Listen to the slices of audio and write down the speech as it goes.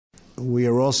we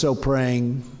are also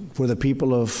praying for the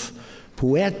people of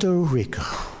Puerto Rico.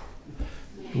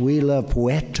 We love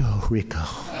Puerto Rico.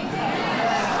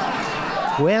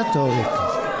 Puerto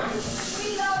Rico.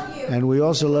 We love you. And we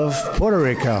also love Puerto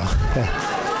Rico.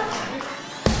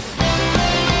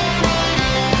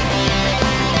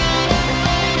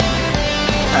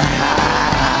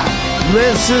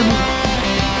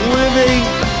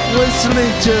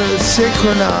 Listening to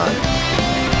Synchronon.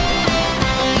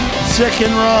 Sick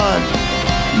and Ron.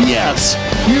 Yes,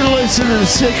 you're listening to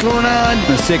Synchronon.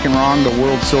 The Sick and Wrong, the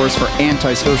world source for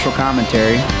antisocial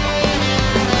commentary.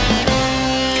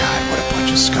 God, what a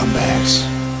bunch of scumbags.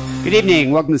 Good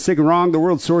evening. Welcome to Sick and Wrong, the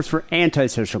world source for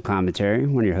antisocial commentary.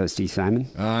 One of your hosts, Steve Simon.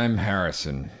 I'm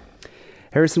Harrison.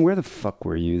 Harrison, where the fuck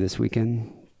were you this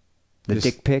weekend? The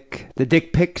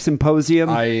Dick Pic Symposium?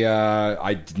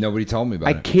 Nobody told me about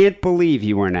it. I can't believe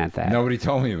you weren't at that. Nobody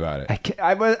told me about it.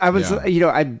 I was,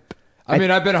 yeah. I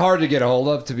mean, I've been hard to get a hold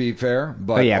of, to be fair.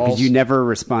 But yeah, because you never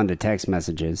respond to text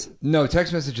messages. No,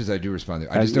 text messages I do respond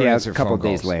to. I just don't answer phone calls. A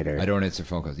couple days later. I don't answer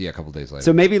phone calls. Yeah, a couple days later.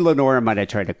 So maybe Lenora might have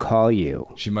tried to call you.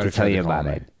 She might have tried tried to to tell you call about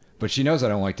me. it. But she knows I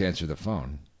don't like to answer the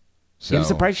phone. So I'm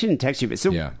surprised she didn't text you.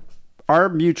 So yeah. Our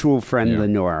mutual friend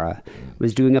Lenora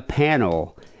was doing a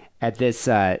panel at this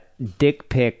dick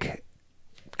pic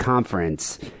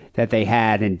conference that they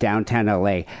had in downtown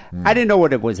LA. I didn't know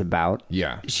what it was about.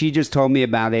 Yeah. She just told me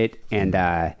about it, and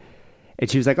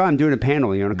she was like, "Oh, I'm doing a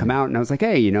panel. You want to come out?" And I was like,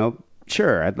 "Hey,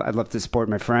 sure. I'd love to support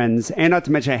my friends." And not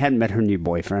to mention, I hadn't met her new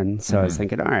boyfriend, so I was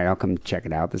thinking, all right, I'll come check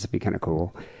it out. This would be kind of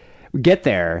cool. We get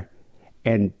there,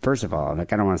 and first of all,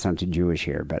 like, I don't want to sound too Jewish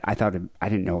here, but I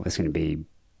didn't know it was going to be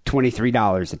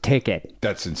 $23 a ticket.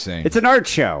 That's insane. It's an art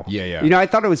show. Yeah, yeah. I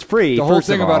thought it was free. The whole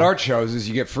thing about art shows is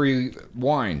you get free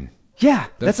wine. Yeah,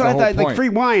 that's what I thought. Like free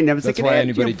wine. I was that's thinking, why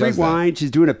anybody free does wine. That. She's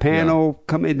doing a panel.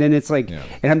 Come in, then it's like,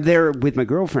 and I'm there with my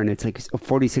girlfriend. It's like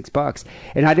 $46,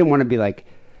 and I didn't want to be like,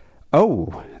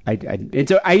 oh, and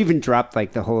so I even dropped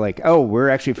like the whole like, oh, we're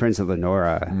actually friends with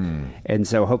Lenora, and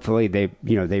so hopefully they'd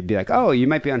be like, oh, you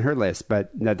might be on her list,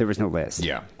 but no, there was no list.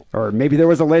 Yeah. Or maybe there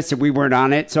was a list and we weren't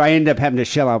on it. So I ended up having to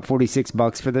shell out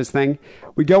 $46 for this thing.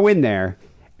 We go in there,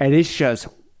 and it's just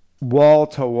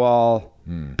wall-to-wall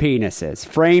penises.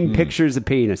 Framed pictures of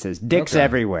penises. Dicks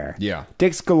everywhere. Yeah.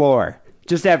 Dicks galore.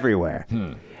 Just everywhere.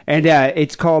 And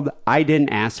it's called I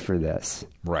Didn't Ask for This.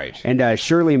 Right. And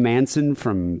Shirley Manson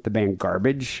from the band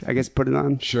Garbage, I guess, put it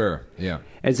on. Sure, yeah.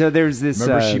 And so there's this...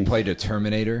 Remember she played a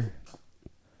Terminator?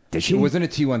 Did she? It wasn't a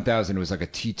T-1000. It was like a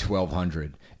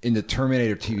T-1200 in the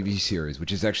Terminator TV series,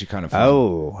 which is actually kind of fun.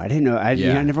 Oh, I didn't know. I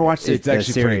never watched it. It's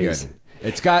actually series. pretty good.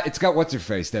 It's got what's her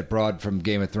face, that broad from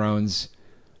Game of Thrones.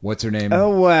 What's her name?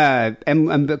 Oh,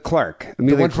 Clark.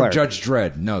 Amelia the one Clark. from Judge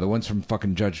Dredd. No, the one's from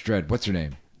fucking Judge Dredd. What's her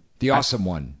name? The awesome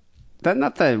one.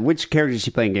 Which character did she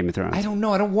play in Game of Thrones? I don't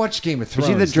know. I don't watch Game of Thrones.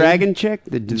 Is she the dragon chick?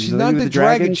 She's not the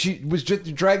dragon. She was just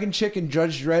the dragon chick in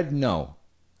Judge Dredd. No,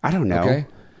 I don't know. Okay.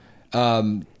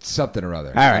 Something or other.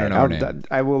 All right, I don't know her name.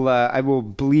 I will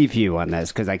believe you on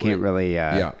this because I can't really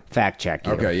fact check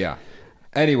you. Okay, yeah.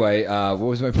 Anyway, what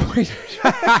was my point?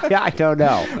 I don't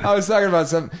know. I was talking about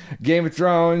some Game of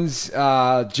Thrones,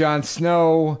 Jon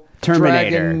Snow,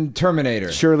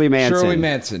 Terminator. Shirley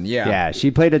Manson. Yeah. Yeah,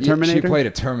 she played a Terminator. She played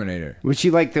a Terminator. Was she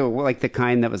like the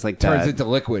kind that was like turns into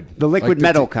liquid, the liquid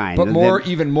metal kind, but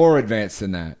even more advanced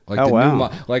than that. Like new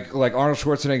like Arnold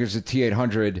Schwarzenegger's a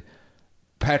T-800.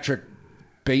 Patrick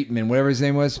Bateman, whatever his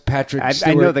name was, Patrick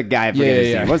Stewart. I know the guy. I forget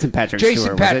his name. It wasn't Patrick Jason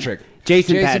Stewart. Patrick.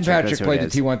 Jason Patrick played the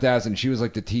T-1000. She was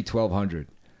like the T-1200.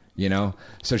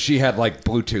 So she had like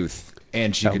Bluetooth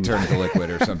and she could turn into liquid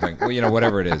or something. Well,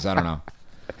 whatever it is, I don't know.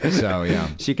 So yeah,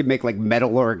 she could make like metal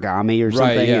origami or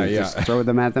something, right? Yeah, and just throw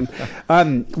them at them.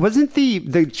 Wasn't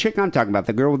the chick I'm talking about,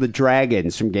 the girl with the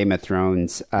dragons from Game of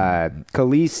Thrones,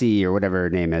 Khaleesi or whatever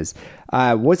her name is?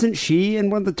 Wasn't she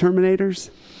in one of the Terminators?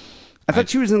 I thought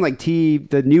she was in like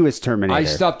the newest Terminator. I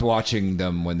stopped watching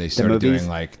them when they started doing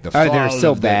like the. Oh, they're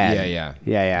so bad.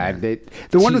 Yeah.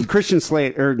 The one with Christian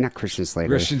Slater, or not Christian Slater.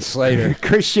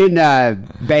 Christian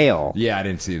Bale. Yeah, I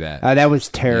didn't see that. That was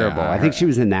terrible. I think she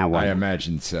was in that one. I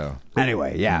imagined so.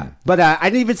 Anyway, yeah. But I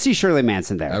didn't even see Shirley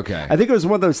Manson there. Okay. I think it was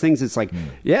one of those things that's like,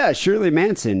 yeah, Shirley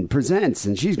Manson presents,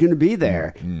 and she's going to be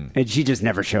there. And she just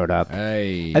never showed up.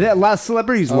 Hey. A lot of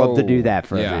celebrities love to do that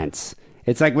for events.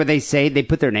 It's like what they say, they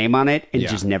put their name on it and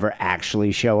just never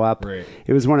actually show up. Right.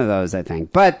 It was one of those, I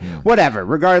think. But whatever.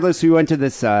 Regardless, we went to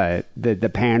this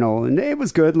the panel, and it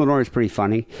was good. Lenore's pretty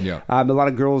funny. Yeah. A lot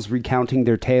of girls recounting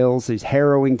their tales, these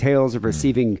harrowing tales of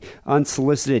receiving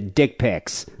unsolicited dick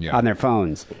pics on their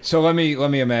phones. So let me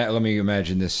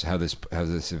imagine this how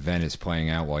this event is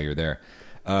playing out while you're there.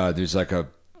 There's like a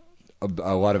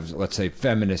a lot of, let's say,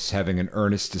 feminists having an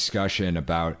earnest discussion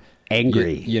about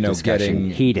angry, getting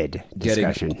heated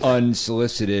discussion,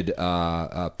 unsolicited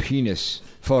penis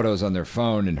photos on their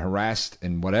phone and harassed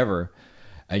and whatever,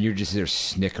 and you're just there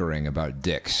snickering about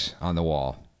dicks on the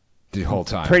wall the whole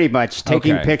time. Pretty much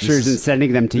taking pictures and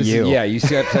sending them to you. You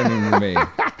kept sending them to me.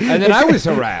 And then I was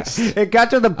harassed. It got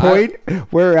to the point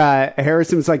where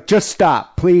Harrison was like, just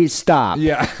stop. Please stop.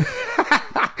 Yeah.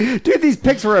 Dude, these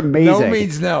pics were amazing. No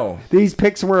means no. These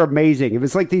pics were amazing. It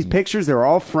was like these pictures, they're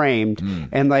all framed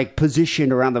and like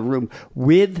positioned around the room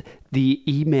with the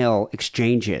email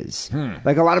exchanges.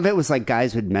 Like a lot of it was like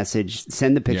guys would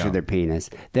send the picture of their penis,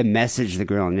 then message the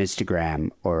girl on Instagram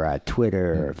or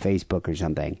Twitter or Facebook or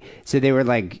something. So they were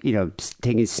like,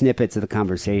 taking snippets of the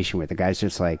conversation where the guy's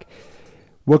just like,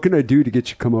 what can I do to get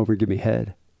you to come over and give me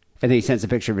head? And then he sends a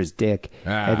picture of his dick.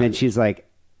 And then she's like,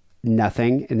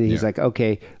 nothing. And then he's like,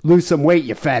 okay, lose some weight,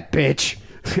 you fat bitch.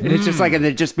 And it's just like, and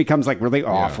it just becomes like really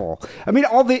awful. I mean,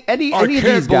 any of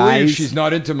these guys. She's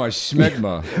not into my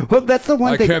smegma. Well, that's the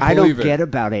one thing I don't get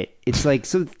about it. It's like,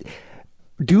 so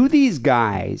do these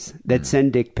guys that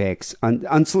send dick pics,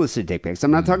 unsolicited dick pics,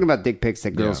 I'm not talking about dick pics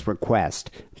that girls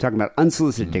request. I'm talking about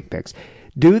unsolicited dick pics.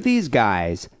 Do these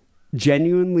guys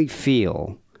genuinely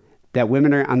feel that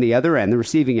women are on the other end, the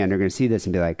receiving end, are going to see this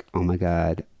and be like, oh my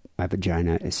God, my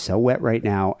vagina is so wet right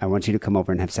now. I want you to come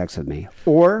over and have sex with me.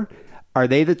 Or are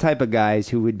they the type of guys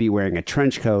who would be wearing a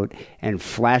trench coat and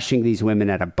flashing these women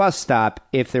at a bus stop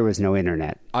if there was no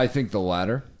internet? I think the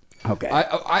latter. Okay.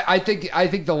 I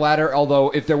think the latter, although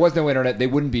if there was no internet, they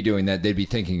wouldn't be doing that. They'd be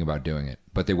thinking about doing it,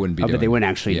 but they wouldn't be doing it. But they wouldn't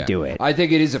actually do it. I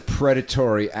think it is a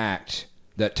predatory act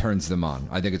that turns them on.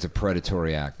 I think it's a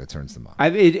predatory act that turns them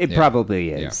on. It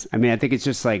probably is. I mean, I think it's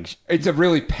just like... It's a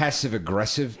really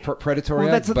passive-aggressive predatory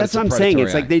act. That's what I'm saying.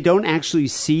 It's like they don't actually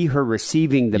see her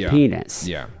receiving the penis.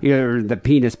 Yeah. The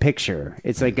penis picture.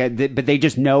 It's like, but they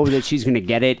just know that she's going to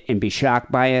get it and be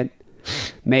shocked by it.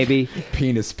 Maybe.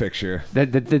 Penis picture. The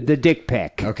dick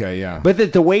pic. Okay, yeah.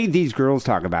 But the way these girls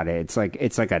talk about it,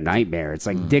 it's like a nightmare. It's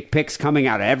like dick pics coming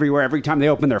out everywhere. Every time they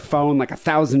open their phone, like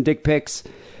 1,000 dick pics.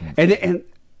 And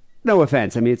no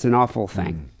offense, I mean, it's an awful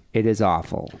thing. It is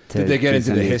awful. Did they get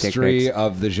into the history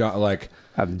of the genre? Like,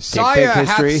 Sire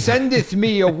hath sendeth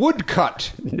me a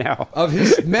woodcut of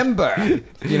his member. Like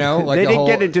they didn't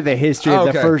get into the history of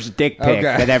the first dick pic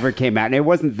that ever came out. And it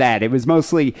wasn't that. It was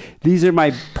mostly, these are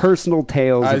my personal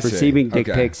tales of receiving dick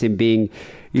pics and being,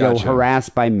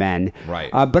 harassed by men.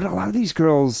 Right. But a lot of these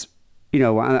girls, there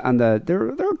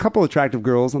are a couple attractive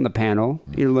girls on the panel,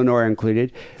 Lenore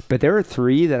included, but there are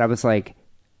 3 that I was like,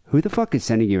 who the fuck is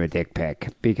sending you a dick pic?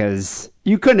 Because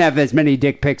you couldn't have as many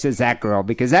dick pics as that girl,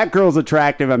 because that girl's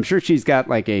attractive. I'm sure she's got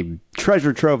like a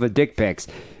treasure trove of dick pics.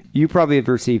 You probably have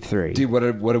received 3. Dude, what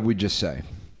did we just say?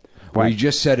 What? We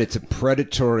just said it's a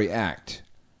predatory act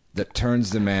that turns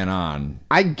the man on.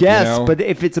 I guess, but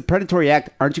if it's a predatory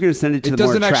act, aren't you going to send it to the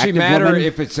more attractive woman? It doesn't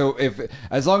actually matter if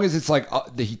as long as it's like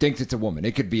he thinks it's a woman.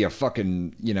 It could be a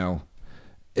fucking,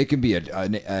 it can be an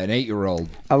 8-year-old.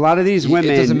 A lot of these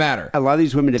women... It doesn't matter. A lot of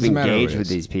these women have engaged with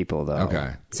these people, though.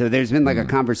 Okay. So there's been like a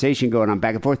conversation going on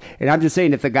back and forth. And I'm just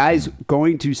saying, if the guy's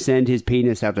going to send his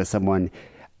penis out to someone,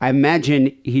 I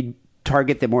imagine he'd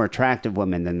target the more attractive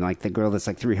woman than like the girl that's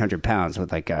like 300 pounds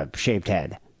with like a shaved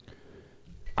head.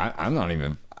 I'm not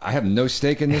even... I have no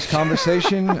stake in this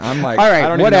conversation. I'm like, all right, I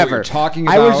don't whatever. even know what you're talking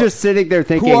about. I was just sitting there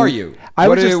thinking, who are you?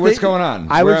 What's going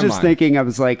on? I was just thinking, I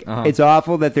was like, it's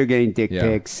awful that they're getting dick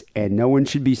pics, and no one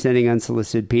should be sending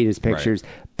unsolicited penis pictures.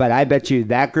 Right. But I bet you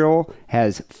that girl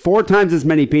has 4 times as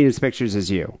many penis pictures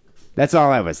as you. That's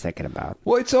all I was thinking about.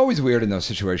 Well, it's always weird in those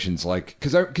situations, like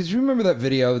because you remember that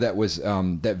video that was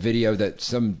that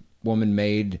some woman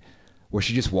made where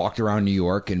she just walked around New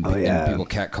York and people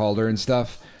catcalled her and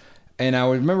stuff. And I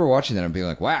remember watching that and being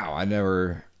like, wow, I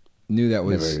never knew that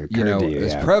was, it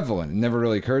was prevalent. It never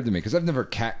really occurred to me because I've never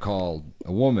catcalled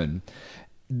a woman.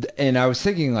 And I was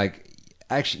thinking like,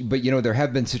 actually, but there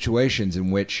have been situations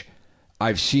in which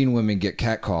I've seen women get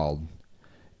catcalled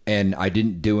and I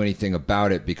didn't do anything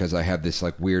about it because I have this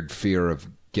like weird fear of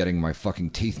getting my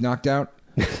fucking teeth knocked out.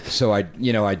 So I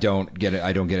don't get it.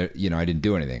 I didn't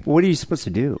do anything. What are you supposed to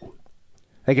do?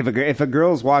 Like if a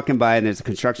girl's walking by and there's a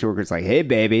construction worker, it's like, hey,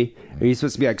 baby, are you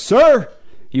supposed to be like, sir,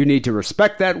 you need to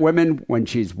respect that woman when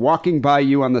she's walking by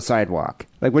you on the sidewalk?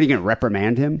 Like, what are you going to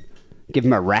reprimand him? Give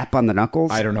him a rap on the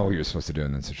knuckles? I don't know what you're supposed to do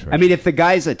in that situation. I mean, if the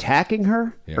guy's attacking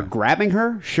her or grabbing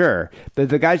her, sure. But if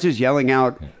the guy's just yelling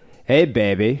out, hey,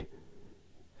 baby,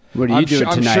 what are you doing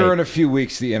tonight? I'm sure in a few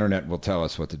weeks the internet will tell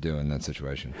us what to do in that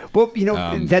situation. Well,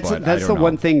 that's the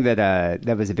one thing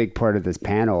that was a big part of this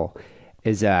panel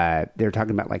is they were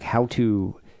talking about like how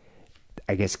to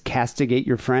I guess, castigate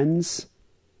your friends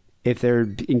if they're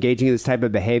engaging in this type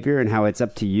of behavior, and how it's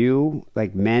up to you,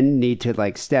 like men need to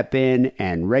like step in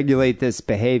and regulate this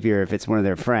behavior if it's one of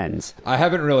their friends. I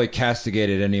haven't really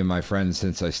castigated any of my friends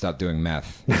since I stopped doing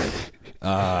meth. So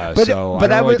I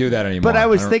don't really do that anymore. But I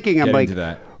was thinking, I'm like,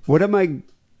 what am I...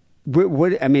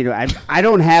 What I mean, I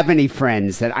don't have any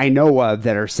friends that I know of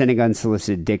that are sending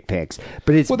unsolicited dick pics.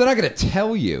 But it's... Well, they're not going to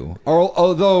tell you.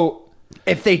 Although...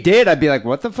 If they did, I'd be like,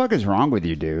 what the fuck is wrong with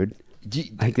you, dude?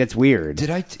 Like, that's weird. Did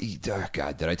I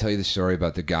tell you the story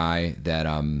about the guy that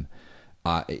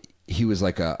he was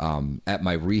like at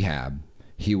my rehab,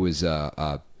 he was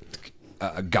a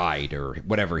guide or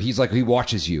whatever. He's like, he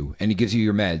watches you and he gives you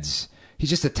your meds. He's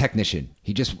just a technician.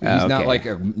 He's not like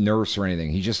a nurse or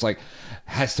anything. He just like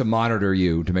has to monitor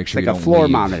you to make sure like you don't a floor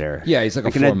leave. monitor. Yeah, he's like a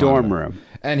in floor a dorm monitor. room.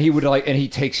 And he would and he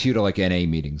takes you to like NA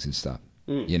meetings and stuff.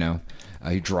 You know,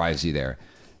 he drives you there.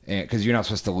 Because you're not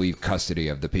supposed to leave custody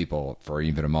of the people for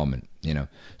even a moment, you know.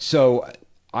 So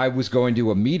I was going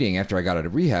to a meeting after I got out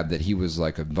of rehab that he was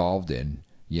like involved in.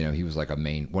 You know, he was like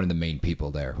one of the main people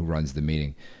there who runs the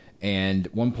meeting. And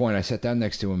at one point I sat down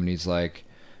next to him and he's like,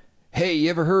 "Hey, you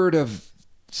ever heard of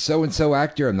so-and-so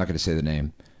actor?" I'm not going to say the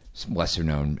name. Some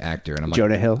lesser-known actor. And I'm like,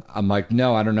 Jonah Hill? I'm like,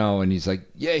 "No, I don't know." And he's like,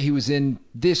 "Yeah, he was in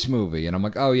this movie." And I'm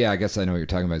like, "Oh, yeah, I guess I know what you're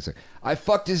talking about." He's like, "I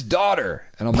fucked his daughter."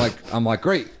 And I'm like,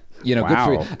 "Great. You know, wow.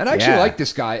 Good for you." And I actually liked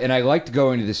this guy, and I liked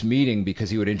going to this meeting because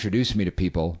he would introduce me to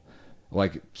people,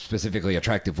 like specifically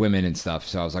attractive women and stuff.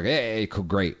 So I was like, "Hey, cool,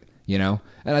 great," you know.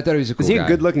 And I thought he was a cool guy. Was he a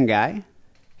good-looking guy?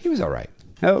 He was all right.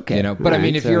 Oh, okay, you know. But all I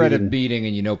mean, right, if so you're at a meeting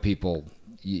and you know people,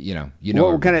 you know.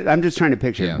 What kind of? I'm just trying to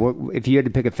picture. Yeah. If you had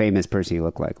to pick a famous person you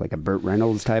look like a Burt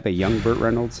Reynolds type, a young Burt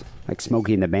Reynolds, like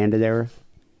Smokey and the Bandit era.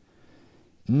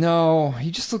 No,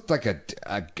 he just looked like a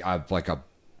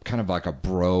kind of like a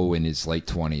bro in his late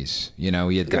 20s. You know,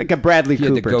 he had like a Bradley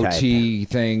Cooper had the goatee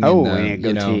type. thing. Oh, and a goatee.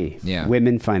 You know, yeah.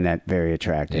 Women find that very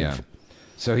attractive. Yeah.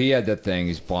 So he had that thing.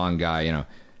 He's a blonde guy. You know,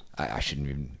 I shouldn't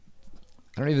even.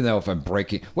 I don't even know if I'm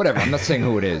breaking. Whatever. I'm not saying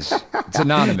who it is. It's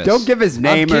anonymous. Don't give his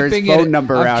name or his phone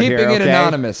number out here. I'm keeping it okay?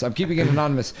 anonymous. I'm keeping it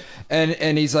anonymous.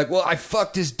 And he's like, "Well, I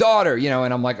fucked his daughter," you know.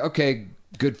 And I'm like, "Okay,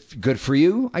 good for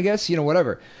you, I guess, you know,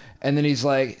 whatever." And then he's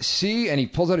like, "See," and he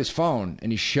pulls out his phone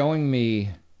and he's showing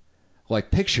me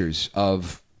like pictures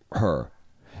of her.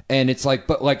 And it's like,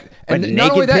 but and naked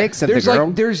not only that, pics of there's the girl?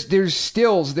 like, there's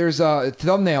stills, there's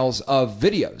thumbnails of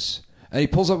videos. And he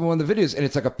pulls up one of the videos and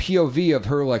it's like a POV of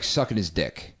her like sucking his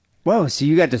dick. Whoa, so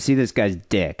you got to see this guy's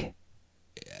dick.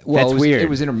 Well, That's weird. It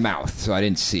was in her mouth, so I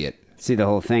didn't see it. See the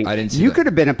whole thing. I didn't see You that. could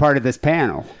have been a part of this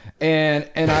panel. And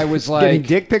I was Getting like,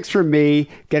 dick pics from me,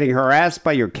 getting harassed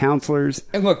by your counselors.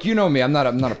 and look, you know me, I'm not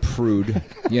a prude,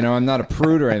 you know, I'm not a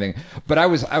prude or anything. But I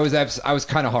was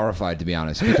kind of horrified, to be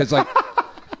honest, because like,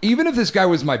 even if this guy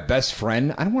was my best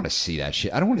friend, I don't want to see that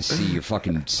shit. I don't want to see your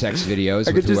fucking sex videos.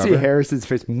 I with could just whoever. see Harrison's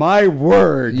face. My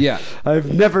word. Yeah.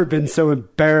 I've never been so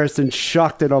embarrassed and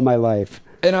shocked in all my life.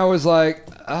 And I was like,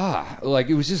 like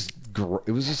it was just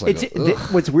like,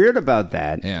 what's weird about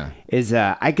that Yeah. is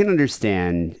I can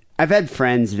understand. I've had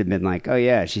friends that have been like, "Oh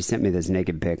yeah, she sent me this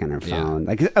naked pic on her phone."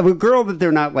 Like a girl that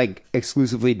they're not like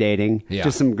exclusively dating, Yeah.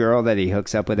 just some girl that he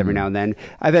hooks up with every now and then.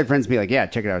 I've had friends be like, "Yeah,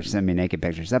 check it out. She sent me naked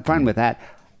pictures." I'm fine with that.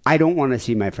 I don't want to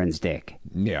see my friend's dick.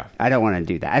 Yeah. I don't want to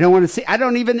do that. I don't want to see. I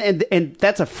don't even. And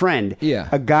that's a friend. Yeah.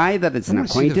 A guy that it's an wanna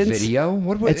see the acquaintance. video?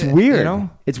 What It's weird. you know?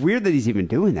 It's weird that he's even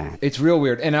doing that. It's real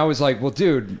weird. And I was like, "Well,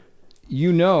 dude,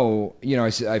 you know,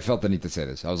 I felt the need to say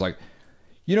this. I was like,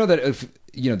 you know that if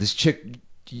this chick,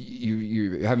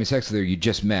 you're having sex with her, you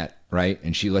just met, right?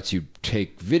 And she lets you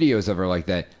take videos of her like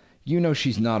that. You know,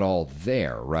 she's not all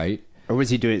there, right? Or was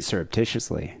he doing it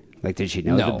surreptitiously? Like, did she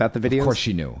know No, about the videos? Of course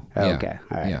she knew. Oh, Yeah. okay.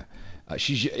 All right.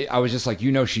 Yeah. I was just like,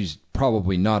 she's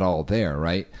probably not all there,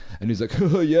 right? And he's like,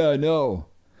 "Oh, yeah, I know."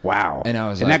 Wow. And I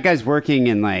was and like, that guy's working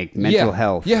in like mental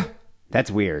health. Yeah. That's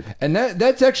weird. And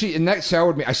that's actually, and that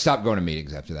soured me. I stopped going to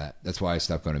meetings after that. That's why I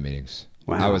stopped going to meetings.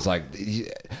 Wow. I was like,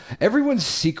 everyone's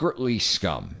secretly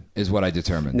scum, is what I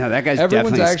determined. No, that guy's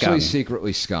Everyone's definitely actually scum.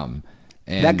 secretly scum.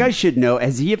 And That guy should know.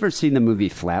 Has he ever seen the movie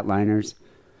Flatliners?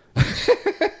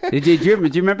 Did you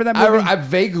remember that movie? I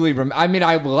vaguely remember. I mean,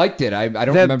 I liked it. I don't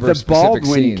remember the specific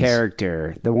Baldwin scenes.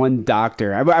 character, the one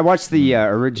doctor. I watched the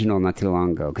original not too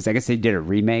long ago because I guess they did a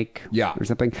remake, or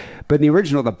something. But in the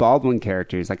original, the Baldwin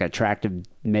character is like an attractive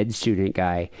med student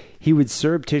guy. He would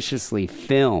surreptitiously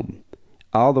film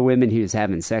all the women he was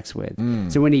having sex with.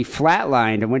 So when he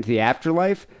flatlined and went to the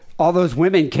afterlife, all those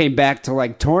women came back to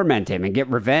like torment him and get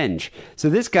revenge. So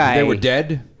this guy, They were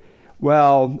dead.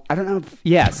 Well, I don't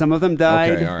know. Some of them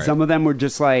died. Okay, all right. Some of them were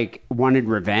just like wanted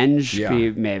revenge. Yeah.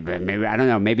 Maybe I don't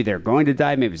know. Maybe they're going to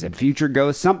die. Maybe it was a future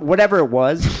ghost. Whatever it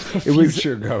was. It was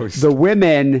Future ghost. The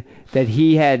women that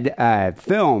he had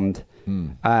filmed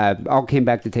all came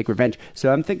back to take revenge.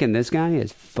 So I'm thinking this guy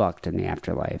is fucked in the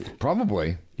afterlife.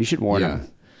 Probably. You should warn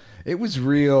him. It was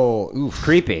real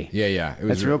creepy. Yeah. It was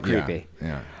That's real creepy.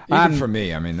 Yeah. Even for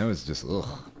me, I mean, that was just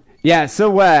ugh. Yeah,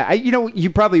 so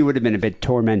you probably would have been a bit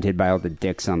tormented by all the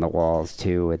dicks on the walls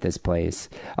too at this place.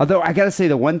 Although I got to say,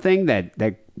 the one thing that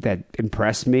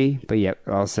impressed me, but yet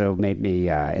also made me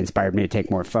inspired me to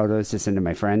take more photos to send to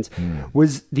my friends,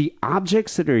 was the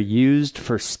objects that are used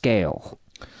for scale.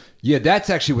 Yeah,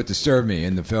 that's actually what disturbed me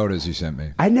in the photos you sent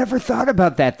me. I never thought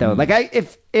about that though. Like,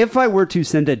 if I were to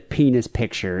send a penis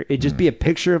picture, it'd just be a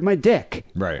picture of my dick.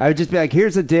 Right. I would just be like,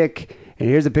 here's a dick, and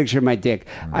here's a picture of my dick.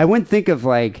 I wouldn't think of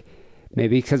like.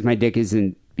 Maybe because my dick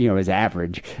isn't, is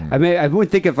average. I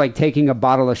wouldn't think of like taking a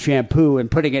bottle of shampoo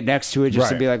and putting it next to it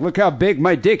just to be like, look how big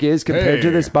my dick is compared to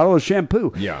this bottle of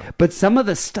shampoo. Yeah. But some of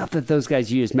the stuff that those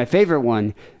guys used, my favorite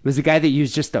one was the guy that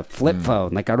used just a flip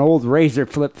phone, like an old Razor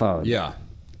flip phone. Yeah.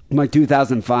 Like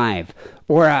 2005.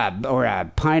 Or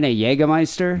a pint of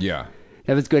Jägermeister. Yeah.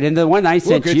 That was good. And the one I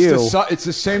sent you... It's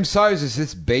the same size as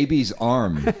this baby's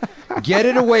arm. Get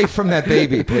it away from that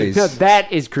baby, please. No,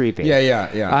 that is creepy. Yeah.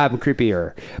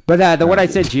 Creepier. But the one I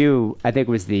sent you, I think,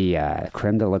 was the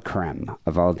creme de la creme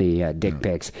of all the dick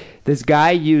pics. This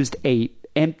guy used a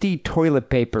empty toilet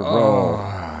paper roll,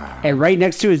 and right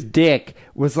next to his dick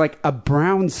was like a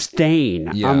brown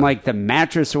stain on like the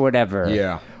mattress or whatever.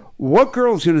 Yeah. What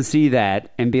girl's going to see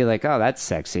that and be like, oh, that's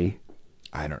sexy?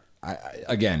 I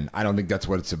don't think that's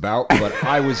what it's about, but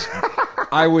I was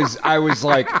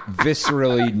like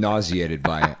viscerally nauseated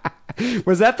by it.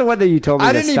 Was that the one that you told me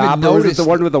I to didn't stop, even or was it notice the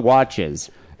one with the watches?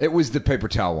 It was the paper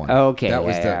towel one. Oh, okay, that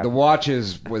was yeah. the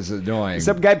watches was annoying.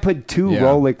 Some guy put two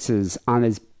Rolexes on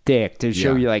his dick to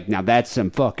show you, like, now that's some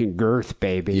fucking girth,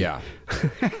 baby. Yeah.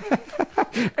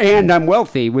 And I'm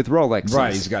wealthy with Rolexes.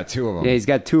 Right, he's got two of them. Yeah, he's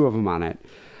got two of them on it.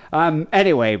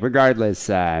 Anyway, regardless,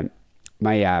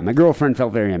 my girlfriend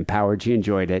felt very empowered. She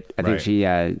enjoyed it. I think she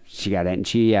got it, and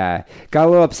she got a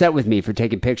little upset with me for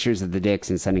taking pictures of the dicks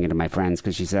and sending it to my friends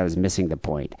because she said I was missing the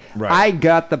point. Right. I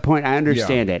got the point. I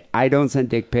understand it. I don't send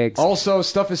dick pics. Also,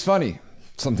 stuff is funny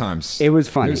sometimes. It was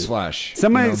funny. Newsflash.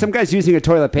 Some guy's using a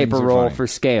toilet paper roll for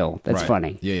scale. That's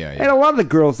funny. Yeah. And a lot of the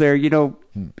girls there,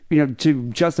 to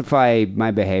justify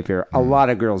my behavior, a lot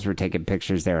of girls were taking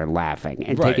pictures there and laughing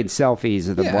and taking selfies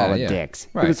of the wall of dicks.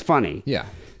 Right. It was funny. Yeah.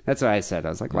 That's what I said. I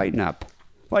was like, lighten up,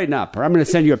 or I'm going to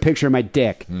send you a picture of my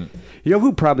dick. You know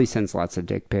who probably sends lots of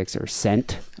dick pics or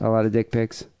sent a lot of dick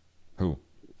pics? Who?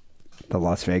 The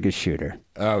Las Vegas shooter.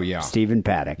 Oh, yeah. Stephen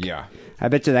Paddock. Yeah. I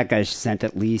bet you that guy sent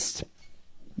at least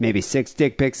maybe 6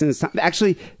 dick pics in his time.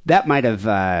 Actually, that might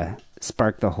have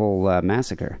sparked the whole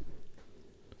massacre.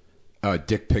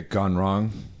 Dick pic gone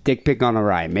wrong? Dick pic gone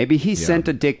awry. Maybe he sent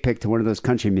a dick pic to one of those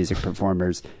country music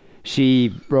performers.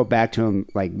 She wrote back to him,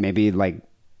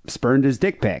 spurned his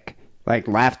dick pic,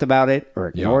 laughed about it or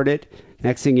ignored it.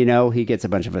 Next thing you know, he gets a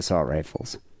bunch of assault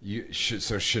rifles.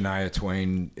 So Shania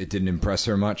Twain, it didn't impress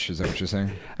her much? Is that what you're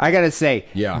saying? I gotta say,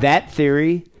 that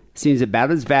theory seems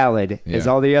about as valid as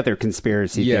all the other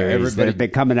conspiracy theories that have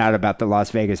been coming out about the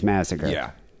Las Vegas massacre.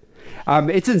 Yeah.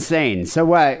 It's insane.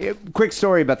 So, quick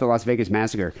story about the Las Vegas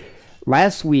massacre.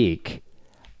 Last week,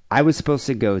 I was supposed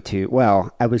to go to,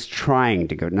 I was trying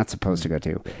to go, not supposed to go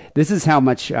to. This is how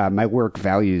much my work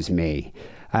values me.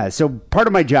 So part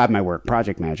of my job, my work,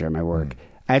 project manager at my work,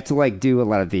 I have to do a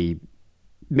lot of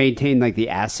maintain the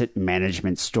asset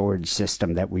management storage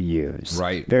system that we use.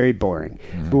 Right. Very boring.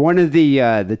 But one of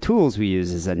the tools we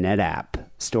use is a NetApp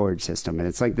storage system. And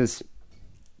it's like this,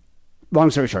 long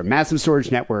story short, massive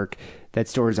storage network that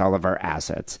stores all of our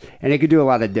assets. And it could do a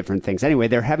lot of different things. Anyway,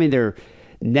 they're having their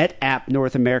NetApp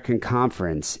North American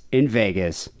Conference in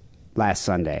Vegas last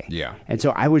Sunday. Yeah. And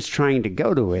so I was trying to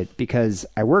go to it because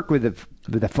I work with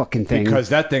the fucking thing. Because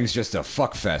that thing's just a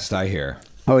fuck fest, I hear.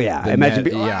 Oh,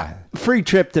 yeah. Free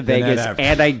trip to Vegas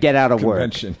and I get out of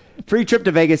work. Free trip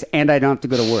to Vegas and I don't have to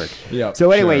go to work. Yeah.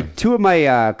 So anyway, two of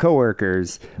my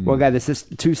coworkers,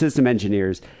 two system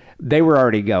engineers, they were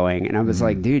already going, and I was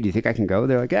like, dude, do you think I can go?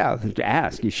 They're like, yeah,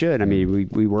 ask. You should. I mean,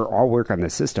 we were all work on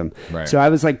this system. Right. So I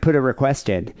was like, put a request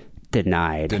in.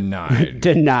 Denied.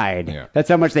 Denied. Yeah. That's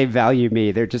how much they value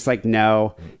me. They're just like,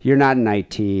 no, you're not in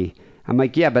IT. I'm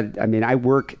like, yeah, but I mean, I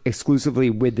work exclusively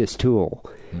with this tool.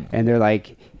 And they're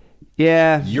like,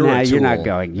 yeah, you're not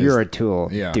going. You're a tool,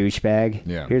 douchebag.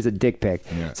 Yeah. Here's a dick pic.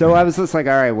 Yeah. So I was just like,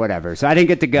 all right, whatever. So I didn't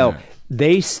get to go. Yeah.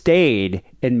 they stayed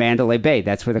in Mandalay Bay.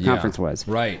 That's where the conference was.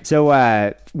 Right. So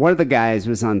one of the guys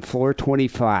was on floor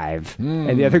 25,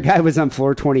 and the other guy was on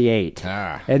floor 28.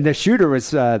 And the shooter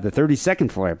was the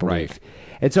 32nd floor, I believe. Right.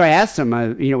 And so I asked him,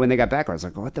 when they got back, I was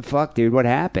like, what the fuck, dude? What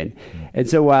happened? And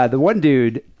so the one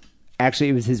dude, actually,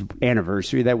 it was his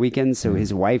anniversary that weekend, so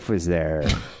his wife was there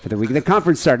for the weekend. The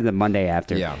conference started the Monday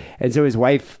after. Yeah. And so his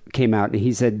wife came out, and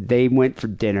he said they went for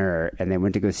dinner, and they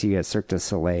went to go see a Cirque du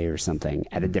Soleil or something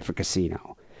at a different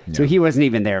casino. Yeah. So he wasn't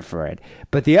even there for it.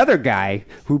 But the other guy,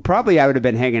 who probably I would have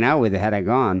been hanging out with had I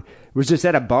gone, was just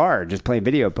at a bar, just playing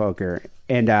video poker.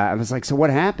 And I was like, so what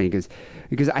happened?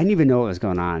 Because I didn't even know what was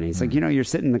going on. And he's like, you're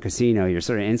sitting in the casino, you're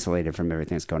sort of insulated from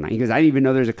everything that's going on. He goes, I didn't even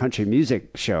know there's a country music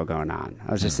show going on.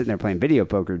 I was just sitting there playing video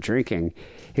poker, drinking.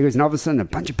 He goes, and all of a sudden a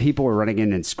bunch of people were running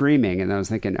in and screaming. And I was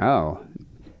thinking, oh,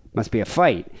 must be a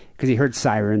fight. Because he heard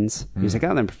sirens. He was like,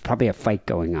 oh, there's probably a fight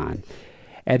going on.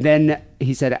 And then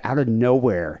he said, out of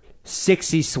nowhere,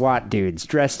 60 SWAT dudes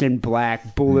dressed in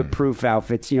black, bulletproof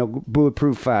outfits,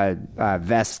 bulletproof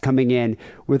vests coming in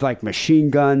with like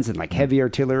machine guns and like heavy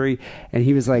artillery. And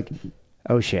he was like,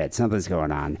 oh shit, something's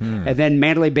going on. And then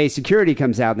Mandalay Bay security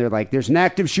comes out and they're like, there's an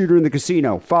active shooter in the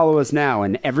casino. Follow us now.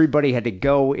 And everybody had to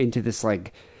go into this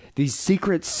like these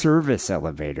secret service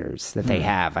elevators that they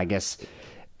have. I guess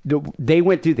they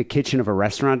went through the kitchen of a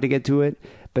restaurant to get to it.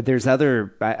 But there's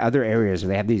other areas where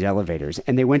they have these elevators.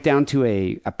 And they went down to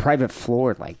a private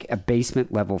floor, like a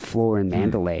basement level floor in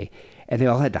Mandalay. And they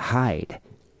all had to hide.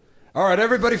 All right,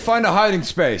 everybody find a hiding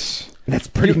space. That's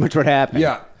pretty much what happened.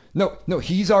 Yeah. No,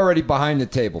 he's already behind the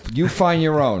table. You find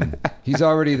your own. He's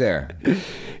already there.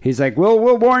 He's like,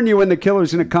 we'll warn you when the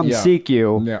killer's going to come seek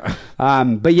you. Yeah.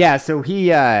 But yeah, so he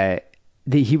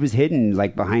was hidden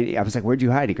like behind. I was like, where'd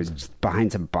you hide? He goes, just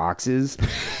behind some boxes.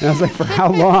 And I was like, for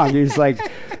how long? He was like,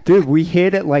 dude, we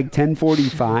hid at like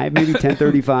 10:45, maybe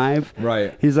 10:35.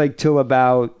 Right. He's like, till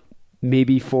about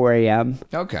maybe 4 a.m.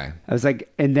 Okay. I was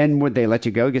like, and then would they let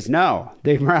you go? He goes, no.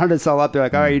 They round us all up. They're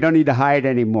like, all right, you don't need to hide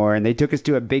anymore. And they took us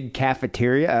to a big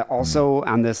cafeteria, also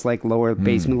on this like lower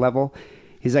basement level.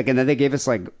 He's like, and then they gave us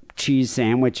like cheese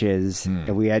sandwiches,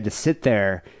 and we had to sit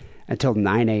there until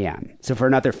 9 a.m. So for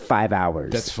another 5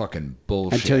 hours. That's fucking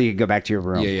bullshit. Until you could go back to your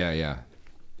room. Yeah.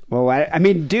 Well, I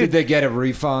mean, dude. Did they get a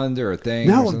refund or a thing?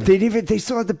 No, they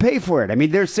still had to pay for it. I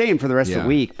mean, they're saying for the rest of the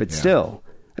week, but still.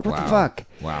 Like, what the fuck?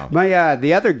 Wow.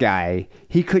 The other guy,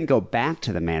 he couldn't go back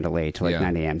to the Mandalay till like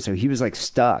 9 a.m. So he was like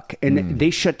stuck. And they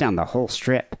shut down the whole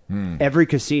strip. Every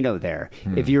casino there.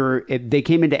 If they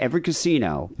came into every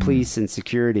casino, police and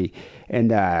security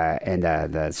and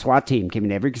the SWAT team came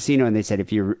into every casino and they said,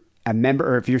 if you're a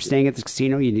member or if you're staying at the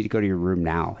casino, you need to go to your room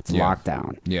now. It's locked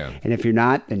down. Yeah. And if you're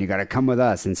not, then you got to come with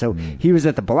us. And so he was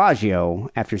at the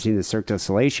Bellagio after seeing the Cirque du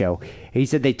Soleil show. He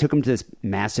said they took him to this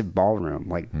massive ballroom,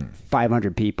 like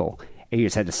 500 people. And he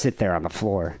just had to sit there on the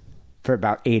floor for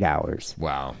about 8 hours.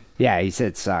 Wow. Yeah, he said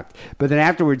it sucked. But then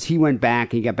afterwards, he went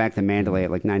back. He got back to Mandalay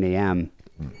at like 9 a.m.,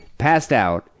 passed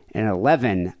out. And at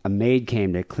 11, a maid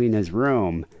came to clean his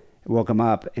room. Woke him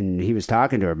up, and he was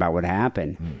talking to her about what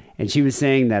happened. And she was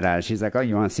saying that she's like, oh,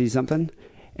 you want to see something?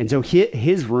 And so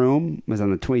his room was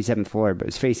on the 27th floor, but it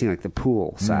was facing like the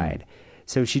pool side.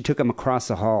 So she took him across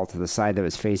the hall to the side that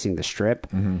was facing the strip,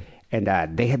 and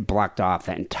they had blocked off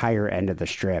that entire end of the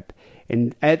strip.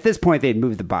 And at this point, they had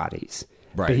moved the bodies.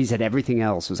 Right. But he said everything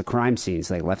else was a crime scene,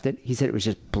 so they left it. He said it was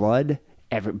just blood,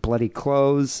 bloody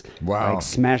clothes, like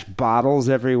smashed bottles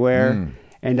everywhere.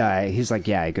 And he's like,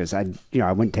 yeah, he goes, I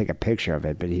wouldn't take a picture of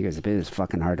it, but he goes, it is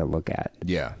fucking hard to look at.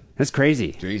 Yeah. That's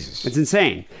crazy. Jesus. It's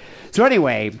insane. So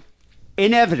anyway,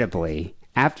 inevitably,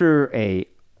 after a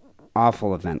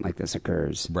awful event like this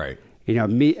occurs, right?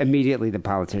 Immediately the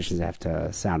politicians have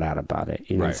to sound out about it.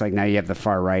 It's like now you have the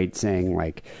far right saying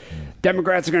like,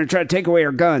 Democrats are going to try to take away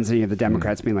our guns, and you have the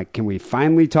Democrats being like, can we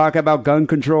finally talk about gun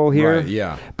control here? Right,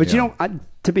 yeah. But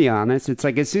to be honest, it's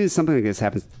like as soon as something like this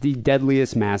happens, the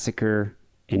deadliest massacre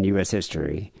in U.S.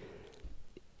 history.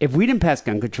 If we didn't pass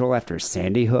gun control after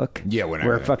Sandy Hook,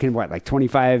 where fucking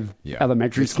 25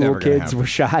 elementary school kids were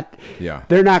shot,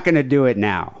 they're not going to do it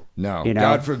now. No,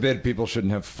 God forbid people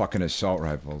shouldn't have fucking assault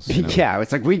rifles. Yeah,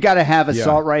 it's like we got to have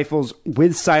assault rifles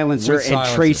with silencer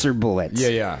and tracer bullets.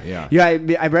 Yeah.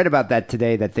 I read about that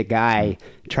today. That the guy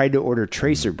tried to order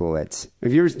tracer bullets. Do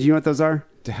you know what those are?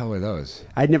 The hell are those?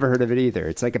 I'd never heard of it either.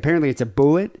 It's like apparently it's a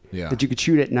bullet that you could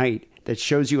shoot at night that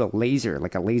shows you a laser,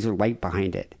 like a laser light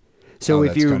behind it. So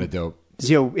if that's kind of dope.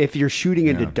 So if you're shooting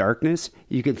into darkness,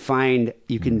 you can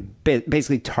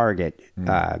basically target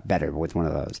better with one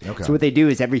of those. Okay. So what they do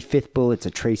is every fifth bullet's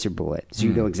a tracer bullet, so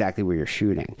you know exactly where you're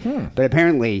shooting. But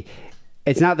apparently,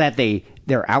 it's not that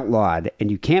they're outlawed and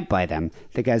you can't buy them.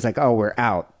 The guy's like, oh, we're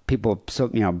out. People,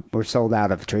 we're sold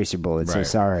out of tracer bullets. So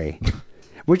sorry.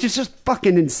 Which is just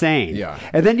fucking insane. Yeah.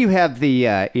 And then you have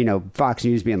the, Fox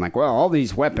News being like, well, all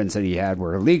these weapons that he had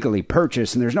were illegally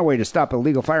purchased and there's no way to stop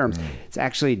illegal firearms. It's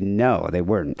actually, no, they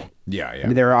weren't. Yeah. I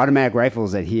mean, there are automatic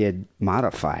rifles that he had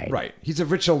modified. Right. He's a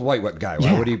rich old white guy.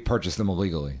 Why would he purchase them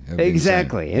illegally?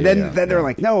 Exactly. And then they're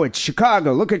like, no, it's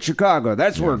Chicago. Look at Chicago.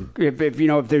 That's where,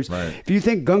 if you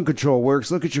think gun control works,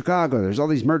 look at Chicago. There's all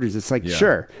these murders. It's like,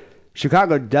 sure.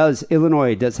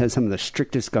 Illinois does have some of the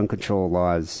strictest gun control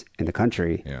laws in the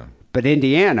country. Yeah. But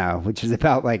Indiana, which is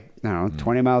about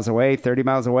 20 miles away, 30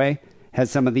 miles away, has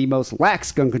some of the most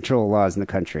lax gun control laws in the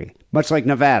country, much like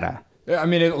Nevada. I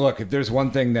mean, look, if there's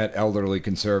one thing that elderly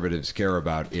conservatives care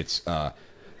about, it's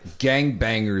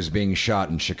gangbangers being shot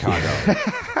in Chicago.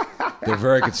 They're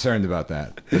very concerned about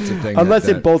that. That's the thing. Unless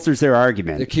it bolsters their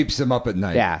argument. It keeps them up at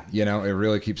night. Yeah. It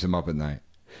really keeps them up at night.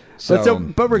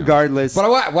 But regardless, but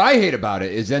what I hate about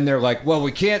it is then they're like, well,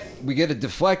 we got to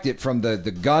deflect it from the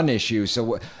gun issue.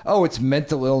 So, it's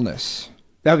mental illness.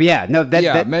 Oh yeah, no,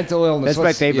 that mental illness. That's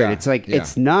my favorite. Yeah, it's like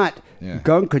it's not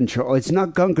gun control. It's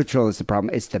not gun control that's the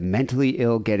problem. It's the mentally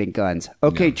ill getting guns.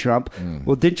 Okay, Trump.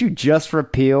 Well, didn't you just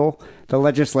repeal the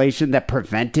legislation that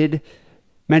prevented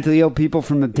mentally ill people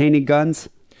from obtaining guns?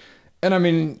 And I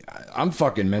mean, I'm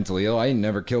fucking mentally ill. I ain't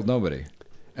never killed nobody.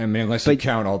 I mean, unless you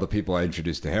count all the people I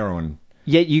introduced to heroin.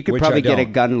 Yet you could probably get a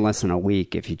gun in less than a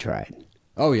week if you tried.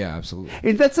 Oh yeah, absolutely.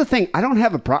 And that's the thing. I don't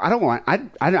have a problem.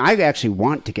 I actually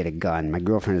want to get a gun. My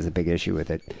girlfriend has a big issue with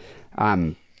it.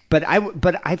 But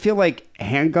I feel like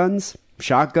handguns,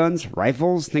 shotguns,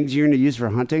 rifles, things you're going to use for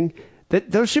hunting,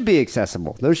 those should be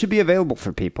accessible. Those should be available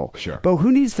for people. Sure. But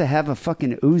who needs to have a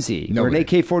fucking Uzi or an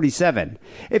AK-47?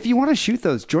 If you want to shoot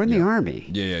those, join the army.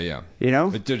 Yeah.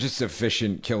 But they're just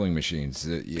efficient killing machines.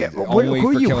 Who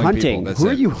are you hunting? Who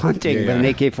are you hunting with an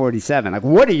AK-47? Like,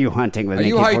 what are you hunting with an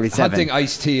AK-47? Are you hunting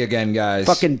Ice-T again, guys?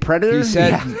 Fucking Predator?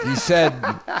 He said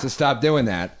to stop doing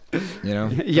that.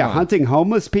 Yeah, hunting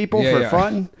homeless people for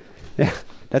fun. Yeah.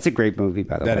 That's a great movie,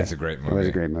 by the way. That is a great movie. It was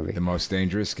a great movie. The Most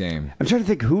Dangerous Game. I'm trying to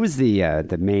think, who was the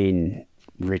main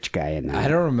rich guy in that? I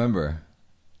don't remember.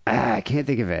 I can't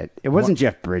think of it. It wasn't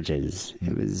Jeff Bridges.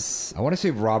 It was... I want to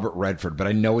say Robert Redford, but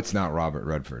I know it's not Robert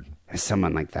Redford.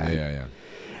 Someone like that. Yeah.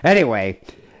 Anyway,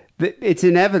 it's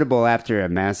inevitable after a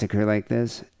massacre like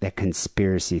this that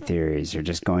conspiracy theories are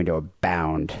just going to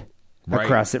abound. Right.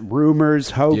 Across it, rumors,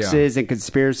 hoaxes, and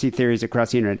conspiracy theories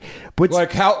across the internet.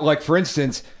 Like for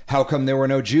instance, how come there were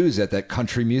no Jews at that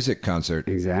country music concert?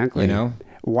 Exactly.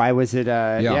 Why was it?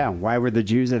 Why were the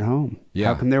Jews at home? Yeah.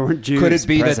 How come there weren't Jews? Could it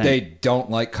be present? that they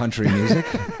don't like country music?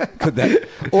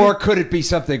 Or could it be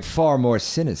something far more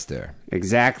sinister?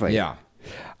 Exactly. Yeah.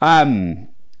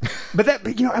 But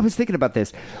I was thinking about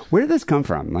this. Where did this come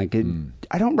from? Like,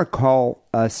 I don't recall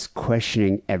us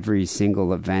questioning every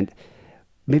single event.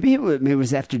 Maybe it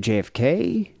was after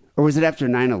JFK, or was it after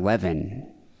 9/11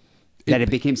 that it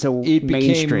became so mainstream? It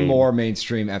became more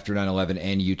mainstream after 9/11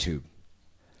 and YouTube.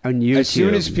 On YouTube, as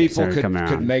soon as people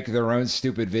could make their own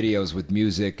stupid videos with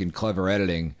music and clever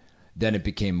editing, then it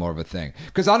became more of a thing.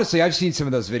 Because honestly, I've seen some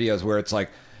of those videos where it's like,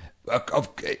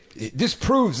 this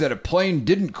proves that a plane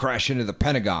didn't crash into the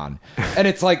Pentagon, and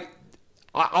it's like,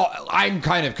 I'm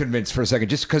kind of convinced for a second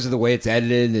just because of the way it's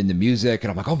edited and the music,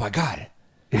 and I'm like, oh my god.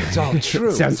 It's all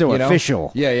true. Sounds so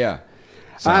official. Yeah.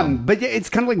 But it's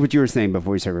kind of like what you were saying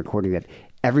before we started recording, that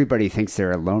everybody thinks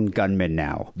they're a lone gunman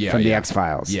now from the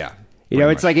X-Files. Yeah.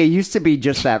 It's like it used to be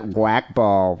just that whack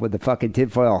ball with the fucking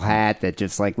tinfoil hat that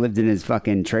just like lived in his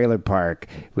fucking trailer park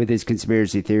with his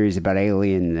conspiracy theories about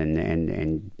alien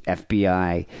and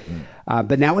FBI.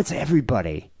 But now it's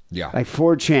everybody. Yeah. Like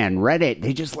 4chan, Reddit,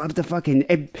 they just love to fucking...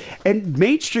 And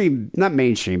mainstream, not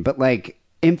mainstream, but like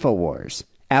InfoWars.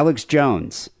 Alex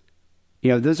Jones,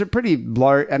 those are pretty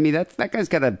large. I mean, that guy's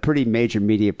got a pretty major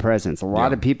media presence. A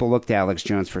lot of people look to Alex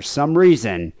Jones for some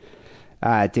reason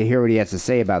to hear what he has to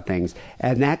say about things.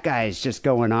 And that guy is just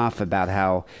going off about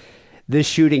how this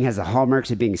shooting has the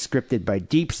hallmarks of being scripted by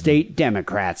deep state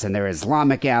Democrats and their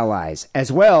Islamic allies,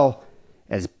 as well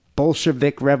as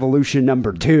Bolshevik Revolution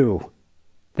 #2.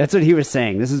 That's what he was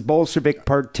saying. This is Bolshevik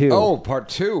Part 2. Oh, Part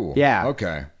 2. Yeah.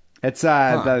 Okay. It's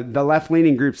the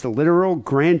left-leaning groups, the literal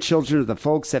grandchildren of the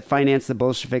folks that financed the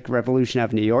Bolshevik Revolution out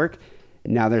of New York.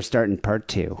 Now they're starting Part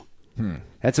 2.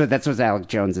 That's what Alex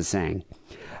Jones is saying.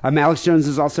 Alex Jones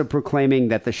is also proclaiming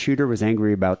that the shooter was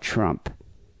angry about Trump.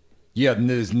 Yeah,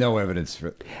 there's no evidence for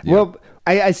it. Yeah. Well,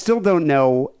 I still don't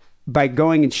know, by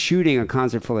going and shooting a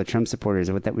concert full of Trump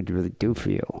supporters, what that would really do for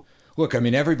you. Look, I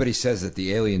mean, everybody says that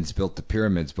the aliens built the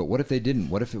pyramids, but what if they didn't?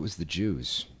 What if it was the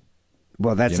Jews?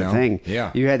 Well, that's the thing.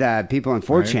 Yeah. You had people on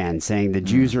 4chan saying the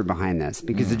Jews are behind this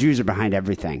because the Jews are behind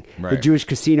everything. Right. The Jewish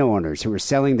casino owners who were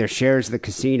selling their shares of the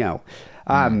casino.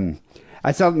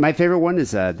 I saw my favorite one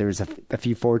is there was a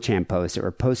few 4chan posts that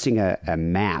were posting a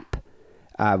map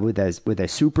with a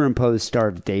superimposed Star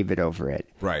of David over it,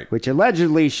 right? Which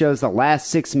allegedly shows the last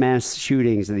 6 mass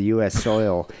shootings in the U.S.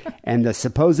 soil, and the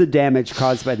supposed damage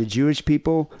caused by the Jewish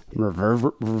people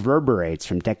reverberates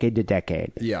from decade to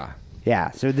decade. Yeah.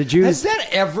 Yeah, so the Jews... Has that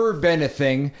ever been a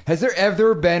thing? Has there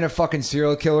ever been a fucking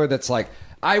serial killer that's like,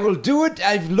 I will do it,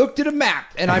 I've looked at a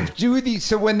map, and I'm doing these,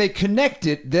 so when they connect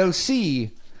it, they'll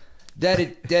see that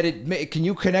can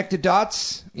you connect the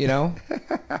dots, you know?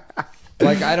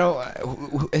 Like, I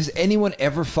don't... Has anyone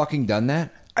ever fucking done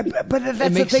that? But that's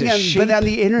the thing. But on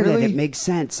the internet, really? It makes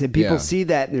sense. And people see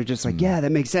that, and they're just like, yeah,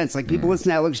 that makes sense. Like, people listen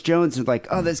to Alex Jones and like,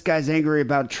 oh, this guy's angry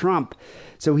about Trump.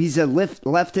 So he's a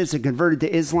leftist and converted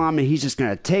to Islam, and he's just going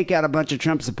to take out a bunch of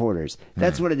Trump supporters.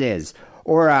 That's what it is.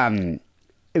 Or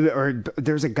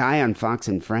there's a guy on Fox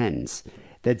and Friends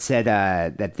that said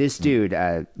that this dude,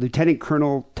 Lieutenant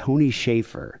Colonel Tony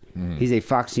Schaefer, he's a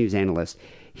Fox News analyst.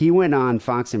 He went on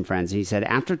Fox and Friends, and he said,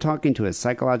 after talking to a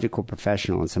psychological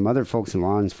professional and some other folks in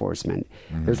law enforcement,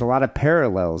 there's a lot of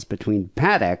parallels between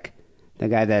Paddock, the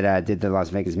guy that did the Las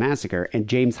Vegas massacre, and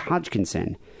James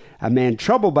Hodgkinson, a man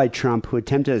troubled by Trump who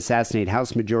attempted to assassinate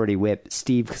House Majority Whip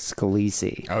Steve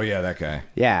Scalise. Oh, yeah, that guy.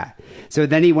 Yeah. So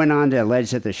then he went on to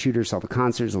allege that the shooter saw the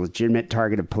concert as a legitimate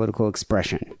target of political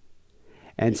expression.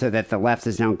 And so that the left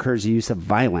has now encouraged the use of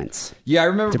violence. Yeah, I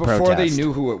remember before protest. they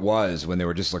knew who it was, when they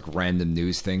were just like random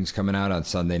news things coming out on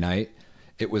Sunday night.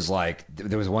 It was like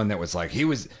there was one that was like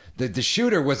the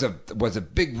shooter was a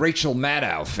big Rachel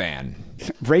Maddow fan.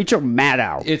 Rachel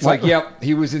Maddow. It's like, yep,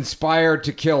 he was inspired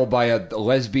to kill by a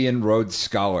lesbian Rhodes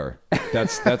Scholar.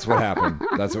 That's what happened.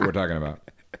 That's what we're talking about.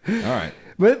 All right.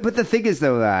 But the thing is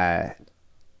though, that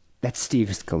Steve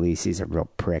Scalise is a real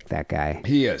prick. That guy.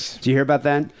 He is. Did you hear about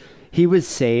that? He was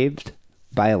saved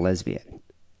by a lesbian.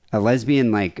 A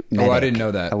lesbian, like, medic. Oh, I didn't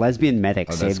know that. A lesbian medic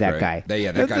saved that guy.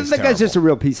 That guy's that guy's just a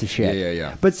real piece of shit.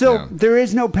 Yeah. But still, there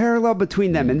is no parallel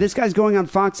between them. And this guy's going on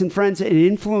Fox and Friends and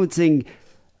influencing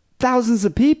thousands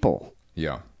of people.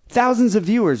 Yeah. Thousands of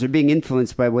viewers are being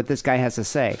influenced by what this guy has to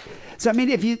say. So, I mean,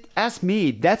 if you ask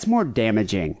me, that's more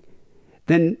damaging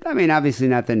than, I mean, obviously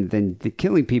not than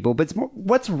killing people, but it's more,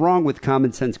 what's wrong with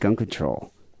common sense gun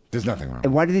control? There's nothing wrong.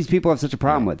 And why do these people have such a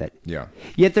problem with it? Yeah.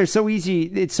 Yet they're so easy.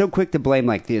 It's so quick to blame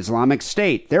like the Islamic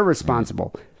State. They're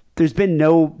responsible. There's been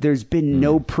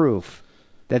no proof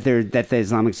that the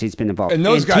Islamic State's been involved. And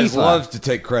those Antifa, guys love to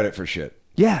take credit for shit.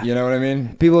 Yeah. You know what I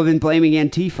mean? People have been blaming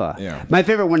Antifa. Yeah. My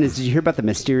favorite one is, did you hear about the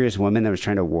mysterious woman that was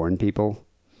trying to warn people?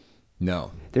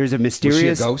 No. There's a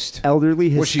mysterious ghost? Elderly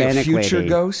Hispanic Was she a future lady.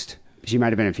 ghost? She might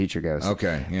have been a future ghost.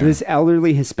 Okay. Yeah. This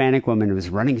elderly Hispanic woman was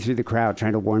running through the crowd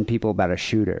trying to warn people about a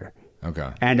shooter. Okay.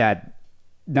 And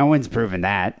no one's proven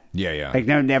that. Yeah. Like,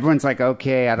 no, everyone's like,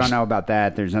 okay, I don't know about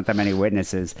that. There's not that many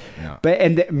witnesses. Yeah. But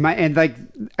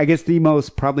I guess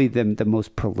probably the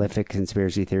most prolific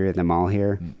conspiracy theory of them all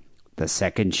here, the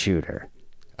second shooter.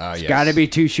 It's got to be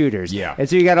two shooters. Yeah. And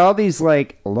so you got all these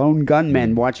like lone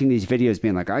gunmen watching these videos,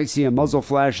 being like, I see a muzzle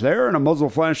flash there and a muzzle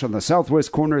flash on the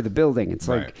southwest corner of the building. It's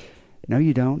like, no,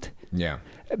 you don't. Yeah.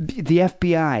 The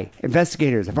FBI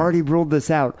investigators have already ruled this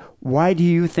out. Why do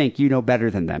you think you know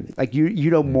better than them? Like you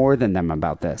know more than them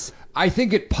about this. I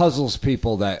think it puzzles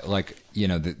people that, like, you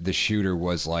know, the shooter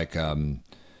was like,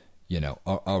 you know,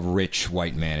 a rich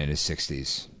white man in his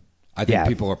 60s. I think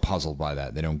people are puzzled by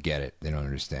that. They don't get it. They don't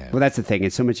understand. Well, that's the thing.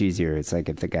 It's so much easier. It's like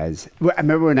if the guys. I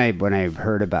remember when I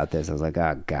heard about this, I was like,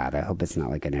 oh God, I hope it's not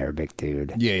like an Arabic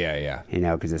dude. Yeah. You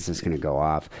know, because it's just going to go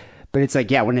off. But it's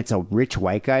like, when it's a rich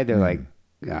white guy, they're like,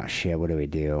 oh shit, what do we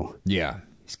do? Yeah.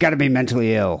 He's got to be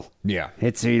mentally ill. Yeah.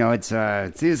 It's it's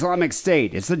the Islamic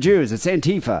State. It's the Jews. It's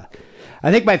Antifa.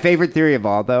 I think my favorite theory of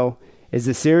all, though, is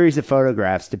a series of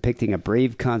photographs depicting a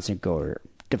brave concert goer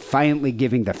defiantly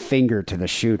giving the finger to the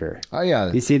shooter. Oh,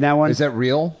 yeah. You see that one? Is that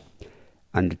real?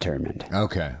 Undetermined.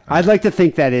 Okay. I'd like to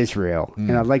think that is real.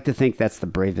 And I'd like to think that's the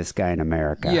bravest guy in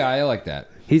America. Yeah, I like that.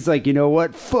 He's like, you know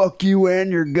what? Fuck you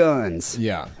and your guns.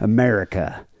 Yeah.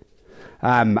 America.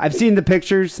 I've seen the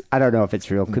pictures. I don't know if it's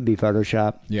real. Could be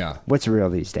Photoshop. Yeah. What's real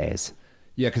these days?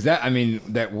 Yeah, because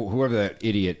whoever that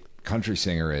idiot country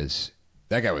singer is,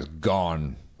 that guy was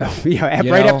gone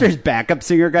Right after his backup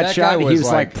singer got shot, he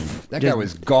was like that guy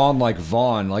was gone like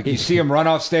Vaughn. Like you see him run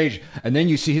off stage, and then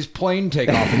you see his plane take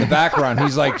off in the background.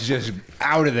 He's like just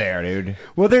out of there, dude.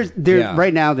 Well,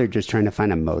 right now they're just trying to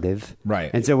find a motive, right?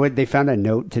 And so they found a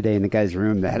note today in the guy's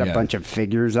room that had a bunch of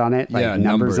figures on it, like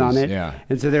numbers on it,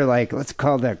 And so they're like, let's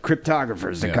call the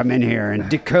cryptographers to come in here and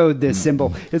decode this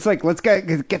symbol. It's like let's get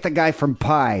the guy from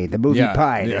Pi, the movie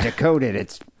Pi, to decode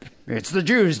it. It's the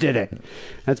Jews did it.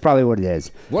 That's probably what it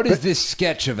is. What does this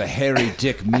sketch of a hairy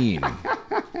dick mean?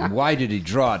 And why did he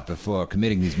draw it before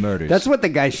committing these murders? That's what the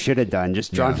guy should have done.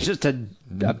 Just drawn just a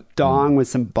dong with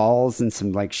some balls and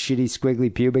some like shitty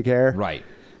squiggly pubic hair. Right.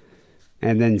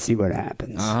 And then see what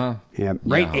happens. Uh-huh. Yeah.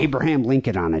 Write Abraham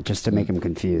Lincoln on it just to make him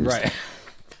confused. Right.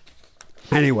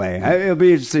 Anyway, it'll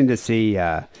be interesting to see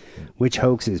which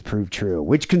hoaxes prove true.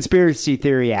 Which conspiracy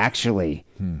theory actually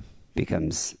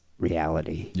becomes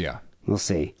reality. Yeah. We'll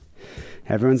see.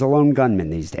 Everyone's a lone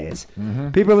gunman these days.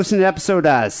 People are listening to episode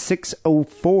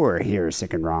 604 here,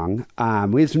 Sick and Wrong.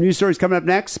 We have some news stories coming up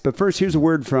next, but first, here's a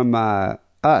word from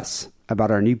us about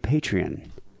our new Patreon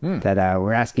that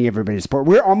we're asking everybody to support.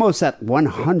 We're almost at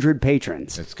 100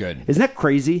 patrons. That's good. Isn't that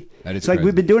crazy? That is it's like crazy.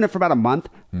 We've been doing it for about a month,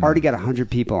 already got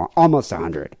 100 people, almost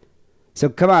 100. So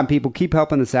come on, people, keep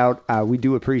helping us out. We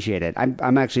do appreciate it.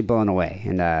 I'm actually blown away,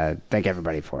 and thank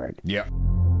everybody for it. Yeah.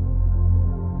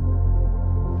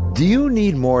 Do you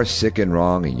need more sick and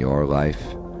wrong in your life?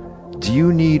 Do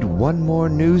you need one more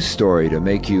news story to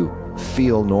make you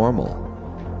feel normal?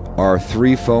 Are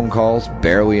 3 phone calls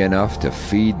barely enough to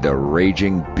feed the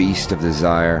raging beast of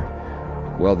desire?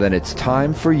 Well, then it's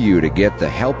time for you to get the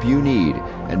help you need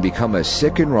and become a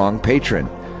Sick and Wrong patron.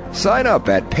 Sign up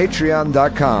at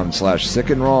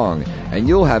patreon.com/sickandwrong and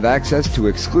you'll have access to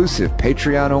exclusive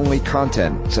Patreon-only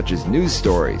content such as news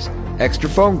stories, extra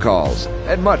phone calls,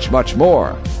 and much, much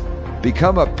more.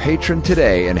 Become a patron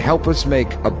today and help us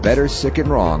make a better Sick and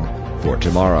Wrong for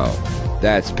tomorrow.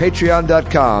 That's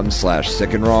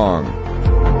patreon.com/sickandwrong.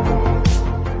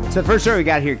 So the first story we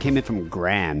got here came in from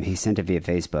Graham. He sent it via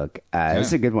Facebook. This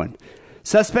is a good one.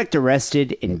 Suspect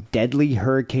arrested in deadly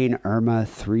Hurricane Irma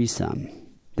threesome.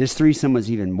 This threesome was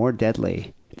even more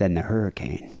deadly than the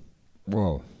hurricane.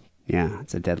 Whoa. Yeah,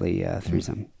 it's a deadly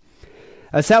threesome.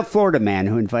 A South Florida man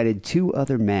who invited 2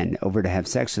 other men over to have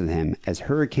sex with him as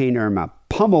Hurricane Irma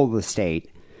pummeled the state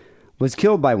was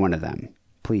killed by one of them,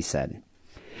 police said.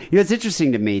 You know, it's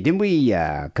interesting to me. Didn't we,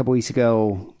 a couple weeks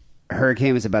ago, a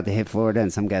hurricane was about to hit Florida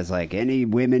and some guy's like, any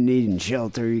women needing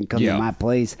shelter, you can come to my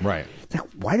place. Right. It's like,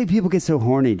 why do people get so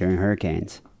horny during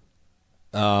hurricanes?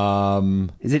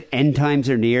 Is it end times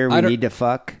are near, we need to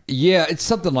fuck? Yeah, it's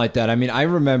something like that. I mean, I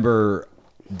remember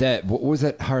that, what was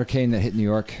that hurricane that hit New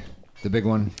York? The big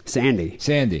one? Sandy.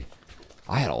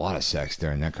 I had a lot of sex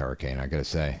during that hurricane, I gotta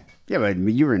say. Yeah, but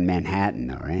you were in Manhattan,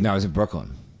 though, right? No, I was in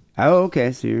Brooklyn. Oh,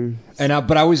 okay. So you're...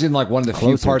 But I was in like one of the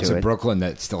few parts to of it. Brooklyn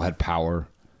that still had power.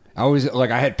 I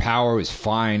had power. It was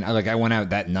fine. I went out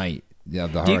that night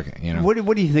of the hurricane. You know,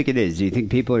 what do you think it is? Do you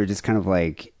think people are just kind of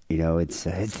like, you know, it's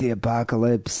the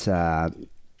apocalypse. I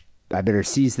better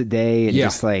seize the day and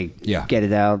just get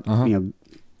it out. You know,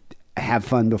 have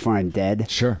fun before I'm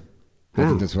dead. Sure. I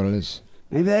think that's what it is.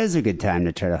 Maybe that is a good time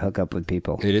to try to hook up with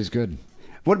people. It is good.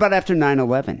 What about after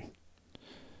 9/11?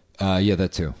 Yeah,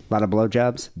 that too. A lot of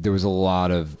blowjobs? There was a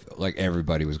lot of, like,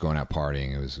 everybody was going out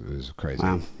partying. It was crazy.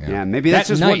 Wow. Yeah, maybe that's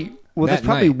just night. that's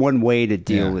probably one way to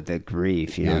deal with the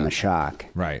grief, you know, and the shock.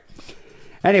 Right.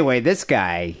 Anyway, this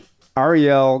guy,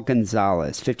 Ariel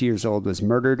Gonzalez, 50 years old, was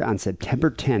murdered on September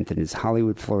 10th in his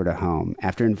Hollywood, Florida home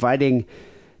after inviting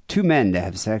 2 men to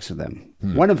have sex with him,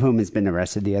 one of whom has been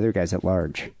arrested. The other guy's at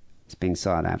large. He's being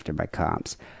sought after by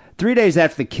cops. 3 days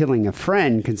after the killing, a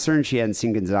friend, concerned she hadn't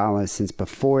seen Gonzalez since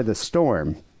before the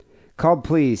storm, called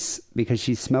police because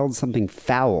she smelled something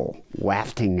foul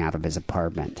wafting out of his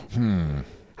apartment.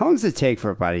 How long does it take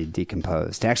for a body to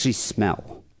decompose, to actually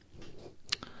smell?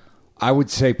 I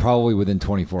would say probably within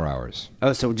 24 hours.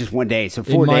 Oh, so just 1 day. So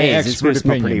 4 days, it's going to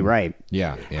smell pretty ripe.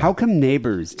 Yeah. How come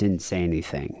neighbors didn't say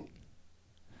anything?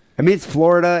 I mean, it's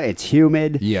Florida. It's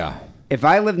humid. Yeah. If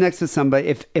I live next to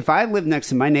somebody, if I live next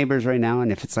to my neighbors right now,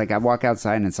 and if it's like I walk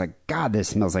outside and it's like, God, this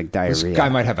smells like diarrhea. This guy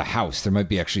might have a house. There might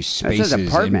be actually spaces. That's his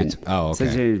apartment. Oh, okay.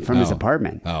 It says from his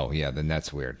apartment. Oh, yeah. Then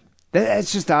that's weird.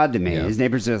 That's just odd to me. Yeah. His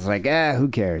neighbors are just like, who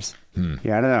cares?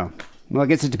 Yeah, I don't know. Well, I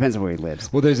guess it depends on where he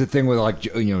lives. Well, there's a thing with, like,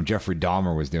 you know, Jeffrey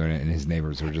Dahmer was doing it, and his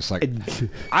neighbors were just like,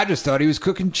 I just thought he was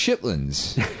cooking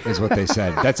chitlins, is what they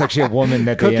said. That's actually a woman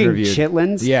that they interviewed. Cooking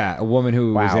chitlins? Yeah, a woman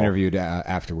who was interviewed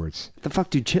afterwards. What the fuck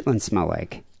do chitlins smell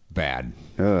like? Bad.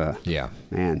 Ugh. Yeah.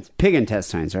 Man, it's pig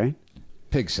intestines, right?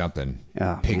 Pig something.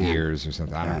 Oh, Pig man. ears or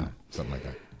something. I don't know. Something like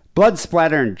that. Blood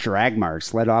splatter and drag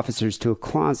marks led officers to a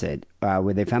closet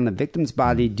where they found the victim's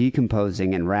body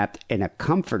decomposing and wrapped in a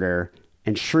comforter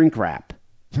and shrink wrap,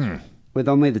 with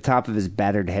only the top of his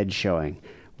battered head showing.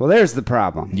 Well, there's the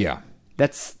problem. Yeah.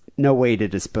 That's no way to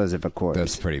dispose of a corpse.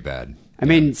 That's pretty bad. I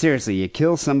mean, seriously, you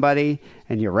kill somebody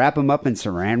and you wrap them up in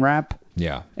saran wrap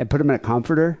and put them in a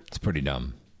comforter? It's pretty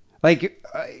dumb. Like,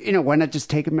 why not just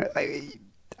take them...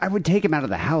 I would take him out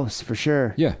of the house for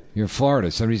sure. Yeah, you're in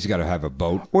Florida. Somebody's got to have a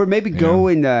boat, or maybe go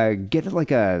and get like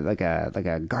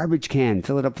a garbage can,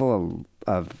 fill it up full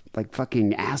of like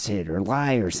fucking acid or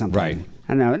lye or something. Right.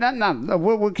 I don't know. Not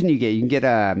what can you get? You can get.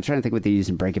 I'm trying to think what they use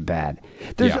in Breaking Bad.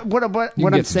 There's what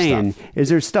I'm saying is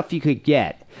there's stuff you could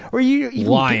get, or you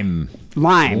lime.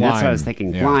 Lime. That's what I was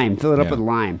thinking. Yeah. Lime. Fill it up with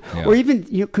lime, Yeah. or even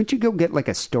couldn't you go get like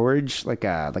a storage, like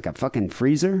a fucking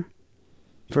freezer,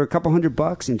 for a couple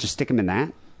 $100 and just stick them in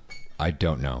that? I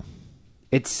don't know.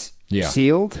 It's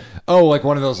sealed. Oh, like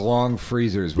one of those long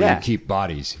freezers where you keep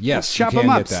bodies. Yes, chop them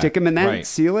up, stick them in that,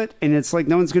 seal it, and it's like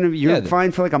no one's gonna. You're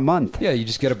fine for like a month. Yeah, you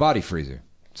just get a body freezer.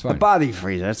 It's fine. A body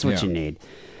freezer. That's what you need.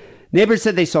 Neighbors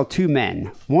said they saw two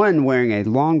men, one wearing a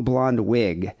long blonde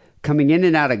wig, coming in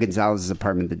and out of Gonzalez's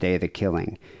apartment the day of the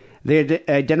killing. They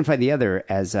identified the other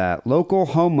as a local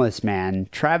homeless man,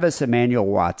 Travis Emmanuel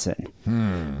Watson.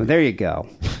 Well, there you go.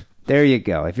 There you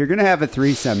go. If you're gonna have a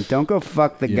threesome, don't go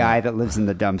fuck the guy that lives in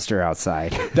the dumpster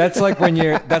outside. That's like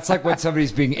when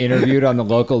somebody's being interviewed on the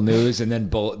local news, and then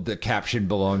the caption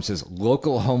below him says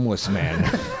 "local homeless man."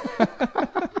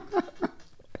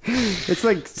 It's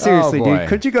like, seriously, dude,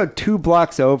 could you go 2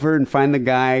 blocks over and find the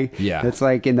guy that's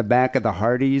like in the back of the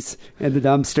Hardee's in the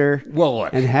dumpster? Well,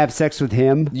 look, and have sex with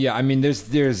him? Yeah, I mean, there's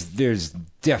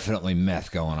definitely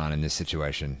meth going on in this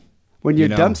situation. When you're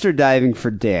dumpster diving for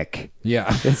dick,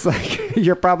 it's like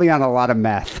you're probably on a lot of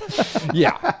meth.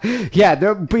 Yeah,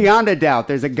 beyond a doubt.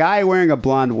 There's a guy wearing a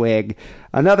blonde wig,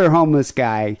 another homeless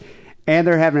guy, and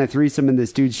they're having a threesome in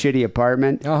this dude's shitty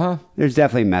apartment. There's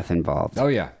definitely meth involved. Oh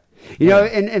yeah. You know,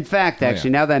 in fact, actually,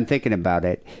 now that I'm thinking about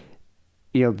it,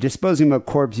 disposing of a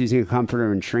corpse using a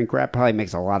comforter and shrink wrap probably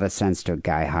makes a lot of sense to a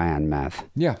guy high on meth.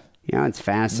 Yeah. It's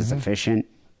fast, it's efficient,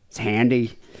 it's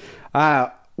handy.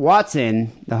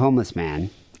 Watson, the homeless man,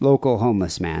 local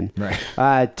homeless man,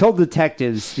 told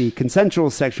detectives the consensual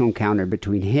sexual encounter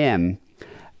between him,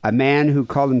 a man who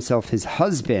called himself his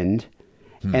husband,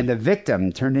 and the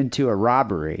victim turned into a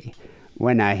robbery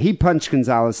when he punched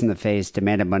Gonzalez in the face,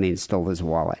 demanded money, and stole his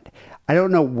wallet. I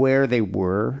don't know where they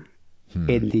were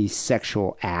in the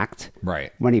sexual act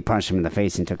when he punched him in the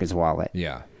face and took his wallet.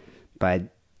 Yeah. But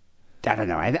I don't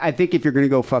know. I think if you're going to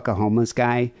go fuck a homeless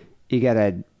guy, you got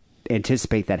to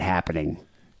anticipate that happening.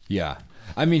 Yeah.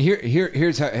 I mean,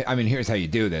 here's how you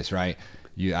do this, right?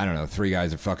 I don't know, 3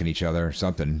 guys are fucking each other or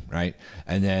something, right?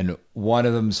 And then one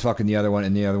of them's fucking the other one,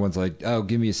 and the other one's like, "Oh,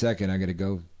 give me a second, I got to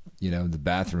go, the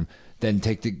bathroom." Then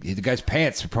take the guy's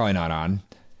pants are probably not on.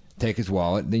 Take his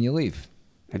wallet, then you leave.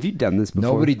 Have you done this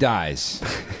before? Nobody dies.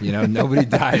 Nobody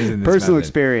dies in this personal method.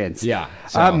 Experience. Yeah.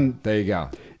 So, there you go.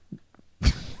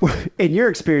 In your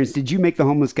experience, did you make the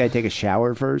homeless guy take a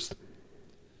shower first?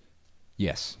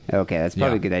 Yes. Okay, that's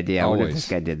probably a good idea. I wonder if this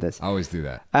guy did this. I always do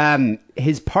that.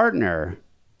 His partner...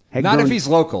 Not if he's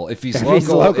local. If he's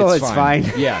local, it's fine.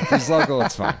 Yeah, if he's local,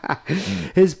 it's fine.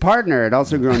 His partner had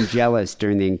also grown jealous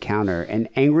during the encounter and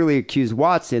angrily accused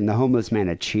Watson, the homeless man,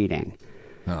 of cheating.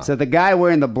 So the guy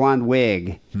wearing the blonde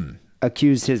wig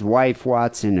accused his wife,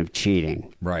 Watson, of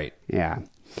cheating. Right. Yeah.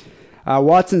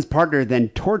 Watson's partner then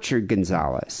tortured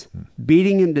Gonzalez,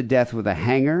 beating him to death with a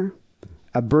hanger,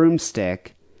 a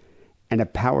broomstick, and a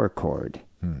power cord.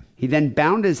 He then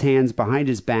bound his hands behind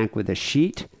his back with a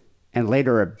sheet and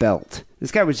later a belt.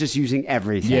 This guy was just using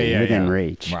everything within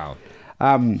reach. Wow.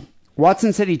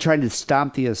 Watson said he tried to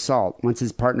stop the assault once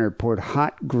his partner poured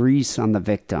hot grease on the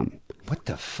victim. What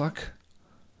the fuck?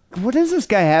 What does this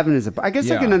guy have in his... I guess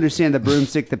I can understand the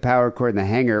broomstick, the power cord, and the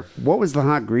hanger. What was the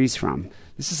hot grease from?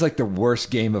 This is like the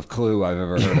worst game of Clue I've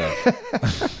ever heard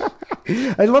of.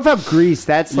 I love how grease,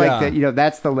 that's like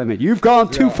that's the limit. You've gone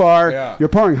too far. Yeah. You're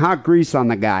pouring hot grease on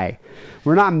the guy.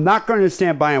 I'm not going to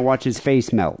stand by and watch his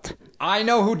face melt. I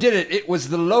know who did it. It was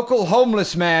the local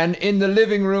homeless man in the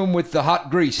living room with the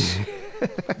hot grease.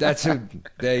 That's who.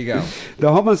 There you go.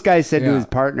 The homeless guy said to his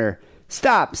partner,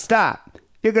 Stop.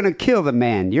 You're going to kill the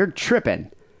man. You're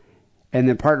tripping. And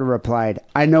the partner replied,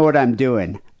 I know what I'm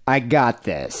doing. I got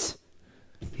this.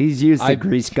 He's used the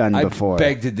grease gun before. I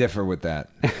beg to differ with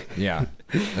that. Yeah.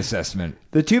 Assessment.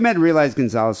 The two men realized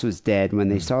Gonzalez was dead when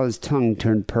they saw his tongue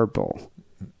turn purple.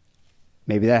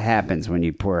 Maybe that happens when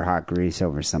you pour hot grease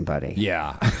over somebody.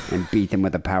 Yeah. And beat them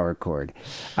with a power cord.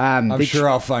 I'm sure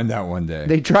I'll find that one day.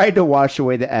 They tried to wash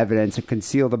away the evidence and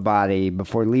conceal the body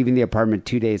before leaving the apartment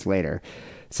 2 days later.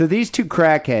 So these two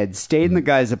crackheads stayed in the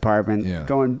guy's apartment,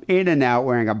 going in and out,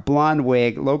 wearing a blonde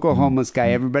wig, local homeless guy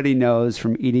everybody knows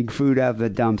from eating food out of the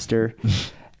dumpster.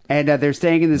 And they're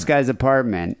staying in this guy's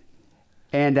apartment.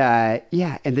 And,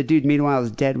 and the dude, meanwhile,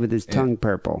 is dead with his tongue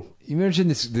purple. You imagine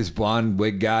this blonde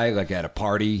wig guy, like, at a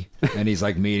party, and he's,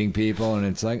 like, meeting people, and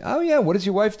it's like, oh, yeah, what does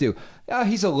your wife do? Oh,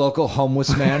 he's a local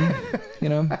homeless man, you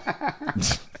know?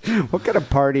 What kind of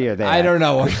party are they I at? don't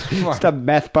know. Just a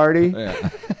meth party? Yeah.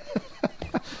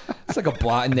 It's like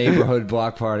a neighborhood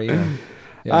block party.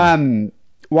 Yeah.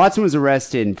 Watson was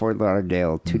arrested in Fort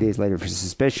Lauderdale 2 days later for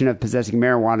suspicion of possessing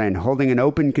marijuana and holding an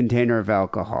open container of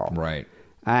alcohol. Right.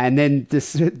 And then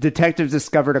detectives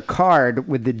discovered a card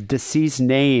with the deceased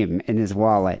name in his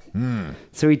wallet.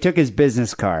 So he took his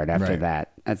business card after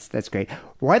that. That's great.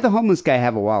 Why the homeless guy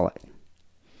have a wallet?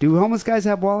 Do homeless guys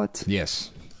have wallets? Yes.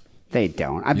 They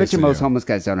don't. I bet you most homeless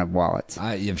guys don't have wallets.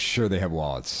 I am sure they have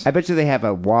wallets. I bet you they have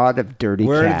a wad of dirty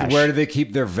cash. Where do they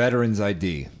keep their veterans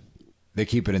ID? They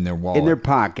keep it in their wallet. In their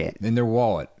pocket. In their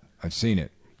wallet. I've seen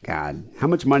it. God. How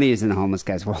much money is in a homeless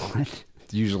guy's wallet?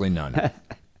 Usually none.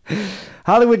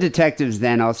 Hollywood detectives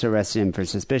then also arrested him for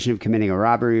suspicion of committing a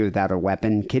robbery without a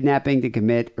weapon, kidnapping to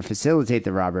commit or facilitate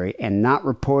the robbery, and not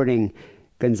reporting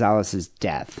Gonzalez's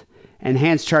death.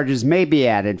 Enhanced charges may be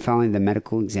added following the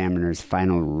medical examiner's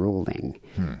final ruling.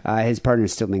 His partner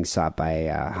is still being sought by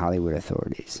Hollywood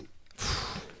authorities.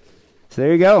 So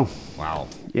there you go. Wow.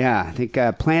 Yeah, I think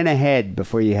plan ahead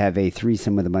before you have a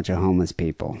threesome with a bunch of homeless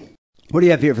people. What do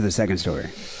you have here for the second story?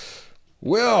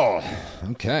 Well,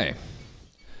 okay.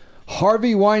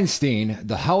 Harvey Weinstein,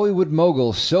 the Hollywood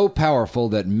mogul so powerful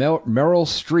that Meryl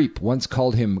Streep once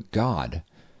called him God,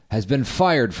 has been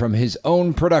fired from his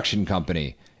own production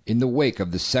company in the wake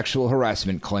of the sexual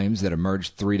harassment claims that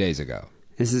emerged 3 days ago.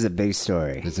 This is a big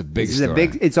story. It's a big story.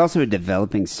 It's also a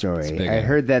developing story. I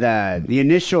heard that the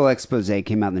initial expose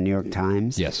came out in the New York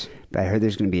Times. Yes. But I heard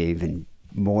there's going to be even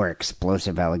more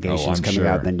explosive allegations coming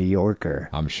out in the New Yorker.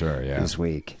 I'm sure, yeah. This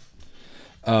week.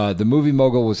 The movie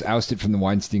mogul was ousted from the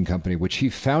Weinstein Company, which he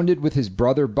founded with his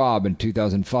brother Bob in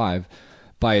 2005,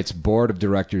 by its board of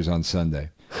directors on Sunday.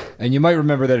 And you might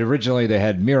remember that originally they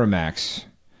had Miramax,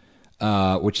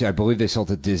 which I believe they sold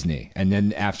to Disney. And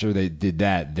then after they did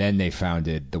that, then they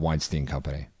founded the Weinstein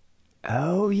Company.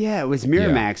 Oh, yeah. It was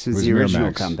Miramax was the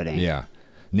original company. Yeah.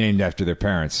 Named after their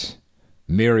parents,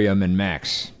 Miriam and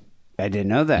Max. I didn't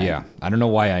know that. Yeah. I don't know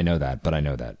why I know that, but I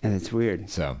know that. And it's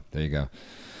weird. So, there you go.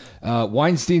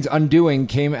 Weinstein's undoing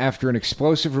came after an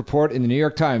explosive report in the New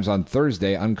York Times on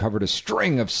Thursday uncovered a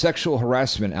string of sexual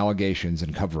harassment allegations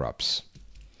and cover-ups.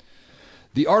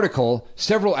 The article,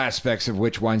 several aspects of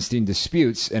which Weinstein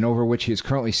disputes and over which he is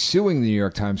currently suing the New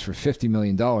York Times for $50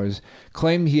 million,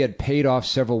 claimed he had paid off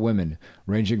several women,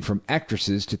 ranging from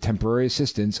actresses to temporary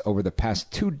assistants over the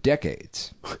past 2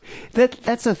 decades.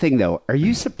 That's the thing, though. Are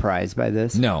you surprised by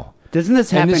this? No. Doesn't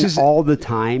this happen all the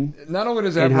time? Not only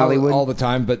does it happen all the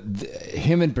time, but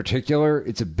him in particular,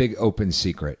 it's a big open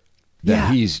secret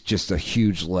that he's just a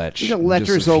huge lech. He's a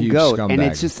lecherous old goat. Scumbag. And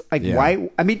it's just like, why?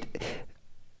 I mean,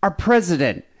 our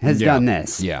president has done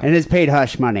this and has paid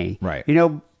hush money. Right. You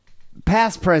know,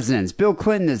 past presidents, Bill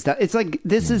Clinton has done. It's like,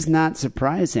 this is not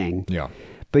surprising. Yeah.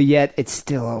 But yet, it's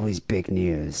still always big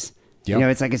news. Yep. You know,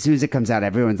 it's like as soon as it comes out,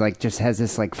 everyone's like just has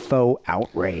this like faux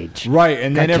outrage. Right.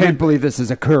 And then I can't believe this is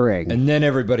occurring. And then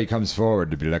everybody comes forward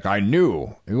to be like, I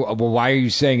knew. Well, why are you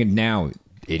saying it now,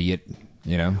 idiot?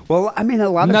 You know? Well, I mean,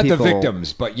 a lot of people... Not the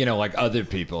victims, but, you know, like other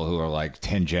people who are like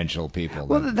tangential people.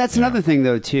 Well, that's another thing,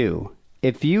 though, too.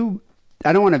 If you...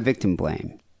 I don't want to victim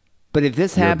blame. But if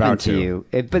this happened to you...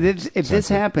 If this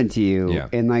happened to you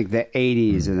in like the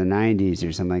 80s or the 90s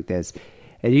or something like this,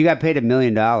 and you got paid $1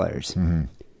 million...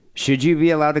 Should you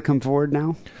be allowed to come forward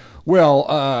now? Well,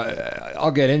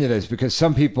 I'll get into this because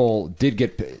some people did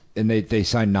get, and they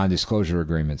signed non-disclosure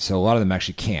agreements, so a lot of them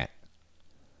actually can't.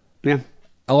 Yeah.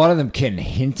 A lot of them can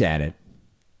hint at it,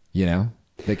 you know?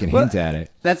 They can hint at it.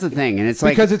 That's the thing, and it's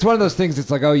like... Because it's one of those things,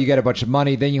 it's like, oh, you get a bunch of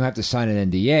money, then you have to sign an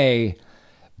NDA,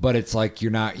 but it's like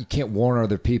you can't warn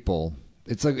other people.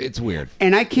 It's like, it's weird.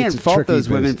 And I can't fault those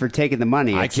women for taking the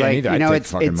money. I can't either. I'd take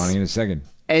fucking money in a second.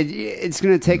 It's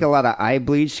going to take a lot of eye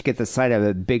bleach to get the sight of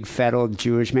a big fat old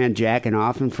Jewish man jacking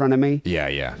off in front of me. Yeah,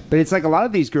 yeah. But it's like a lot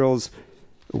of these girls,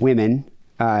 women,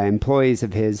 employees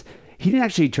of his, he didn't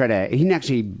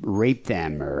actually rape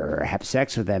them or have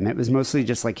sex with them. It was mostly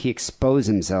just like he exposed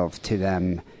himself to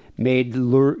them, made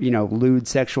lewd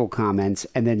sexual comments,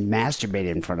 and then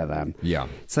masturbated in front of them. Yeah.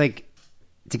 It's like,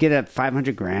 to get a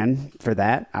 $500,000 for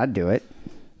that, I'd do it.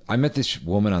 I met this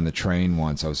woman on the train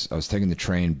once. I was taking the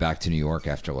train back to New York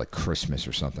after like Christmas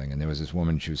or something, and there was this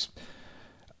woman. She was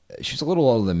a little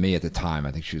older than me at the time.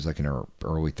 I think she was like in her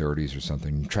early 30s or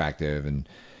something, attractive, and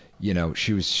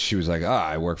she was like,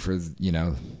 I work for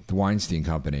the Weinstein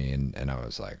Company, and I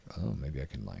was like, oh, maybe I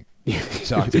can like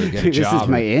talk to her, get a job. This is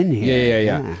my in here.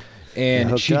 Yeah.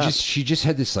 And she just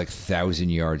had this like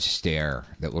 1,000-yard stare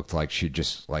that looked like she'd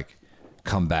just like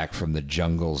come back from the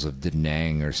jungles of Da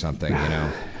Nang or something,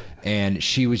 And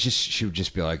she would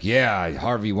just be like, yeah,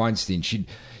 Harvey Weinstein. She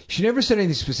never said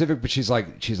anything specific, but she's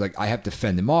like, I have to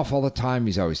fend him off all the time.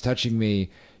 He's always touching me,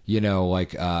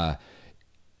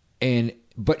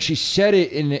 but she said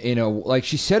it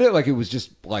she said it like it was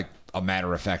just like a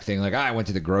matter of fact thing. Like, I went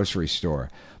to the grocery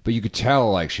store, but you could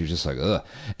tell like she was just like, ugh.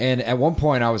 And at one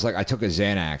point I was like, I took a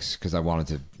Xanax because I wanted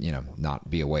to, not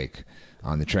be awake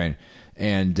on the train.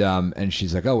 And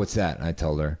she's like, oh, what's that? And I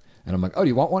told her, and I'm like, oh, do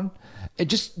you want one? It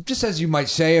just as you might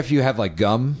say if you have like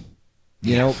gum,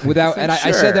 without, and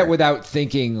I said that without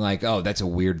thinking like, oh, that's a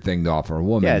weird thing to offer a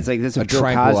woman. Yeah, it's like this is a what Bill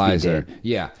Cosby tranquilizer. did.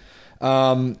 Yeah.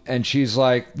 And she's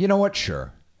like, you know what?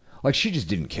 Sure. Like, she just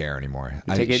didn't care anymore.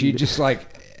 She just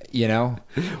like,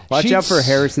 Watch out for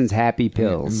Harrison's happy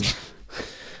pills.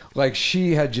 Like,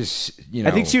 she had just,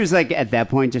 I think she was like at that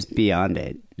point just beyond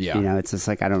it. Yeah. It's just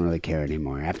like, I don't really care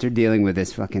anymore. After dealing with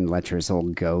this fucking lecherous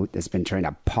old goat that's been trying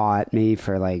to paw at me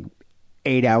for like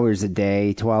 8 hours a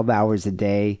day, 12 hours a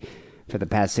day for the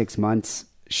past 6 months.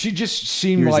 She just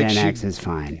seemed your like Xanax is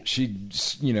fine. She,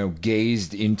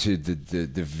 gazed into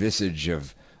the visage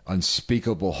of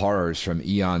unspeakable horrors from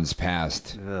eons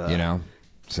past,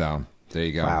 So, there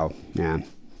you go. Wow. Yeah.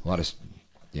 A lot of,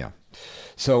 yeah.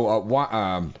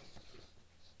 So,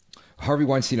 Harvey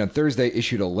Weinstein on Thursday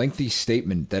issued a lengthy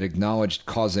statement that acknowledged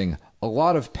causing a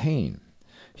lot of pain.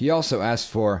 He also asked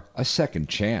for a second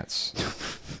chance.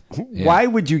 Yeah. Why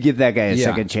would you give that guy a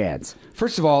second chance?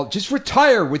 First of all, just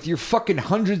retire with your fucking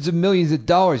hundreds of millions of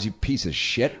dollars, you piece of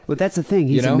shit. Well, that's the thing.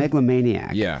 He's a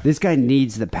megalomaniac. Yeah. This guy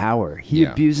needs the power. He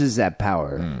abuses that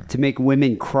power to make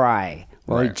women cry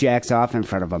while he jacks off in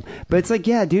front of them. But it's like,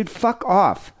 yeah, dude, fuck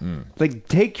off. Like,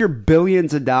 take your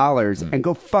billions of dollars and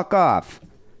go fuck off.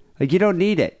 Like, you don't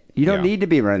need it. You don't need to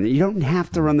be running. You don't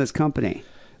have to run this company.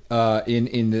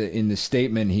 In the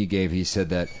statement he gave, he said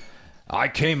that I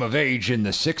came of age in the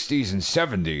 60s and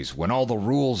 70s when all the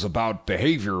rules about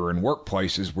behavior in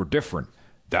workplaces were different.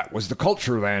 That was the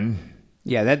culture then.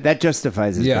 Yeah, that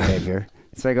justifies his behavior.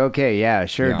 It's like, okay, yeah,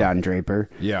 sure, Don Draper.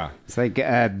 Yeah. It's like,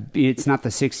 it's not the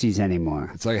 60s anymore.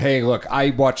 It's like, hey, look,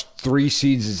 I watched 3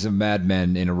 seasons of Mad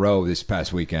Men in a row this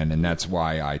past weekend, and that's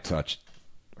why I touched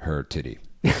her titty.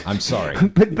 I'm sorry.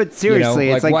 but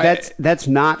seriously, it's like that's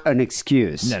not an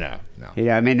excuse. No.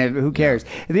 I mean, who cares?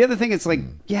 And the other thing is like,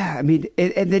 and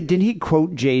then didn't he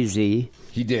quote Jay-Z?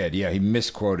 He did, yeah. He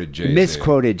misquoted Jay-Z.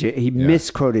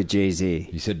 Misquoted Jay-Z.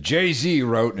 He said, Jay-Z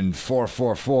wrote in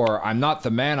 444, I'm not the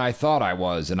man I thought I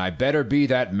was, and I better be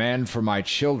that man for my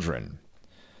children.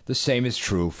 The same is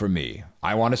true for me.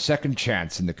 I want a second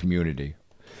chance in the community.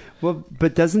 Well,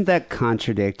 but doesn't that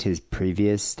contradict his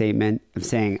previous statement of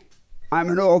saying, I'm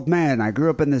an old man. I grew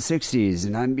up in the 60s,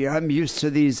 and I'm used to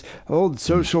these old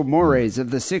social mores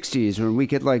of the 60s when we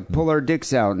could, like, pull our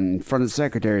dicks out in front of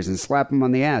secretaries and slap them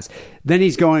on the ass. Then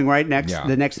he's going right next.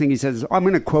 The next thing he says is, I'm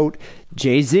going to quote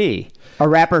Jay-Z, a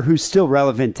rapper who's still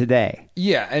relevant today.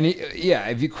 Yeah, and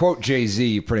if you quote Jay-Z,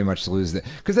 you pretty much lose that.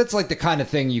 Because that's, like, the kind of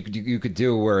thing you could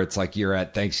do where it's like you're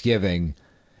at Thanksgiving,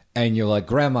 and you're like,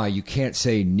 Grandma, you can't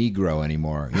say Negro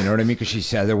anymore. You know what I mean? Because she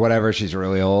says it, whatever, she's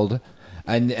really old.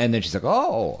 And then she's like,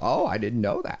 oh, I didn't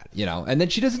know that, and then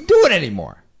she doesn't do it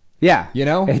anymore. Yeah,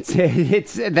 it's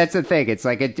that's the thing. It's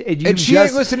like and she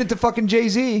ain't listening to fucking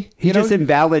Jay-Z. He just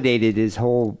invalidated his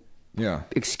whole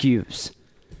excuse.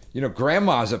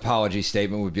 Grandma's apology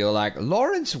statement would be like,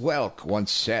 Lawrence Welk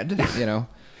once said,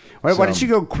 Why don't you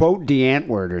go quote Dee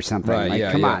Antwoord or something?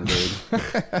 Right, come on,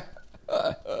 dude.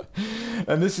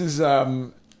 And this is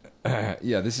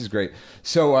this is great.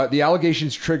 So the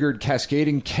allegations triggered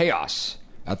cascading chaos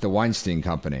at the Weinstein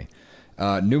Company.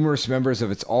 Numerous members of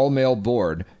its all-male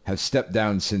board have stepped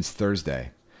down since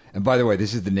Thursday. And by the way,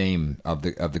 this is the name of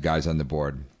the guys on the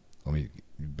board.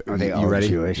 Are they all ready?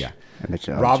 Jewish? Yeah.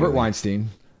 Robert Jewish. Weinstein,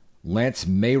 Lance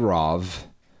Mayrov,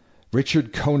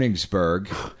 Richard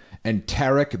Konigsberg, and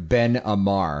Tarek Ben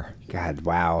Ammar. God,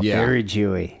 wow. Yeah. Very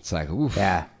Jewy. It's like, oof.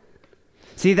 Yeah.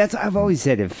 See, I've always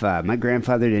said if my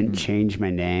grandfather didn't change my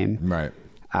name, right,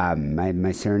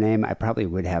 my surname, I probably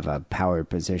would have a power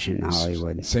position in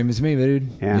Hollywood. Same as me, dude.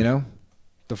 Yeah.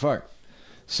 The fuck.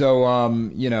 So,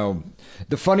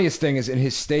 the funniest thing is in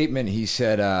his statement, he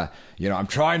said, I'm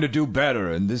trying to do better,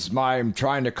 and I'm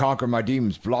trying to conquer my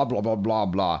demons, blah, blah, blah, blah,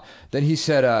 blah. Then he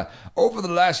said, over the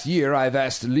last year, I've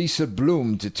asked Lisa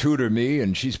Bloom to tutor me,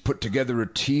 and she's put together a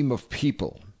team of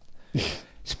people.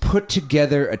 He's put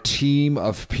together a team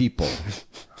of people.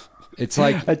 It's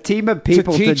like a team of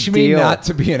people to teach me not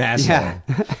to be an asshole.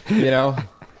 Yeah.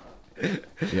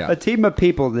 A team of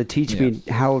people to teach me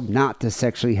how not to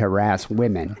sexually harass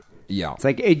women. Yeah. It's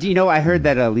like, I heard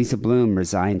that Lisa Bloom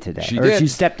resigned today. She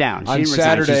stepped down. She on didn't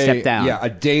Saturday, resign, she stepped down. Yeah, a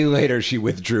day later she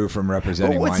withdrew from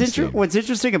representing Weinstein. What's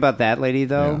interesting about that lady,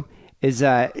 though, is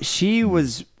she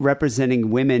was representing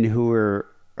women who were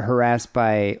harassed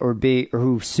by or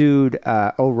who sued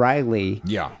O'Reilly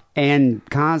and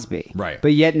Cosby. Right.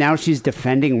 But yet now she's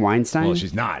defending Weinstein? Well,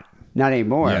 she's not. Not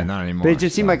anymore. Yeah, not anymore. But it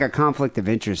just seemed like a conflict of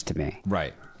interest to me.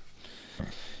 Right.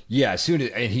 Yeah, as soon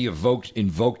as he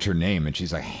invoked her name, and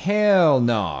she's like, hell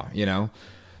no,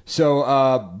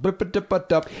 So, but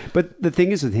the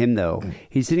thing is with him, though,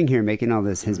 he's sitting here making all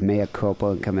this, his mea culpa,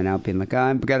 and coming out being like,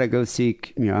 I've got to go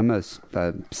seek, I'm a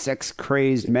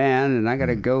sex-crazed man, and I got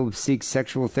to go seek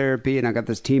sexual therapy, and I got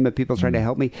this team of people trying to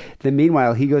help me. Then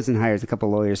meanwhile, he goes and hires a couple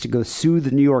lawyers to go sue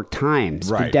the New York Times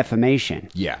for defamation.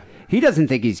 Yeah. He doesn't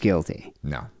think he's guilty.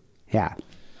 No. Yeah.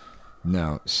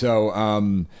 No.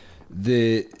 So,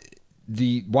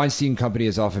 the Weinstein Company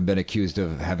has often been accused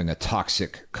of having a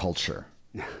toxic culture.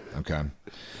 Okay.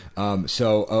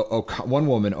 So one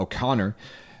woman, O'Connor,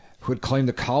 who had claimed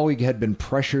a colleague had been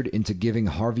pressured into giving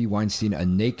Harvey Weinstein a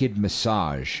naked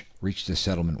massage, reached a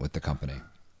settlement with the company.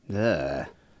 Ugh.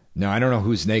 No, I don't know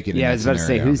who's naked. Yeah, in I was about to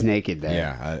say, who's naked there?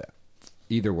 Yeah.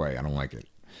 Either way, I don't like it.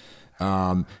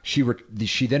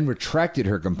 She then retracted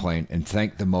her complaint and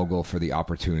thanked the mogul for the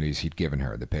opportunities he'd given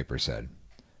her, the paper said.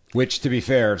 Which, to be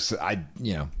fair, sure.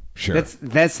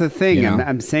 That's the thing.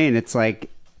 I'm saying it's like,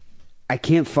 I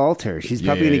can't fault her. She's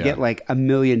probably going to get like $1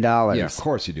 million. Yeah, of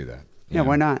course you do that.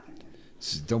 Why not?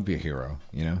 Don't be a hero,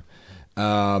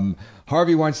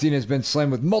 Harvey Weinstein has been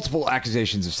slammed with multiple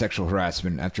accusations of sexual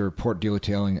harassment after a report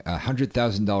detailing a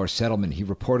 $100,000 settlement he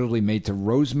reportedly made to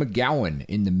Rose McGowan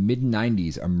in the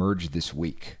mid-'90s emerged this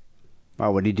week.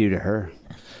 Wow, what did he do to her?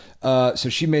 So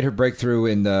she made her breakthrough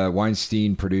in the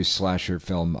Weinstein-produced slasher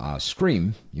film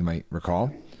Scream, you might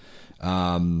recall.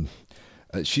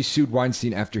 She sued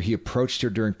Weinstein after he approached her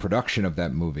during production of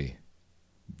that movie.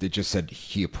 They just said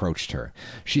he approached her.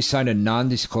 She signed a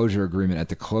non-disclosure agreement at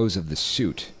the close of the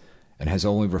suit and has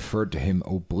only referred to him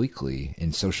obliquely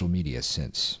in social media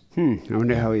since. I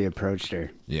wonder how he approached her.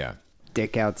 Yeah.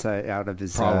 Dick out of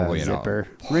his Probably zipper.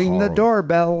 Ring the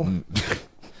doorbell.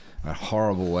 A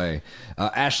horrible way.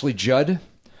 Ashley Judd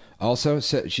also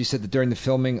said, she said that during the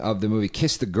filming of the movie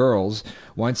Kiss the Girls,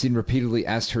 Weinstein repeatedly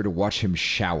asked her to watch him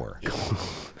shower.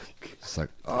 It's like,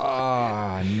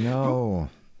 no.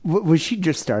 Was she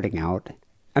just starting out?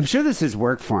 I'm sure this has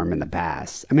worked for him in the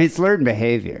past. I mean, it's learned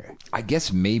behavior. I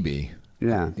guess maybe.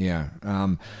 Yeah. Yeah.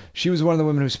 She was one of the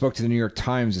women who spoke to the New York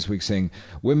Times this week saying,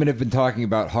 women have been talking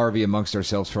about Harvey amongst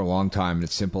ourselves for a long time, and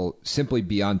it's simply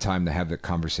beyond time to have that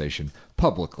conversation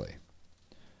publicly.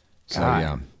 So,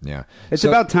 yeah. It's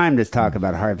about time to talk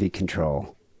about Harvey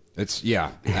control.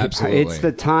 Absolutely. It's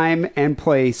the time and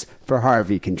place for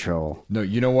Harvey control. No,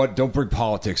 you know what? Don't bring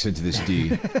politics into this, Dee.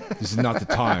 This is not the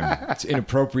time. It's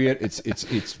inappropriate.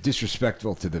 It's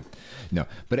disrespectful to the... No.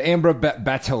 But Ambra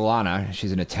Battellana,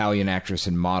 she's an Italian actress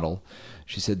and model.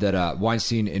 She said that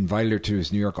Weinstein invited her to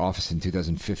his New York office in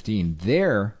 2015.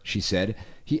 There, she said,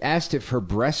 he asked if her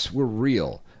breasts were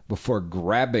real before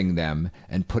grabbing them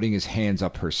and putting his hands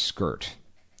up her skirt.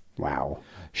 Wow.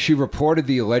 She reported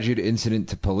the alleged incident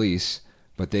to police,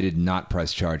 but they did not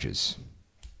press charges.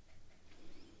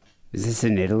 Is this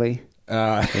in Italy?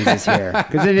 Is this here?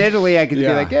 Because in Italy, I could be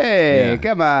like, hey,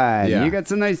 come on. Yeah. You got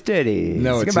some nice titties.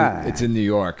 No, it's in New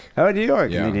York. Oh, New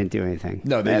York. Yeah. They didn't do anything.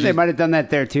 No, they might have done that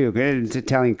there, too. It's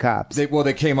Italian cops.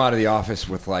 They came out of the office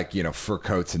with, fur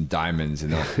coats and diamonds.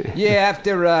 And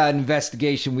after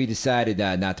investigation, we decided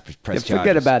not to press charges.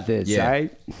 Forget about this,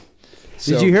 right?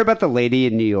 Did you hear about the lady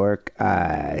in New York?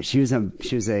 She was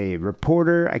a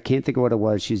reporter. I can't think of what it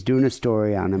was. She was doing a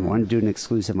story on him, wanted to do an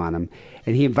exclusive on him.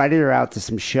 And he invited her out to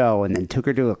some show and then took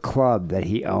her to a club that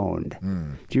he owned.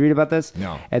 Did you read about this?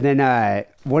 No. And then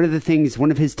one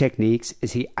of his techniques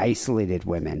is he isolated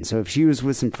women. So if she was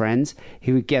with some friends,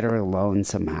 he would get her alone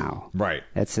somehow. Right.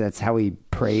 That's how he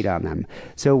preyed on them.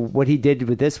 So what he did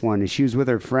with this one is she was with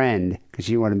her friend because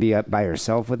she didn't want to be up by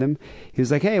herself with him. He was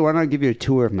like, hey, why don't I give you a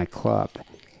tour of my club?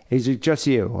 He's like, just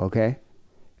you, okay?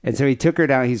 And so he took her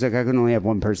down. He's like, I can only have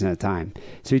one person at a time.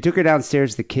 So he took her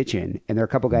downstairs to the kitchen, and there were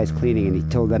a couple guys cleaning, and he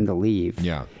told them to leave.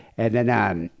 Yeah. And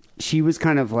then she was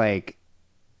kind of like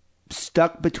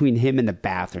stuck between him and the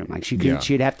bathroom. Like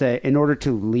she'd have to, in order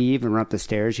to leave and run up the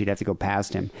stairs, she'd have to go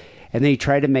past him. And then he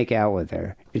tried to make out with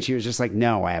her, and she was just like,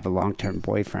 no, I have a long-term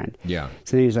boyfriend. Yeah.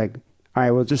 So then he was like, all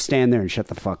right, well, just stand there and shut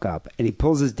the fuck up. And he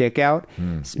pulls his dick out,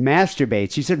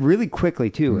 masturbates. She said really quickly,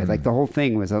 too. Like the whole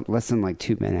thing was less than like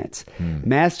 2 minutes.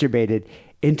 Masturbated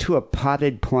into a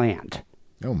potted plant.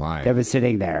 Oh, my. That was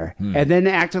sitting there. And then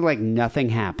acted like nothing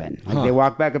happened. Like they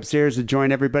walked back upstairs to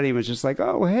join everybody and was just like,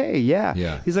 oh, hey,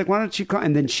 yeah. He's like, why don't you call?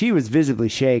 And then she was visibly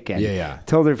shaken. Yeah.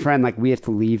 Told her friend, like, we have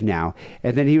to leave now.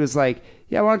 And then he was like,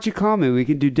 yeah, why don't you call me? We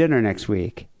can do dinner next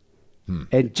week.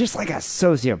 And just like a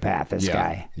sociopath, this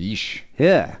guy. Yeesh.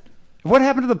 Yeah. What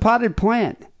happened to the potted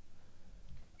plant?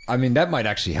 I mean, that might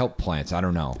actually help plants. I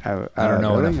don't know. I don't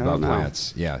know enough about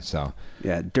plants. Yeah, so.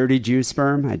 Yeah, dirty Jew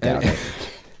sperm? I doubt it.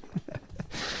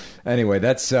 Anyway,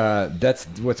 that's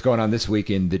what's going on this week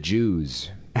in the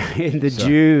Jews. In the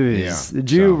Jews. Yeah, the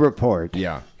Jew report.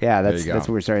 Yeah. Yeah, that's what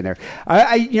we're starting there.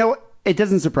 I it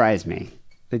doesn't surprise me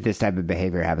that this type of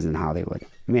behavior happens in Hollywood.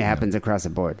 I mean, it happens across the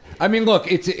board. I mean, look,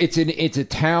 it's a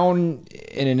town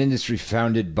in an industry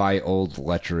founded by old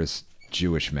lecherous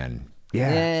Jewish men.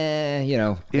 Yeah,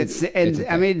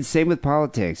 I mean, same with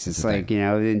politics. It's like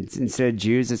instead of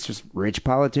Jews, it's just rich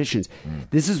politicians.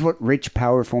 This is what rich,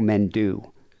 powerful men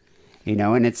do.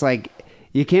 And it's like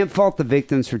you can't fault the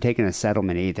victims for taking a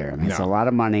settlement either. I mean, it's a lot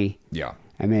of money. Yeah,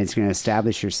 I mean, it's going to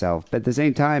establish yourself, but at the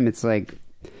same time, it's like.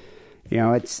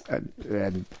 It's I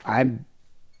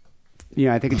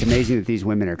think it's amazing that these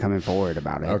women are coming forward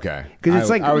about it. Okay, because it's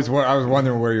like I was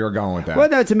wondering where you were going with that. Well,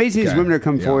 no, it's amazing these women are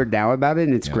coming forward now about it,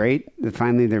 and it's great that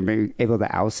finally they're able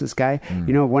to oust this guy.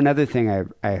 One other thing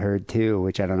I heard too,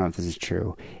 which I don't know if this is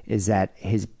true, is that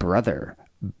his brother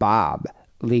Bob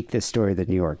leaked this story to the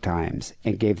New York Times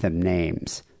and gave them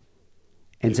names.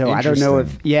 And so I don't know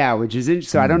if which is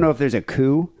interesting. So I don't know if there's a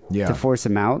coup to force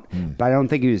him out, but I don't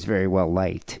think he was very well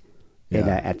liked.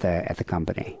 At the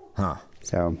company. Huh.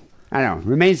 So, I don't know.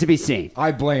 Remains to be seen.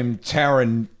 I blame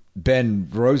Taron Ben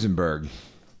Rosenberg.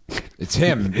 It's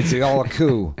him. It's all a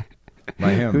coup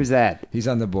by him. Who's that? He's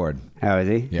on the board. Oh, is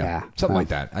he? Yeah. Something like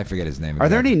that. I forget his name. Are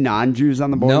there any non-Jews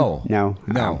on the board? No,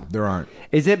 there aren't.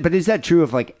 But is that true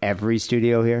of like every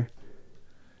studio here?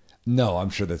 No, I'm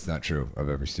sure that's not true of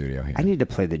every studio here. I need to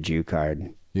play the Jew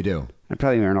card. You do? I'd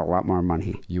probably earn a lot more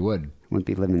money. You would. Wouldn't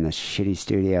be living in this shitty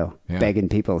studio begging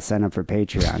people to sign up for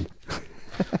Patreon.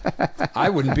 I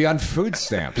wouldn't be on food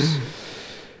stamps.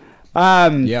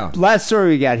 Last story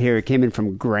we got here came in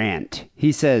from Grant.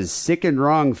 He says, sick and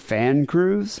wrong fan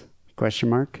cruise? ? I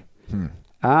bet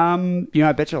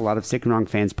you a lot of sick and wrong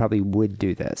fans probably would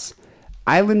do this.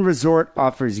 Island resort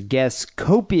offers guests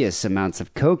copious amounts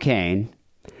of cocaine,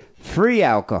 free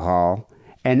alcohol,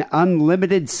 and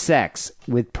unlimited sex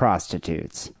with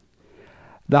prostitutes.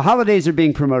 The holidays are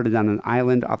being promoted on an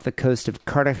island off the coast of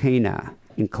Cartagena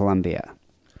in Colombia.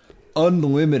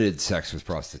 Unlimited sex with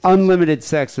prostitutes. Unlimited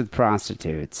sex with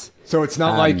prostitutes. So it's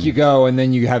not like you go and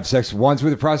then you have sex once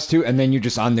with a prostitute and then you're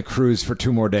just on the cruise for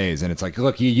 2 more days. And it's like,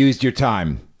 look, you used your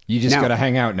time. You just got to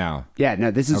hang out now. Yeah, no,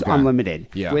 this is unlimited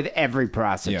with every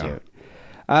prostitute.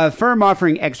 A firm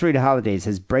offering X-rated holidays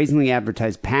has brazenly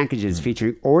advertised packages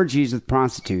featuring orgies with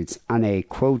prostitutes on a,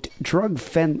 quote,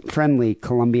 drug-friendly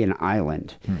Colombian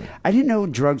island. I didn't know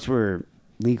drugs were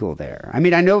legal there. I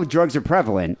mean, I know drugs are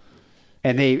prevalent,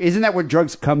 and isn't that where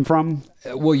drugs come from?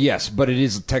 Well, yes, but it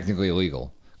is technically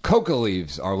illegal. Coca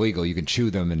leaves are legal. You can chew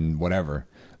them and whatever,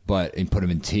 and put them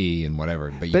in tea and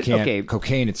whatever. But you can't. Okay.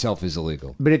 Cocaine itself is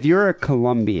illegal. But if you're a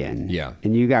Colombian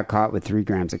and you got caught with 3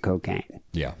 grams of cocaine,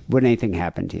 would anything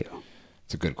happen to you?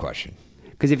 It's a good question.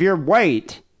 Because if you're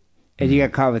white and you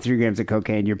got caught with 3 grams of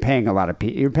cocaine, you're paying a lot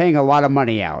of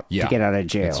money out to get out of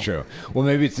jail. That's true. Well,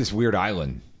 maybe it's this weird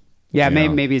island. Yeah,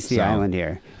 maybe it's the island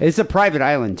here. It's a private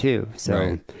island too.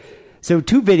 So, So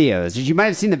 2 videos. You might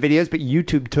have seen the videos, but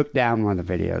YouTube took down one of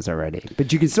the videos already.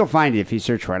 But you can still find it if you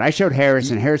search for it. I showed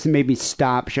Harrison. Harrison made me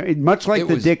stop. Much like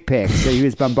the dick pics that he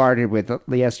was bombarded with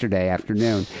yesterday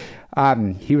afternoon.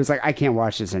 He was like, I can't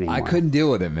watch this anymore. I couldn't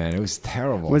deal with it, man. It was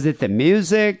terrible. Was it the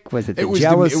music? Was it the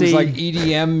jealousy? It was like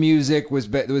EDM music was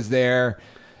there.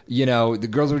 The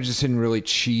girls were just in really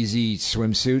cheesy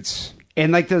swimsuits.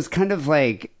 And like those kind of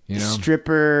like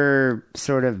stripper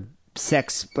sort of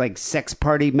sex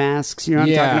party masks, what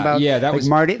I'm talking about? Yeah, that like was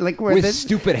Marty, like with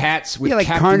stupid hats, with like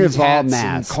carnival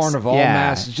masks,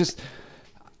 masks. It's just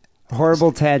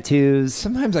Horrible tattoos.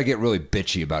 Sometimes I get really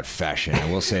bitchy about fashion. I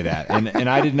will say that, and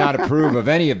I did not approve of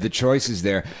any of the choices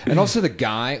there. And also the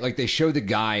guy, like they show the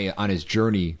guy on his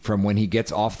journey from when he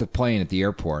gets off the plane at the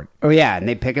airport. Oh yeah, and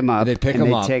they pick him up. They take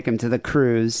him to the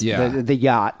cruise. Yeah. the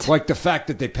yacht. Like the fact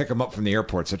that they pick him up from the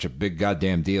airport, such a big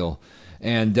goddamn deal.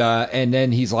 And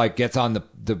then he's like gets on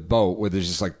the boat where there's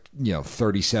just like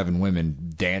 37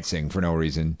 women dancing for no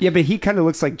reason. Yeah, but he kind of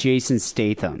looks like Jason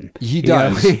Statham. He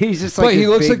does. He's just like. But he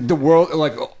looks like the world,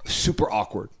 like super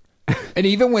awkward. And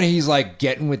even when he's like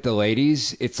getting with the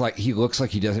ladies, it's like he looks like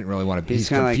he doesn't really want to be. He's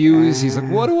confused. Like, he's like,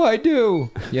 "What do I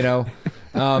do?"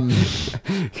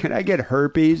 Can I get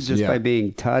herpes just by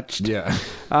being touched? Yeah.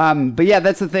 But yeah,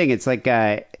 that's the thing. It's like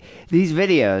these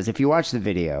videos. If you watch the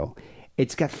video,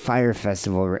 it's got Fire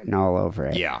Festival written all over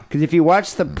it. Yeah. Because if you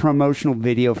watch the promotional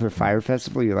video for Fire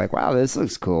Festival, you're like, wow, this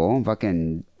looks cool.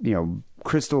 Fucking,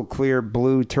 crystal clear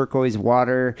blue turquoise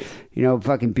water,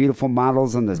 fucking beautiful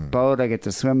models on this boat. I get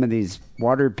to swim with these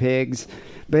water pigs.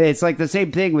 But it's like the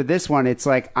same thing with this one. It's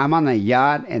like I'm on a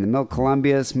yacht in the middle of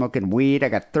Colombia smoking weed. I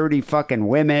got 30 fucking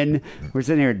women. We're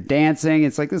sitting here dancing.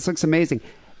 It's like, this looks amazing.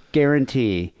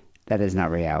 Guarantee that is not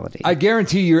reality. I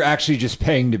guarantee you're actually just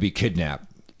paying to be kidnapped.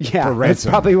 Yeah, for ransom. That's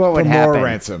probably what would happen. More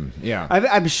ransom. Yeah,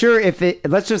 I'm sure if it.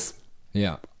 Let's just.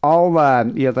 Yeah. All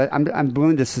I'm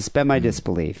willing to suspend my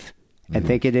disbelief and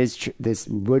think it is. This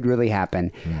would really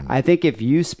happen. I think if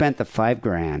you spent the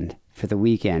 $5,000 for the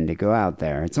weekend to go out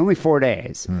there, it's only 4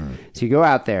 days. So you go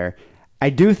out there. I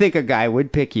do think a guy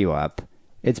would pick you up.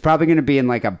 It's probably going to be in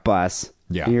like a bus.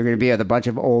 Yeah. And you're going to be with a bunch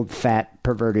of old, fat,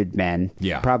 perverted men.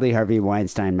 Yeah. Probably Harvey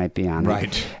Weinstein might be on it.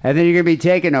 Right. And then you're going to be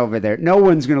taken over there. No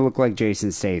one's going to look like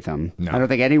Jason Statham. No. I don't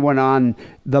think anyone on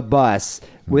the bus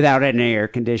without any air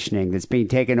conditioning that's being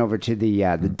taken over to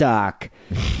the dock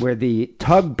where the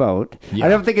tugboat. Yeah. I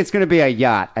don't think it's going to be a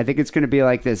yacht. I think it's going to be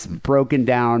like this broken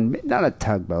down, not a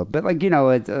tugboat, but like,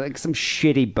 it's like some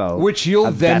shitty boat. Which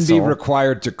you'll then vessel. be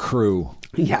required to crew.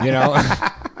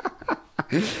 Yeah.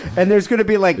 And there's going to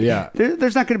be like,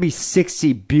 there's not going to be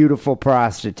 60 beautiful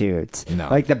prostitutes. No.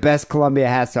 Like the best Colombia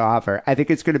has to offer. I think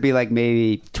it's going to be like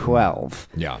maybe 12.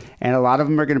 Yeah. And a lot of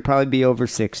them are going to probably be over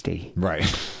 60. Right.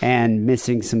 And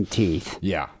missing some teeth.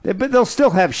 Yeah. But they'll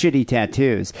still have shitty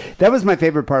tattoos. That was my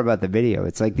favorite part about the video.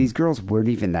 It's like these girls weren't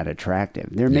even that attractive.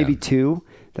 There were maybe two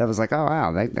that was like, oh,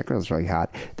 wow, that girl's really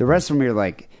hot. The rest of them you're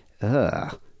like,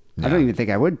 ugh. I don't even think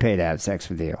I would pay to have sex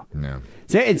with you. No.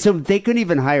 So they couldn't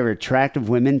even hire attractive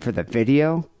women for the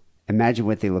video. Imagine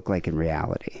what they look like in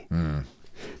reality.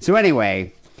 So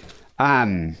anyway,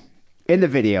 in the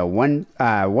video, one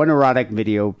erotic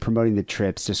video promoting the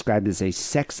trips described as a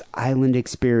sex island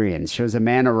experience shows a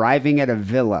man arriving at a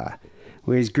villa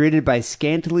where he's greeted by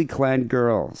scantily clad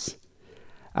girls.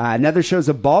 Another shows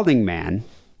a balding man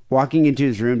walking into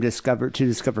his room to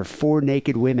discover 4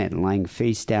 naked women lying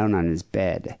face down on his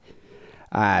bed.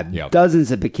 Dozens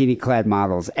of bikini-clad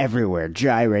models everywhere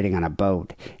gyrating on a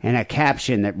boat, and a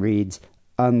caption that reads,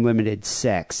 "Unlimited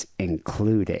sex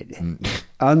included."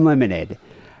 Unlimited.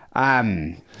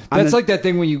 That's like that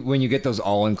thing when you get those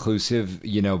all-inclusive,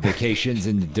 vacations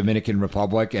in the Dominican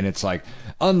Republic, and it's like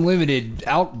unlimited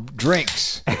out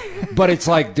drinks, but it's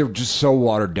like they're just so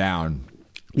watered down.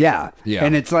 Yeah.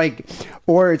 And it's like,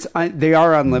 or they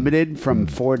are unlimited from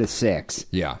 4 to 6.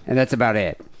 Yeah. And that's about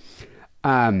it.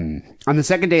 On the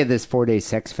second day of this 4-day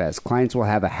sex fest, clients will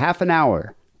have a half an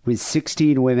hour with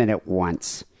 16 women at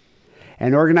once.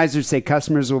 And organizers say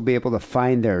customers will be able to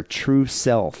find their true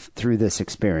self through this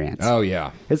experience. Oh,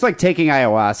 yeah. It's like taking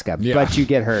ayahuasca, but you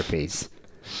get herpes.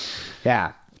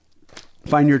 Yeah.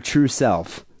 Find your true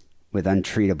self with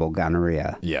untreatable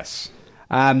gonorrhea. Yes.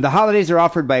 The holidays are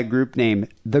offered by a group named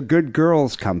The Good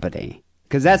Girls Company.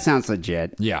 Because that sounds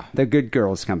legit. Yeah. The Good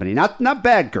Girls Company. Not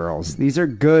bad girls. These are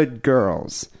good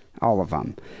girls. All of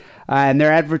them. And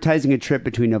they're advertising a trip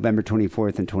between November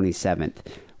 24th and 27th.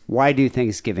 Why do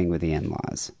Thanksgiving with the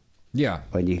in-laws? Yeah.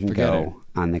 When you can go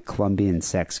on the Colombian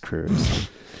sex cruise.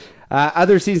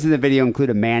 Other scenes in the video include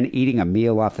a man eating a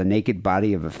meal off the naked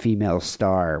body of a female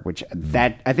star, which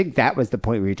I think that was the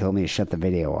point where you told me to shut the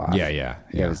video off. Yeah.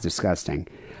 It was disgusting.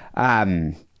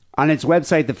 On its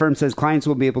website, the firm says clients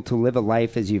will be able to live a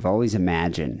life as you've always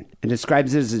imagined. It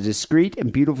describes it as a discreet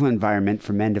and beautiful environment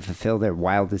for men to fulfill their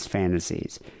wildest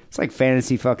fantasies. It's like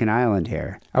Fantasy fucking Island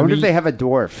here. I wonder if they have a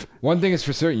dwarf. One thing is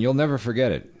for certain, you'll never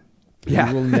forget it. Yeah.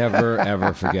 You will never,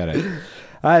 ever forget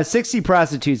it. 60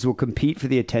 prostitutes will compete for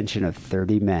the attention of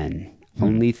 30 men.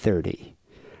 Only 30.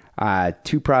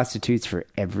 2 prostitutes for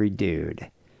every dude.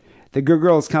 The Good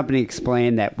Girls Company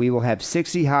explained that we will have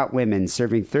 60 hot women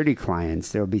serving 30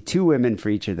 clients. There will be 2 women for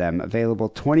each of them, available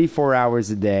 24 hours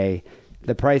a day,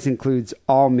 The price includes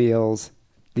all meals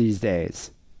these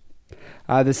days.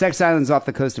 The sex island's off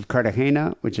the coast of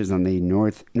Cartagena, which is on the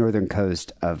northern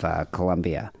coast of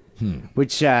Colombia.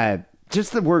 Which,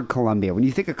 just the word Colombia, when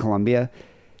you think of Colombia,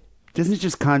 doesn't it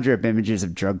just conjure up images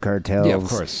of drug cartels? Yeah, of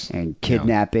course. And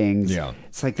kidnappings? Yeah.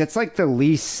 It's like, that's like the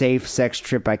least safe sex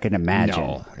trip I can imagine.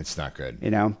 No, it's not good.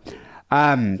 You know?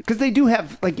 Because they do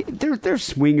have, like, there's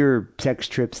swinger sex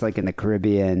trips, like, in the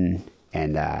Caribbean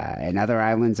and other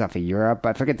islands off of Europe.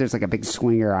 I forget, there's, like, a big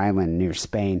swinger island near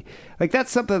Spain. Like,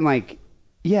 that's something like,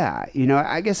 yeah, you know,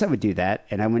 I guess I would do that,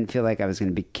 and I wouldn't feel like I was going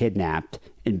to be kidnapped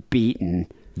and beaten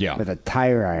with a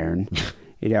tire iron,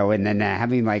 you know, and then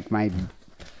having, like, my...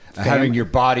 Having your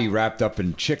body wrapped up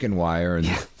in chicken wire and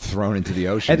thrown into the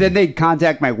ocean. And then they'd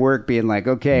contact my work being like,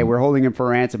 okay, we're holding him for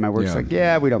ransom. My work's like,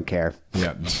 yeah, we don't care.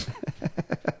 Yeah.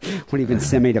 Wouldn't even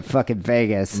send me to fucking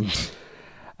Vegas.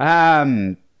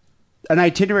 An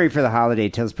itinerary for the holiday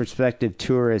tells prospective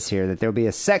tourists here that there'll be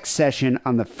a sex session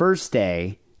on the first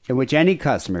day in which any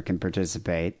customer can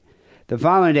participate. The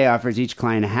following day offers each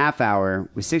client a half hour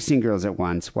with 16 girls at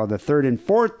once, while the third and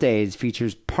fourth days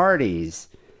features parties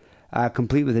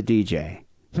complete with a DJ.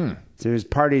 So there's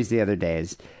parties the other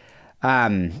days.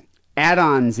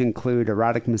 Add-ons include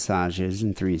erotic massages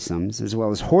and threesomes, as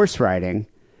well as horse riding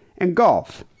and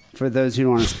golf for those who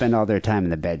don't want to spend all their time in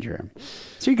the bedroom.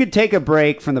 So you could take a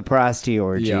break from the prostitute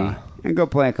orgy and go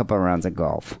play a couple of rounds of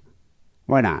golf.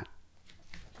 Why not?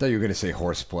 I thought you were going to say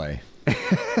horseplay.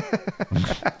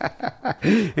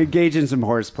 Engage in some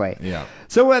horseplay. Yeah.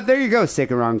 So there you go,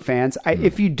 Sick and Wrong fans.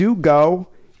 If you do go,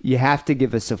 you have to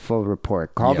give us a full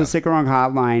report. Call the Sick and Wrong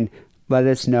hotline. Let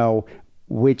us know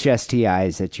which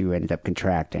STIs that you ended up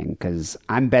contracting, because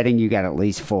I'm betting you got at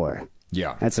least 4.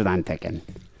 Yeah. That's what I'm thinking.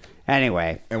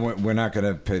 Anyway. And we're not going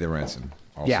to pay the ransom.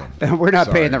 Also. Yeah, we're not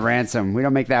paying the ransom. We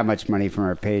don't make that much money from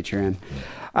our Patreon.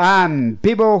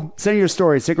 People, send your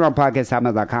stories,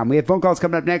 sickandwrongpodcast@hotmail.com. We have phone calls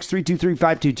coming up next.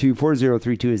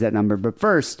 323-522-4032 is that number. But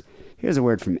first, here's a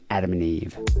word from Adam and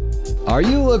Eve. Are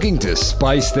you looking to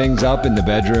spice things up in the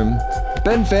bedroom?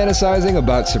 Been fantasizing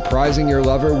about surprising your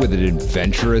lover with an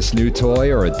adventurous new toy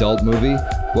or adult movie?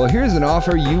 Well, here's an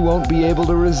offer you won't be able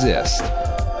to resist.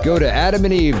 Go to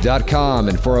adamandeve.com,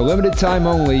 and for a limited time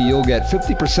only, you'll get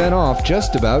 50% off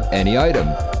just about any item.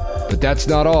 But that's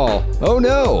not all. Oh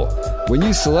no! When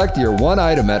you select your one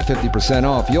item at 50%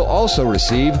 off, you'll also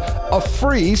receive a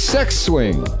free sex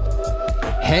swing.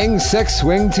 Hang sex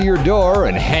swing to your door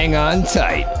and hang on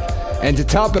tight. And to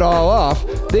top it all off,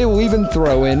 they will even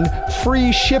throw in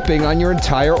free shipping on your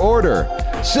entire order.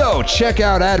 So check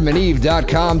out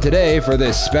adamandeve.com today for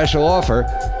this special offer.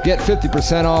 Get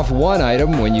 50% off one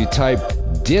item when you type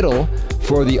DIDDLE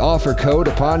for the offer code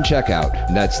upon checkout.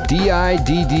 And that's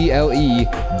DIDDLE,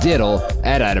 diddle,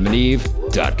 at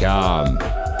adamandeve.com.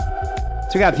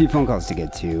 So we got a few phone calls to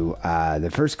get to. The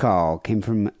first call came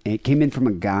in from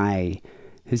a guy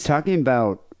who's talking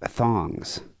about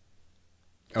thongs.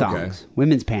 Thongs. Okay.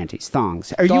 Women's panties.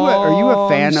 Thongs. Are you a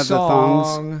fan of the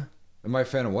thongs? Am I a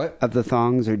fan of what? Of the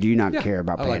thongs, or do you not care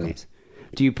about panties?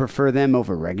 Like, do you prefer them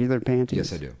over regular panties?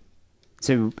 Yes, I do.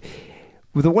 So,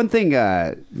 the one thing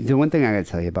I gotta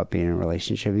tell you about being in a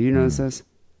relationship, you notice this?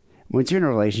 Once you're in a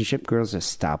relationship, girls just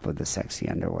stop with the sexy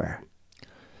underwear.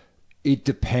 It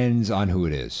depends on who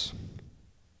it is.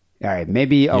 All right,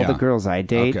 maybe all the girls I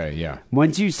date. Okay, yeah.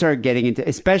 Once you start getting into,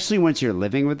 especially once you're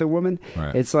living with a woman,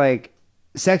 it's like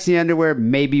sexy underwear.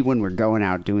 Maybe when we're going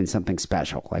out doing something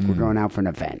special, like we're going out for an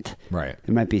event, right?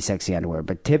 There might be sexy underwear,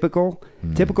 but typical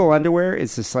underwear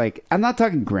is just like, I'm not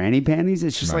talking granny panties.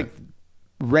 It's just like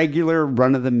regular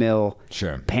run of the mill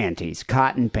panties,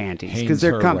 cotton panties, because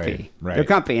they're comfy. Right. They're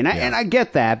comfy, and I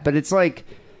get that, but it's like,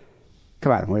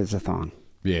 come on, where's the thong?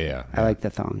 Yeah. I like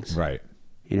the thongs. Right.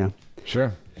 You know.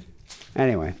 Sure.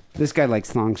 Anyway, this guy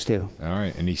likes thongs too. All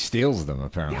right, and he steals them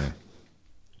apparently. Yeah.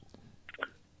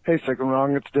 Hey, Sick and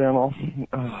Wrong, it's Daniel.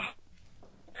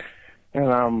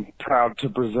 And I'm proud to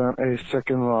present a Sick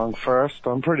and Wrong first.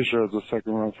 I'm pretty sure it's a Sick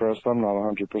and Wrong first. I'm not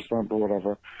 100%, but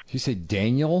whatever. Did you say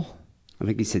Daniel? I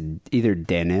think he said either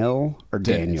Danelle or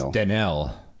Daniel. It's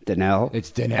Danelle. Danelle?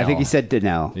 It's Danelle. I think he said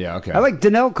Danelle. Yeah, okay. I like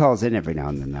Danelle calls in every now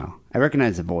and then, though. I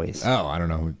recognize the voice. Oh, I don't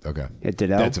know. Okay. Yeah,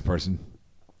 Danelle? That's a person?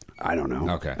 I don't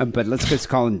know. Okay. But let's just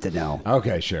call him Danelle.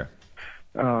 Okay, sure.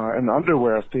 An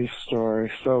underwear thief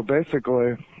story. So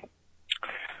basically,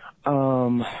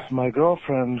 my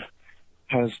girlfriend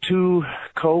has 2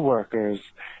 co-workers,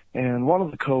 and one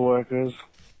of the co-workers,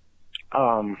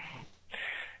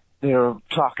 they're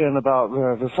talking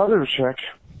about this other chick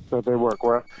that they work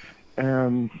with,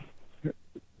 and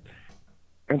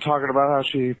talking about how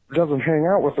she doesn't hang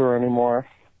out with her anymore,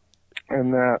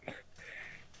 and that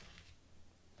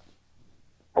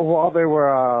while they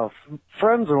were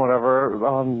friends and whatever,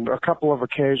 on a couple of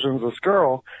occasions, this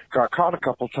girl got caught a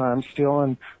couple times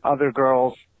stealing other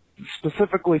girls,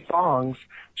 specifically thongs.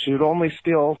 She would only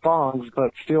steal thongs,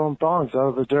 but stealing thongs out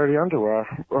of the dirty underwear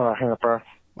hamper.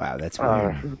 Wow, that's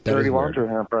weird. Dirty laundry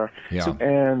hamper. Yeah.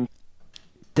 And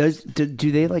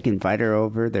do they like invite her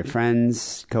over? Their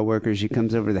friends, coworkers. She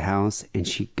comes over to the house and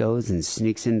she goes and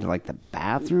sneaks into like the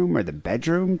bathroom or the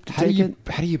bedroom to take it.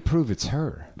 How do you prove it's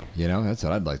her? You know, that's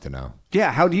what I'd like to know.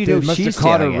 Yeah, how do you They know must she's have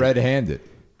caught her stealing it? red-handed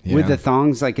With the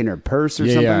thongs like in her purse or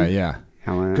something? Yeah.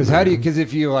 Because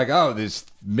if you're like, oh, there's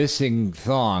missing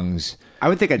thongs, I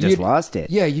would think I just lost it.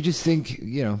 Yeah, you just think,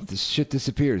 this shit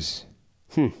disappears.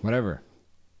 Whatever.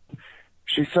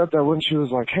 she said that when she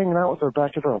was like hanging out with her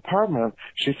back at her apartment,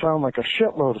 she found like a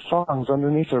shitload of thongs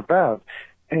underneath her bed.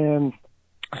 And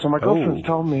so my girlfriend's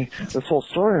telling me this whole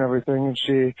story and everything, and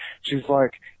she's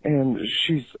like, and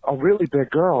she's a really big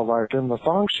girl, like, and the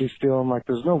thongs she's stealing, like,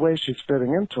 there's no way she's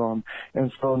fitting into them.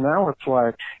 And so now it's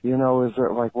like, is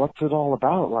it like, what's it all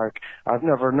about? Like, I've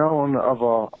never known of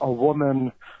a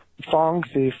woman thong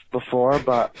thief before,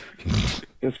 but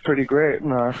it's pretty great,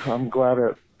 and I'm glad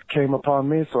it came upon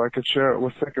me so I could share it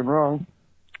with Sick and Wrong.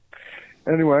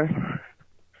 Anyway,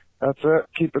 that's it.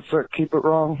 Keep it sick, keep it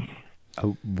wrong.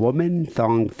 A woman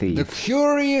thong thief. The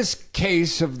curious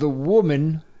case of the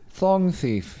woman thong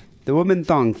thief. The woman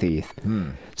thong thief.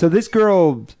 So this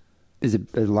girl is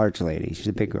a large lady. She's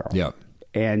a big girl. Yep.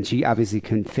 And she obviously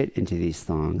couldn't fit into these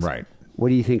thongs. Right. What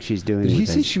do you think she's doing? Did he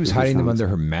say she was hiding them under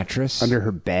her mattress? Under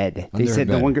her bed. Under They said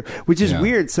her the bed. one girl, which is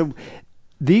weird. So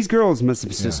these girls must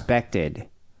have suspected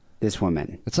this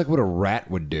woman. It's like what a rat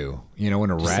would do. When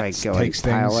a rat like go takes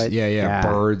and pile things. it. Yeah.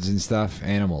 Birds and stuff.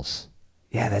 Animals.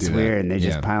 Yeah, that's do that. weird. And they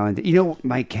just pile into.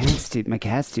 My cats do. My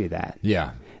cats do that.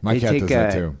 Yeah. My They cat does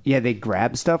that too. Yeah, they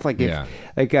grab stuff my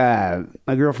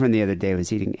girlfriend the other day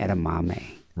was eating edamame.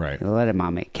 Right.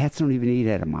 Edamame. Cats don't even eat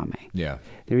edamame. Yeah.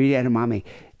 They eat edamame.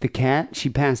 The cat, she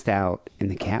passed out, and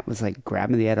the cat was like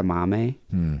grabbing the edamame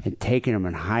and taking them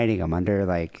and hiding them under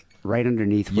like right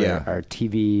underneath where our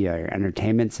TV or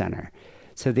entertainment center.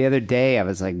 So the other day, I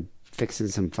was like fixing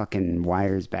some fucking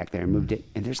wires back there and moved it,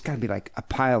 and there's got to be like a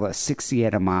pile of 60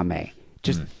 edamame,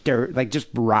 just dirt, like just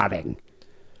rotting.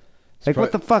 Like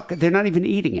what the fuck? They're not even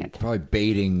eating it. Probably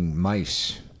baiting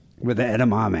mice. With the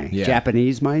edamame. Yeah.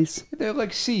 Japanese mice? They're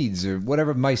like seeds or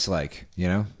whatever mice like,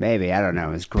 Maybe. I don't know.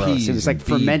 It was gross. Peas It was like and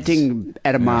beads. fermenting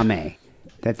edamame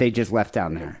that they just left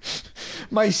down there.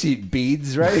 Mice eat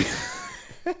beads, right?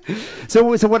 So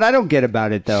what I don't get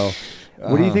about it, though,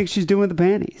 what do you think she's doing with the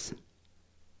panties?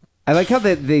 I like how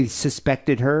they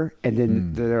suspected her, and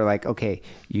then they're like, okay,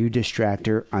 you distract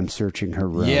her, I'm searching her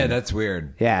room. Yeah, that's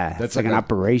weird. Yeah, that's like an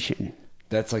operation.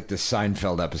 That's like the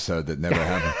Seinfeld episode that never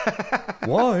happened.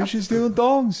 Why? She's stealing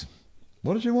thongs.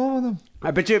 What did you want with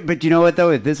them? But you know what,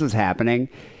 though? If this was happening,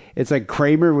 it's like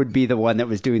Kramer would be the one that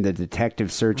was doing the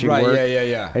detective searching work.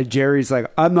 Yeah. And Jerry's like,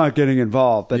 I'm not getting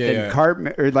involved. But then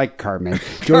Cartman,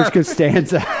 George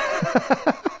Costanza.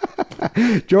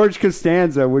 George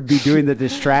Costanza would be doing the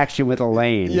distraction with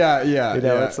Elaine. Yeah.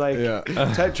 It's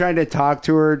like trying to talk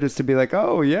to her just to be like,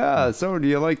 oh, yeah, so do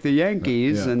you like the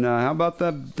Yankees? Yeah. And how about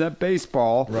that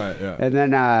baseball? Right, yeah. And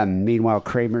then, meanwhile,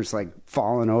 Kramer's like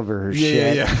falling over her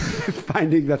shit,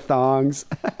 finding the thongs.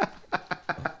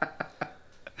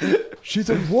 She's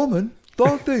a woman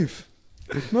thong thief.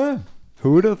 Man.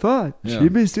 Who would have thought Yeah.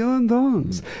 she'd be stealing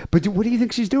thongs? But what do you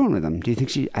think she's doing with them? Do you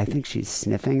think I think she's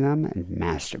sniffing them and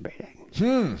masturbating.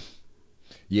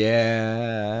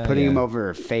 Yeah. Putting them over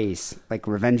her face, like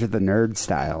Revenge of the Nerd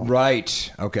style.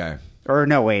 Right. Okay. Or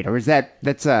no, wait. Or is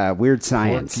that's Weird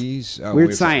Science? Porky's? Oh,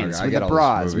 Weird Science I with get the all those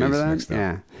bras. movies Remember that? mixed up.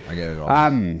 Yeah. I get it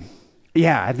all.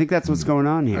 Yeah, I think that's what's going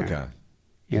on here. Okay.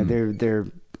 Yeah, they're.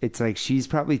 It's like she's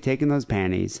probably taking those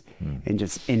panties and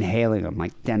just inhaling them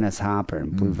like Dennis Hopper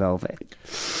in Blue Velvet.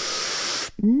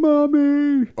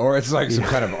 Mommy. Or it's like some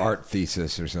kind of art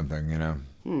thesis or something,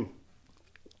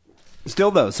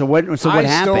 Still though, so what happened?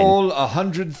 I stole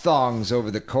 100 thongs over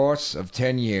the course of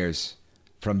 10 years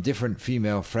from different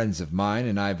female friends of mine,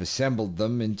 and I've assembled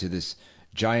them into this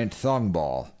giant thong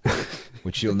ball,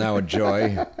 which you'll now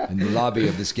enjoy in the lobby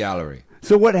of this gallery.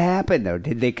 So what happened though?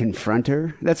 Did they confront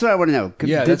her? That's what I want to know.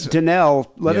 Yeah, Danelle,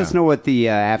 let us know what the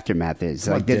aftermath is.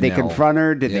 Like, did they Danelle. confront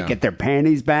her? Did Yeah. they get their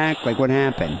panties back? Like, what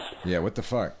happened? Yeah, what the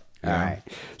fuck? All right.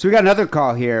 So we got another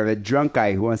call here of a drunk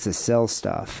guy who wants to sell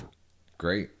stuff.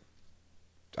 Great.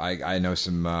 I know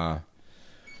some,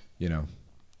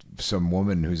 some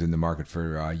woman who's in the market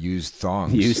for used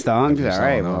thongs. Used thongs? If you're All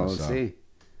right. selling Well, those, we'll so. see.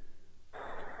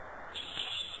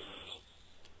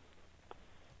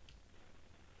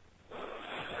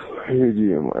 Hey,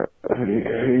 Dee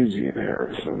and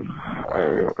Harrison.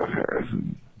 I'm with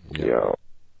Harrison. Yeah.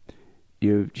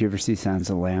 You ever see Silence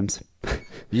of the Lambs?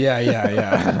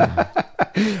 Yeah.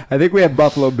 I think we have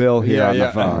Buffalo Bill here on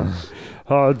the phone.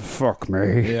 Oh, fuck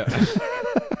me. Yeah.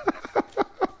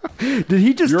 Did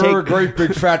he just You're a great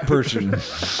big fat person.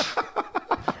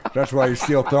 That's why you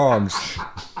steal thongs.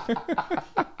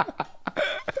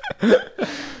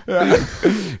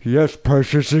 Yes,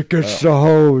 precious, it gets the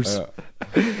hose.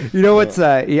 You know what's,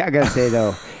 I gotta say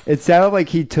though, it sounded like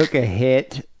he took a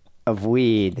hit of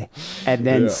weed and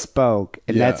then spoke,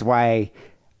 and that's why,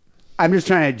 I'm just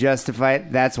trying to justify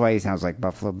it, that's why he sounds like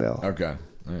Buffalo Bill. Okay.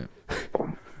 All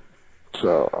right.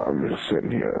 So I'm just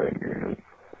sitting here thinking,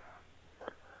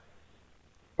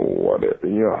 what if, you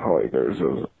know how like there's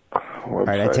those All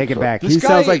right, I take it back. This He guy-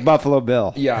 sounds like Buffalo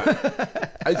Bill. Yeah.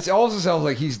 It also sounds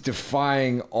like he's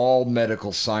defying all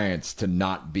medical science to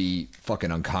not be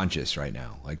fucking unconscious right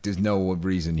now. Like, there's no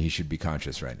reason he should be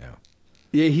conscious right now.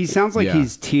 Yeah, he sounds like Yeah.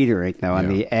 he's teetering though on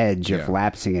Yeah. the edge of Yeah.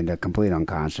 lapsing into complete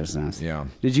unconsciousness. Yeah.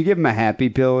 Did you give him a happy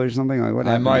pill or something? Like what?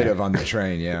 I happened might there? have on the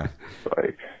train, yeah.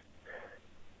 like,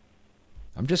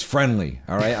 I'm just friendly,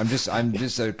 all right? I'm just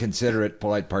a considerate,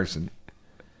 polite person.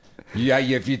 Yeah,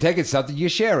 if you take it something, you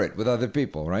share it with other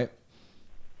people, right?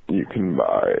 you can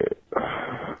buy,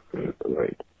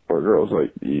 like, or girls,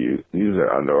 like, use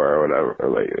their underwear or whatever, or,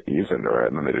 like, use underwear,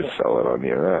 and then they just sell it on the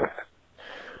internet.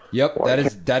 Yep,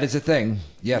 that is a thing.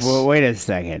 Yes. Well, wait a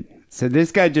second. So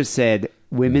this guy just said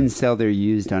women sell their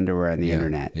used underwear on the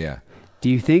internet. Yeah. Do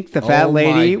you think the fat Oh my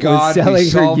lady God, was we selling her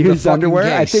solved the used fucking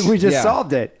underwear? I case. think we just Yeah.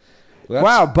 solved it. Well,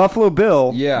 Wow, Buffalo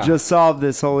Bill Yeah. just solved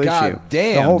this whole God issue.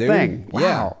 damn, the whole dude. thing. Yeah.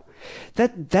 Wow.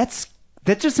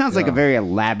 That just sounds like a Yeah. very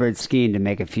elaborate scheme to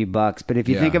make a few bucks. But if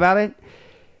you Yeah. think about it,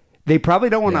 they probably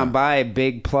don't want to Yeah. buy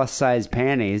big plus size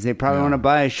panties. They probably want to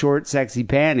buy short, sexy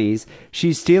panties.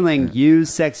 She's stealing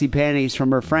used sexy panties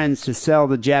from her friends to sell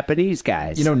to Japanese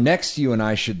guys. You know, next you and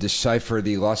I should decipher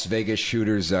the Las Vegas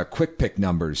shooter's quick pick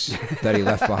numbers that he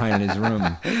left behind in his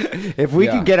room. if we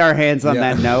Yeah. could get our hands on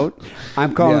Yeah. that note,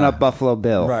 I'm calling Yeah. up Buffalo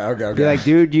Bill. Right, okay. Be like,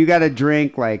 dude, you got to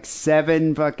drink like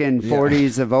 7 fucking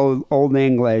 40s of old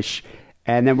English,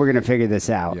 and then we're going to figure this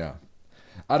out. Yeah.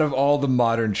 Out of all the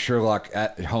modern Sherlock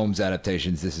Holmes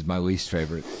adaptations, this is my least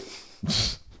favorite.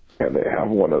 And they have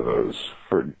one of those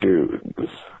for dudes,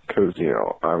 because, you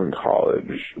know, I'm in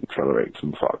college, I'm trying to make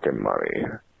some fucking money.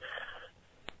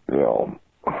 You know,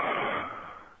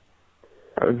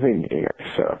 I'm thinking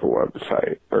I set up a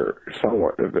website, or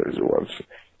somewhat, if there's a website.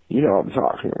 You know what I'm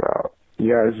talking about.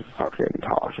 You guys fucking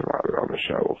talked about it on the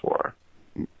show before.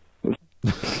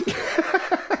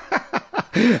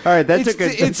 All right, that It's- took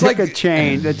a it's like-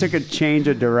 change. That took a change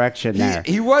of direction there.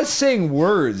 He was saying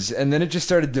words, and then it just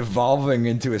started devolving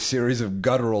into a series of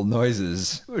guttural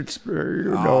noises.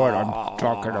 You know what I'm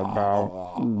talking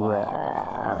about.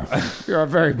 You're a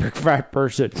very big fat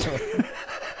person.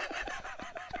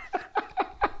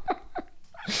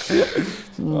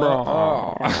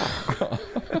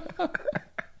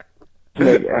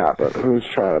 Make it happen. Who's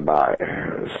trying to buy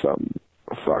some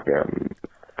fucking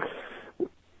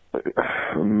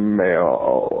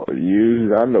male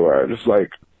used underwear? Just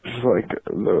like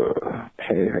the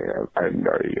panty thing. I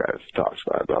know you guys talked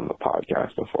about it on the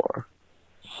podcast before.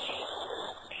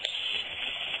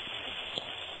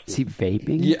 Is he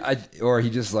vaping? Yeah, or he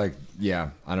just like,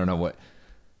 I don't know what.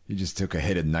 He just took a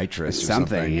hit of nitrous or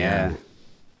something. Yeah.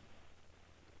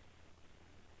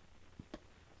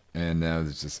 And now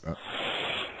it's just.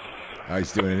 Oh,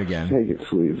 he's doing it again. Take it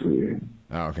sleazy.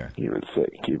 Oh, okay. Keep it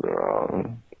sick. Keep it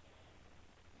on.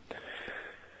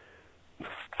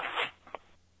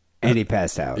 And he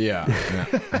passed out. Yeah.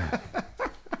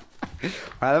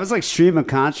 Wow, that was like stream of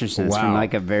consciousness from Wow.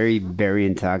 like a very, very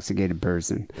intoxicated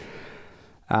person.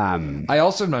 I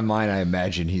also, in my mind, I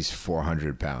imagine he's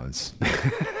 400 pounds.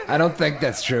 I don't think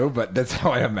that's true, but that's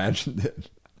how I imagined it.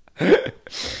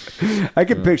 I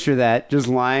could picture that just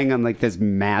lying on like this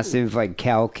massive like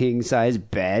Cal King size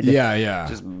bed. Yeah.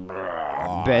 Just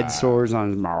bed sores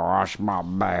on wash my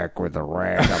back with a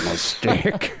rag on my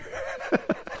stick.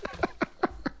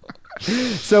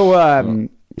 So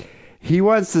he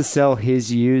wants to sell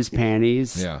his used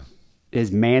panties. Yeah.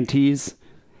 His manties.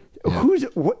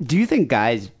 What, do you think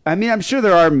guys? I mean, I'm sure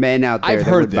there are men out there I've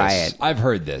that heard would this. buy it. I've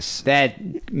heard this.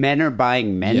 That men are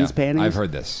buying men's panties. I've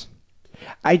heard this.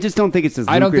 I just don't think it's as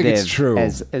I don't think lucrative it's true.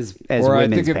 as Or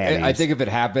women's panties. I think if it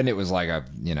happened, it was like a,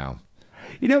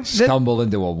 that- stumble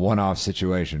into a one-off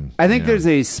situation. I think there's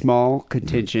a small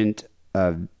contingent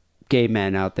of gay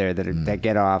men out there that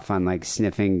get off on like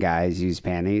sniffing guys' used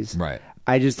panties. Right.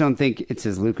 I just don't think it's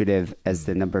as lucrative as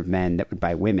the number of men that would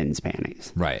buy women's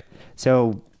panties. Right.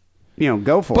 So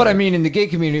go for it. But I mean, in the gay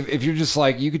community, if you're just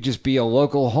like, you could just be a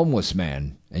local homeless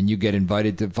man and you get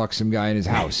invited to fuck some guy in his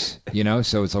house,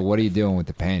 So it's like, what are you doing with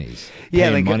the panties? Yeah,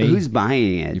 Paying like money? who's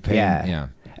buying it? You paying, yeah.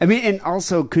 I mean, and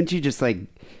also, couldn't you just like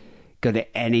go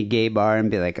to any gay bar and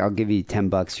be like, I'll give you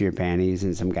 $10 for your panties,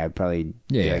 and some guy would probably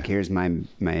be like, here's my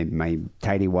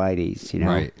tidy whities,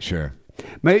 Right, sure.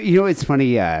 But it's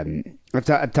funny. I've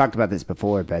talked about this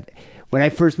before, but when I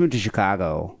first moved to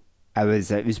Chicago,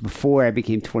 it was before I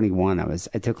became 21.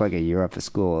 I took like a year off of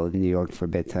school in New York for a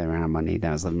bit till I ran out of money. Then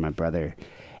I was living with my brother.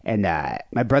 And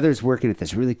my brother's working at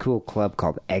this really cool club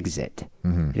called Exit.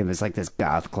 Mm-hmm. It was like this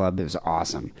goth club. It was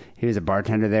awesome. He was a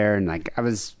bartender there, and like I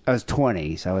was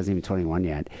 20, so I wasn't even 21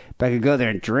 yet. But I could go there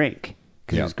and drink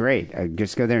because it was great. I'd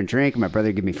just go there and drink, and my brother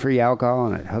would give me free alcohol,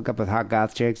 and I'd hook up with hot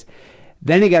goth chicks.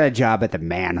 Then he got a job at the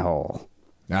Manhole.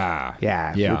 Ah,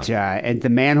 yeah. Which, and the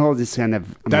Manhole just kind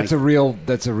of that's a real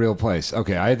place.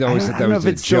 Okay, I always thought that was a joke. I don't know if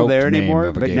it's still there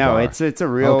anymore, but no, bar. it's a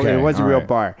real. Okay, it was a real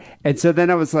bar. And so then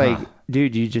I was like,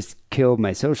 dude, you just killed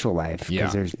my social life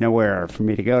because there's nowhere for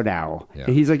me to go now. Yeah.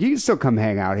 And he's like, you can still come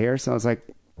hang out here. So I was like,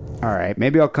 all right,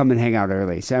 maybe I'll come and hang out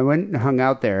early. So I went and hung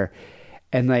out there,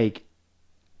 and like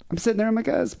I'm sitting there, I'm like,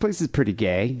 this place is pretty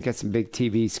gay. Got some big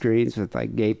TV screens with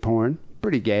like gay porn.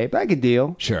 Pretty gay, but I could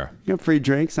deal. Sure. Free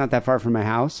drinks, not that far from my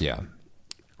house. Yeah.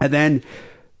 And then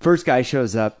first guy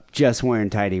shows up just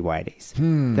wearing tidy whities.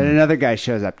 Then another guy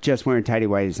shows up just wearing tidy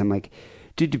whities. I'm like,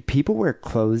 dude, do people wear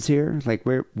clothes here? Like,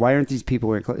 why aren't these people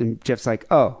wearing clothes? And Jeff's like,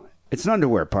 oh, it's an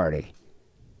underwear party.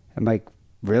 I'm like,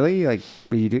 really? Like,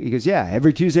 what do you do? He goes, yeah,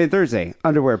 every Tuesday and Thursday,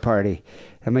 underwear party.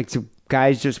 I'm like, so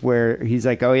guys just wear, he's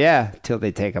like, oh yeah, till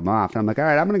they take them off. And I'm like, all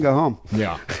right, I'm going to go home.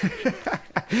 Yeah.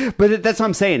 But that's what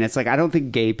I'm saying. It's like, I don't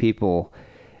think gay people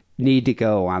need to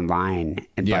go online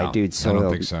and buy dudes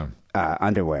soiled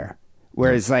underwear.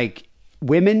 Whereas like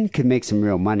women could make some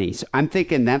real money. So I'm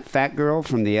thinking that fat girl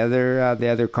from the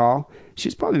other call,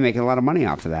 she's probably making a lot of money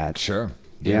off of that. Sure.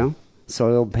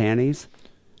 Soiled panties.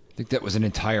 I think that was an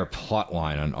entire plot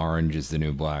line on Orange is the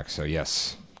New Black. So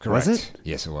yes, correct. Was it?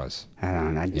 Yes, it was. I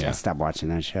don't know. I stopped watching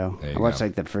that show. I watched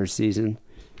like the first season.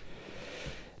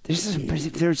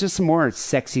 There's just some more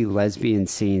sexy lesbian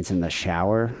scenes in the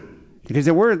shower because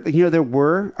there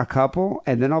were a couple,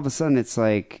 and then all of a sudden it's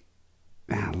like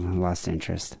I lost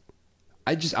interest.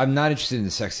 I'm not interested in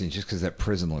the sex scenes just because that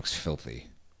prison looks filthy.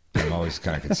 I'm always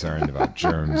kind of concerned about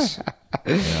germs.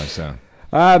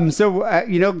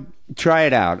 Try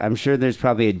it out. I'm sure there's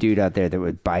probably a dude out there that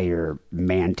would buy your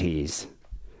mantees.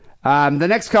 The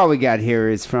next call we got here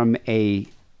is from a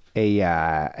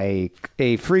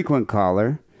frequent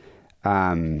caller.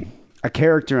 A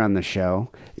character on the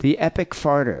show, the Epic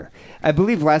Farter. I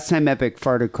believe last time Epic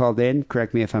Farter called in,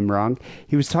 correct me if I'm wrong,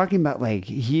 he was talking about like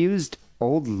he used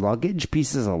old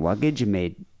pieces of luggage and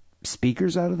made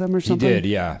speakers out of them or something. He did,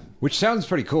 yeah. Which sounds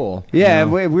pretty cool. Yeah,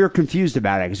 we were confused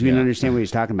about it because we didn't understand what he was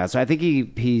talking about. So I think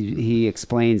he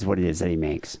explains what it is that he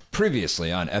makes.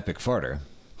 Previously on Epic Farter.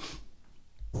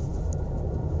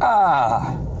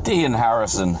 Dee and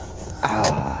Harrison.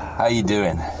 How you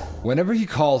doing? Whenever he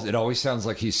calls, it always sounds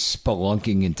like he's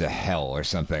spelunking into hell or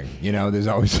something. There's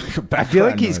always like a background. I feel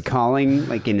like he's calling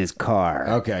like in his car.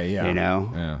 Okay,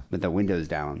 yeah. With the windows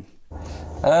down.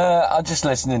 I'm just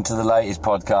listening to the latest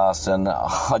podcast, and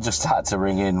I just had to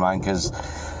ring in, man, because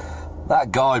that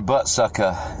guy,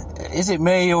 Buttsucker, is it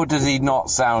me, or does he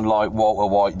not sound like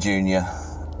Walter White Jr.?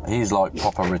 He's like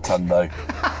proper Rotundo.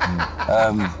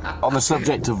 On the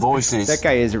subject of voices... That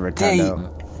guy is a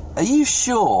Rotundo. Are you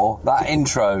sure that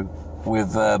intro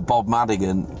with Bob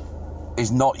Madigan is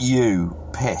not you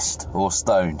pissed or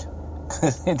stoned?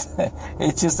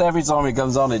 It's just every time it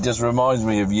comes on, it just reminds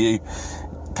me of you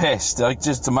pissed. I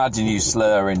just imagine you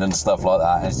slurring and stuff like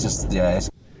that. It's just,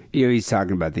 he's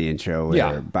talking about the intro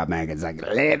where Bob Madigan's like,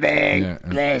 living,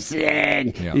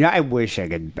 listen. Yeah. I wish I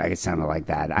could sound like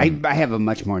that. I have a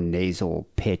much more nasal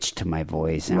pitch to my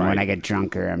voice, and when I get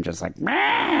drunker, I'm just like,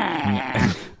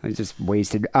 I'm just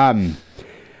wasted. But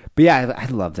yeah, I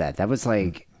love that. That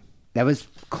was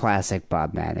classic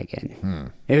Bob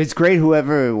Madigan. It was great.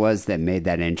 Whoever it was that made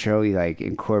that intro, he like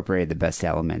incorporated the best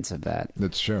elements of that.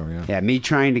 That's true. Yeah. Yeah. Me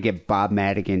trying to get Bob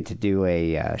Madigan to do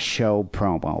a show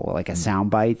promo, like a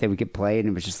soundbite that we could play, and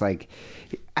it was just like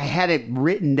I had it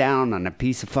written down on a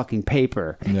piece of fucking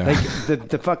paper, like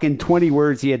the fucking 20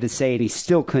 words he had to say, and he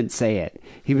still couldn't say it.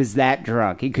 He was that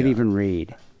drunk. He couldn't even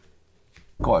read.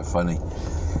 Quite funny.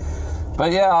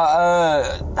 But yeah,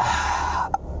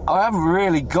 I haven't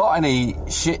really got any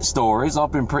shit stories.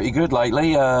 I've been pretty good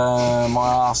lately.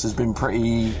 My ass has been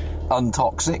pretty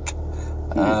untoxic.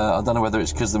 I don't know whether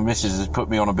it's because the missus has put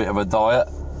me on a bit of a diet.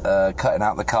 cutting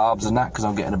out the carbs and that, because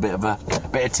I'm getting a bit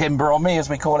of timber on me, as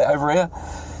we call it over here.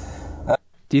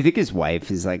 Do you think his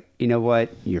wife is like, you know what?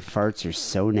 Your farts are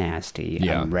so nasty.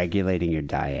 Yeah. I'm regulating your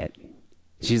diet.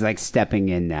 She's like stepping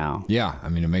in now. Yeah, I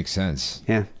mean, it makes sense.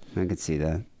 Yeah, I could see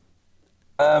that.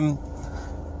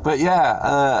 But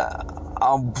yeah,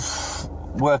 I'm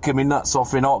working my nuts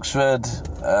off in Oxford.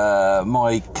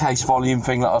 My case volume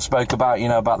thing that I spoke about,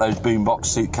 about those boombox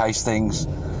suitcase things,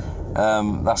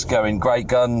 that's going great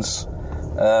guns.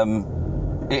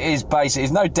 It is basically,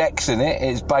 there's no decks in it.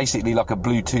 It's basically like a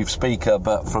Bluetooth speaker,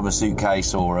 but from a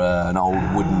suitcase or an old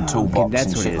wooden toolbox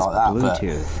and shit like that.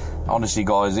 Bluetooth. But honestly,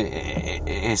 guys,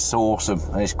 it's awesome.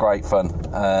 It's great fun.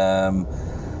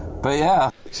 But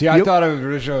yeah. See, I thought of it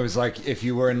originally was like if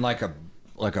you were in like a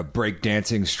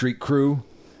breakdancing street crew,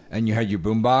 and you had your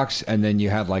boombox, and then you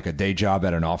had like a day job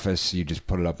at an office. You just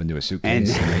put it up into a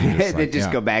suitcase, and they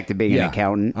just go back to being an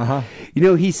accountant. Uh-huh.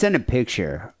 He sent a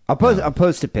picture. I'll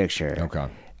post a picture. Okay.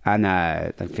 On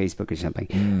like Facebook or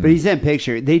something. But he sent a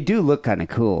picture. They do look kind of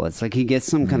cool. It's like he gets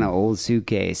some kind of old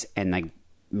suitcase and like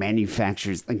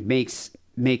manufactures, like makes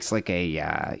like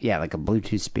a like a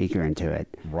Bluetooth speaker into it.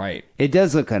 Right. It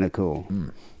does look kind of cool.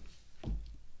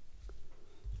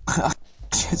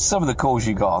 Some of the calls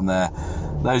you got on there,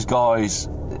 those guys,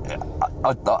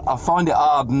 I find it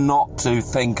hard not to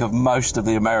think of most of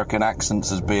the American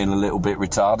accents as being a little bit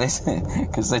retarded,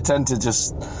 because they tend to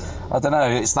just, I don't know,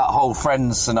 it's that whole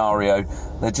Friends scenario.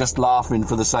 They're just laughing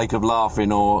for the sake of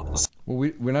laughing, or... Well,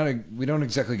 we don't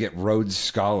exactly get Rhodes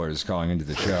Scholars calling into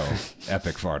the show.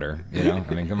 Epic farter,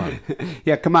 I mean, come on.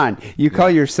 Yeah, come on. You call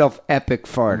yourself Epic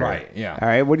Farter. Right, yeah. All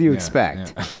right, what do you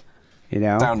expect?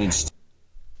 Yeah. Sounding stupid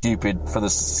for the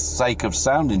sake of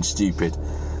sounding stupid.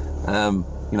 I'm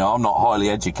not highly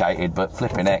educated, but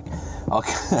flipping heck,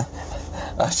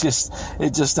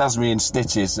 it just has me in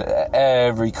stitches.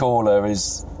 Every caller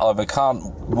is either can't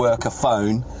work a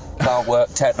phone, can't work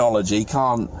technology,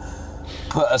 can't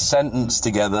put a sentence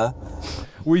together.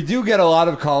 We do get a lot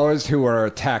of callers who are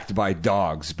attacked by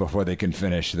dogs before they can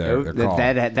finish their call.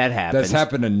 That happens. That's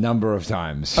happened a number of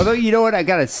times. Although, you know what I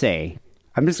gotta say,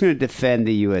 I'm just going to defend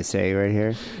the USA right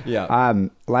here. Yeah.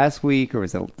 Last week, or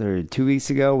was it 2 weeks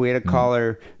ago, we had a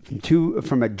caller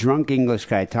from a drunk English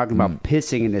guy talking about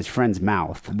pissing in his friend's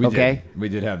mouth. We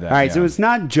did have that. All right, yeah. so it's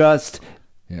not just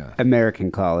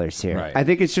American callers here. Right. I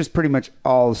think it's just pretty much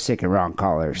all sick and wrong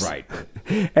callers. Right.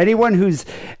 anyone who's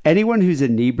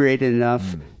inebriated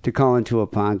enough to call into a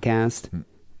podcast,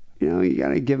 you got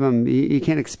to give them. You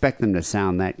can't expect them to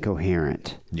sound that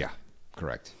coherent. Yeah.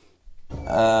 Correct.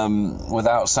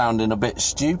 Without sounding a bit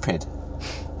stupid.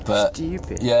 But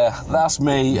stupid. Yeah, that's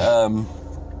me.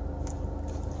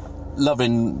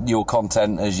 Loving your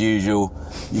content as usual.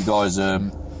 You guys are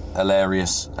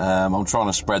hilarious. I'm trying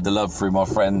to spread the love through my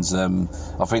friends.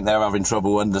 I think they're having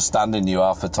trouble understanding you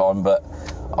half the time, but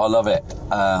I love it.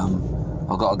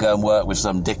 I've got to go and work with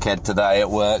some dickhead today at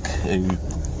work who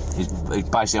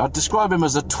basically, I'd describe him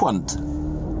as a twunt.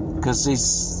 Because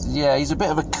he's a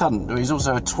bit of a cunt, but he's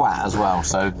also a twat as well.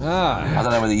 So I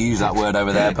don't know whether you use that word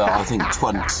over there, but I think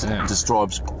twunt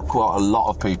describes quite a lot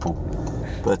of people.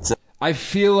 But I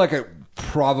feel like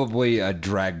probably a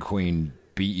drag queen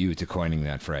beat you to coining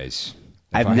that phrase.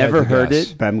 I've never heard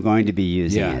it, but I'm going to be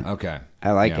using it. Okay.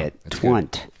 I like it.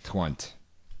 Twunt. Twunt.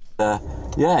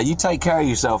 You take care of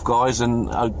yourself, guys, and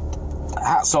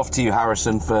hats off to you,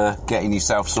 Harrison, for getting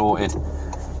yourself sorted.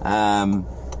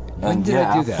 And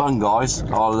have fun, guys.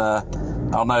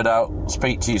 I'll no doubt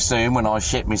speak to you soon when I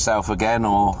shit myself again,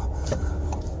 or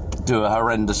do a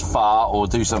horrendous fart, or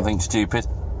do something stupid.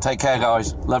 Take care,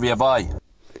 guys. Love you. Bye.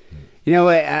 You know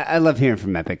what? I love hearing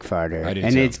from Epic Farter,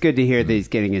 and too. it's good to hear that he's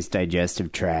getting his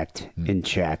digestive tract in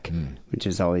check, which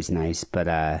is always nice. But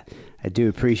I do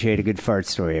appreciate a good fart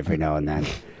story every now and then.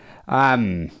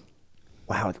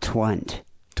 Wow, twunt.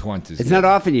 Twunt is. It's not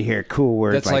often you hear a cool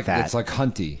word like that. It's like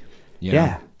hunty.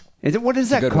 Yeah. What is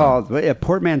that called? A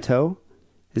portmanteau?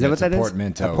 Is that what that is?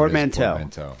 Portmanteau. A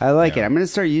portmanteau. I like it. I'm going to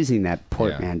start using that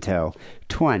portmanteau.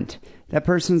 Twunt. That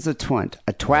person's a twunt.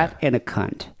 A twat and a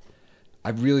cunt. I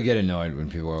really get annoyed when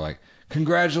people are like,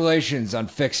 "Congratulations on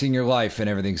fixing your life and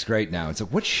everything's great now." It's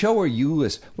like, what show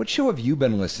have you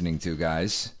been listening to,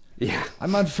 guys? Yeah.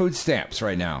 I'm on food stamps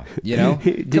right now.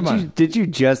 Did you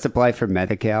just apply for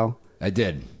Medi-Cal? I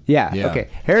did. Yeah. Okay.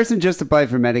 Harrison just applied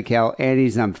for Medi-Cal, and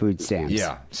he's on food stamps.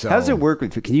 Yeah. So how does it work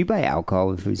with? Can you buy alcohol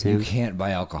with food stamps? You can't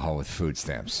buy alcohol with food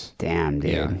stamps. Damn,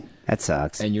 dude. Yeah. That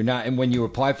sucks. And you're not. And when you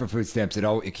apply for food stamps, it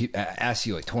asks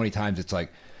you like 20 times. It's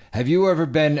like, have you ever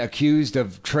been accused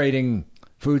of trading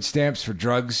food stamps for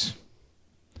drugs?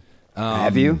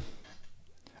 Have you?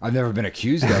 I've never been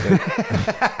accused of it.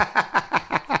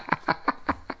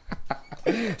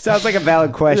 Sounds like a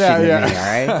valid question to me, all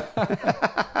right?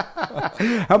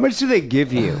 How much do they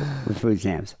give you with food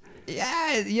stamps?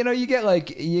 Yeah, you get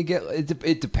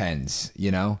it depends,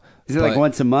 Is it like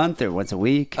once a month or once a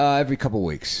week? Every couple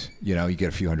weeks, you get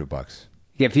a few $100.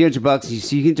 You get a few $100,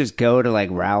 so you can just go to like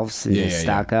Ralph's and just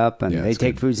stock up, and they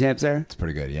take food stamps there? It's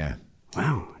pretty good, yeah.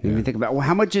 Wow. I didn't even think about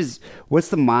what's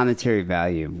the monetary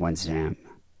value of one stamp?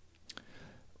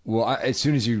 Well, as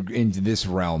soon as you're into this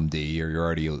realm, D, you're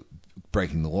already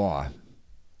breaking the law.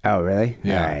 Oh, really?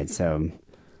 Yeah. All right, so...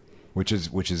 Which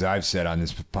is I've said on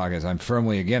this podcast, I'm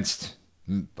firmly against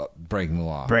breaking the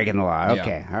law. Breaking the law.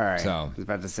 Okay. Yeah. All right. So, I was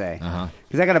about to say.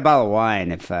 Because I got a bottle of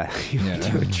wine if you want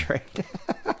to do a trade.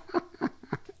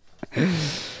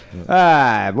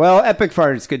 Well, Epic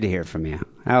Fart, it's good to hear from you.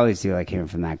 I always do like hearing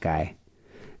from that guy.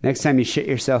 Next time you shit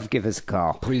yourself, give us a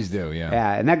call. Please do, yeah.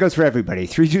 Yeah, and that goes for everybody.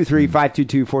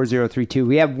 323-522-4032.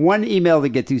 We have one email to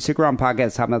get to,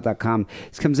 sickaroundpodcast@hotmail.com.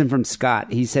 This comes in from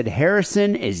Scott. He said,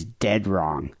 Harrison is dead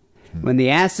wrong. When the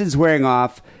acid's wearing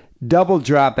off, double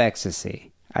drop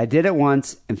ecstasy. I did it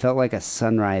once and felt like a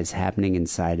sunrise happening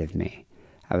inside of me.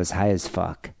 I was high as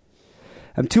fuck.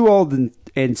 I'm too old and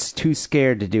too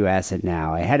scared to do acid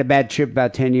now. I had a bad trip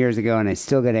about 10 years ago, and I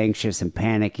still get anxious and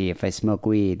panicky if I smoke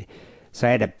weed. So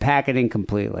I had to pack it in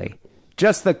completely.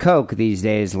 Just the coke these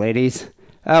days, ladies.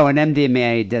 Oh, and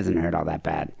MDMA doesn't hurt all that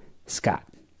bad. Scott.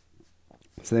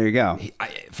 So there you go.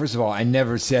 First of all, I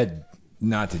never said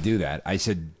not to do that. I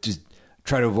said just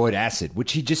try to avoid acid,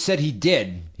 which he just said he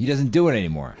did. He doesn't do it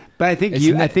anymore. But I think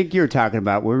I think you were talking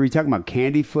about, were we talking about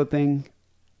candy flipping?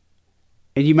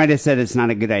 And you might have said it's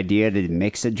not a good idea to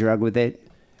mix a drug with it.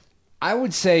 I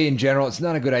would say in general, it's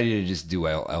not a good idea to just do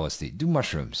LSD. Do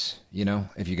mushrooms,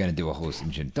 if you're going to do a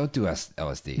hallucinogen. Don't do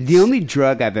LSD. The only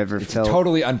drug I've ever felt... It's a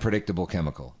totally unpredictable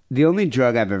chemical. The only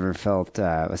drug I've ever felt,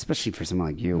 especially for someone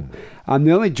like you,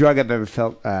 the only drug I've ever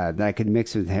felt that I could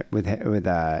mix with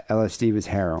LSD was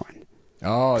heroin.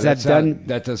 Oh,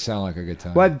 that does sound like a good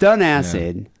time. Well, I've done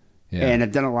acid, and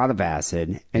I've done a lot of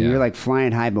acid, and you're like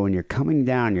flying high, but when you're coming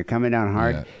down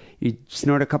hard... Yeah. You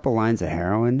snort a couple lines of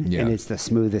heroin, and it's the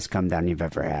smoothest come down you've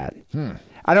ever had.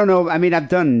 I don't know. I mean,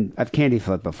 I've candy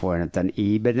flipped before, and I've done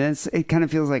E, but it kind of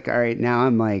feels like, all right, now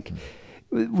I'm like,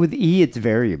 with E, it's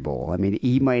variable. I mean,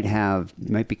 E might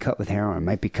be cut with heroin,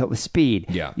 might be cut with speed.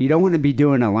 Yeah. You don't want to be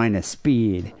doing a line of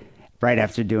speed right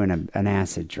after doing an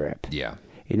acid trip. Yeah.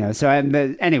 So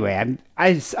anyway,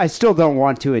 I still don't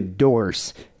want to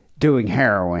endorse doing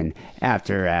heroin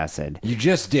after acid. You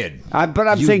just did. But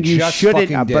I'm saying you shouldn't.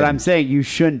 But I'm saying you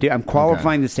shouldn't do. I'm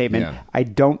qualifying the statement. Yeah. I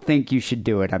don't think you should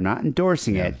do it. I'm not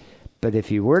endorsing it. But if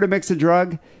you were to mix a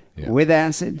drug with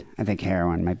acid, I think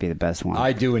heroin might be the best one.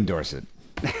 I do endorse it.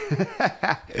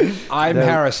 I'm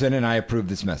Harrison, and I approve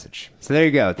this message. So there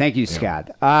you go. Thank you, Scott.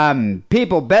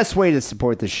 People, best way to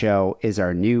support the show is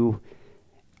our new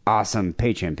awesome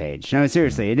Patreon page. No,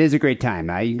 seriously, it is a great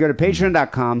time. You can go to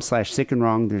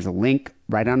patreon.com/sickandwrong. There's a link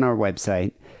right on our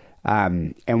website.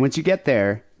 And once you get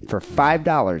there, for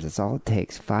 $5, that's all it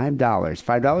takes.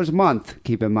 $5 a month,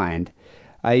 keep in mind.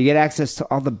 You get access to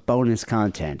all the bonus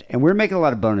content. And we're making a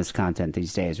lot of bonus content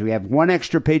these days. We have one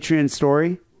extra Patreon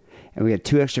story, and we have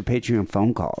 2 extra Patreon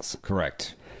phone calls.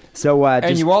 Correct. So,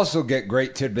 and you also get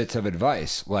great tidbits of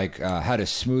advice, like how to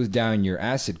smooth down your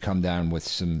acid come down with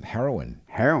some heroin.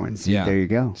 See, there you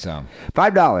go. So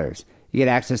 $5. You get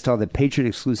access to all the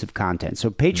Patreon-exclusive content. So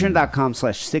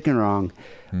patreon.com/sickandwrong.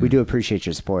 We do appreciate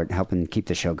your support, helping keep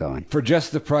the show going. For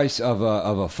just the price of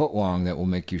a footlong that will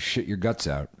make you shit your guts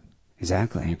out.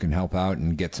 Exactly. You can help out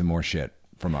and get some more shit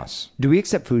from us. Do we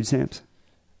accept food stamps?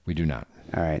 We do not.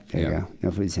 All right, there you go.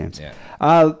 No food stamps. Yeah.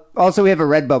 Also, we have a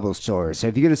Redbubble store. So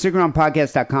if you go to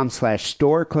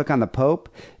sickaroundpodcast.com/store, click on the Pope,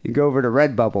 you go over to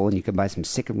Redbubble, and you can buy some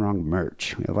Sick and Wrong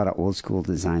merch. We have a lot of old school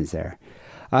designs there.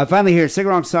 Finally here, Sick and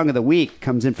Wrong Song of the Week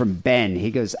comes in from Ben.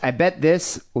 He goes, I bet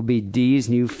this will be Dee's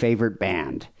new favorite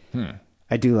band.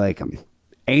 I do like them.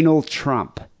 Anal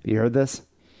Trump. You heard this?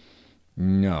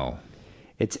 No.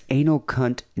 It's anal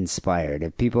cunt inspired.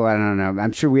 If people, I don't know,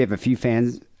 I'm sure we have a few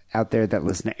fans out there that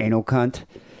listen to Anal Cunt.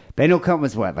 But Anal Cunt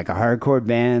was what, like a hardcore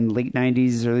band, late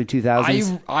 90s, early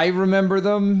 2000s? I remember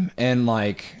them, and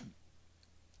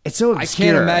it's so obscure. I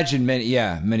can't imagine many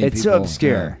people. It's so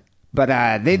obscure. Yeah.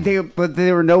 But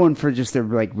they were known for just their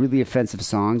really offensive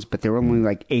songs, but they were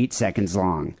only 8 seconds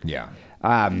long. Yeah.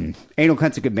 Anal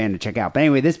Cunt's a good band to check out. But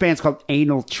anyway, this band's called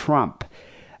Anal Trump.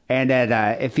 And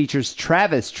it features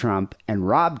Travis Trump and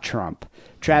Rob Trump.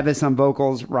 Travis on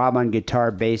vocals, Rob on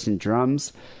guitar, bass, and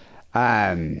drums.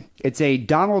 It's a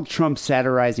Donald Trump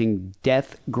satirizing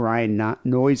death grind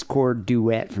noisecore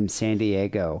duet from San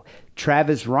Diego.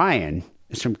 Travis Ryan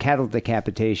is from Cattle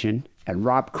Decapitation, and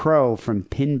Rob Crow from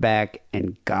Pinback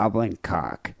and Goblin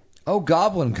Cock. Oh,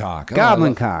 Goblin Cock.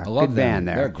 Goblin Cock. I love Good them. band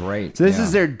there. They're great. So this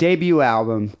is their debut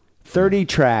album, 30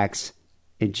 tracks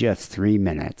in just 3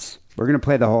 minutes. We're going to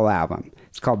play the whole album.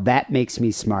 It's called That Makes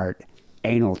Me Smart,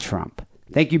 Anal Trump.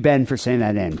 Thank you, Ben, for saying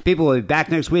that in. People will be back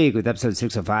next week with episode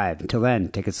 605. Until then,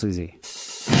 take it sleazy.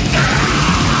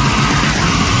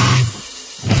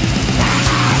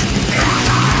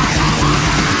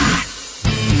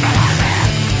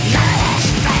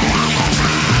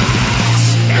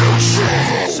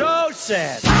 So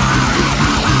sad.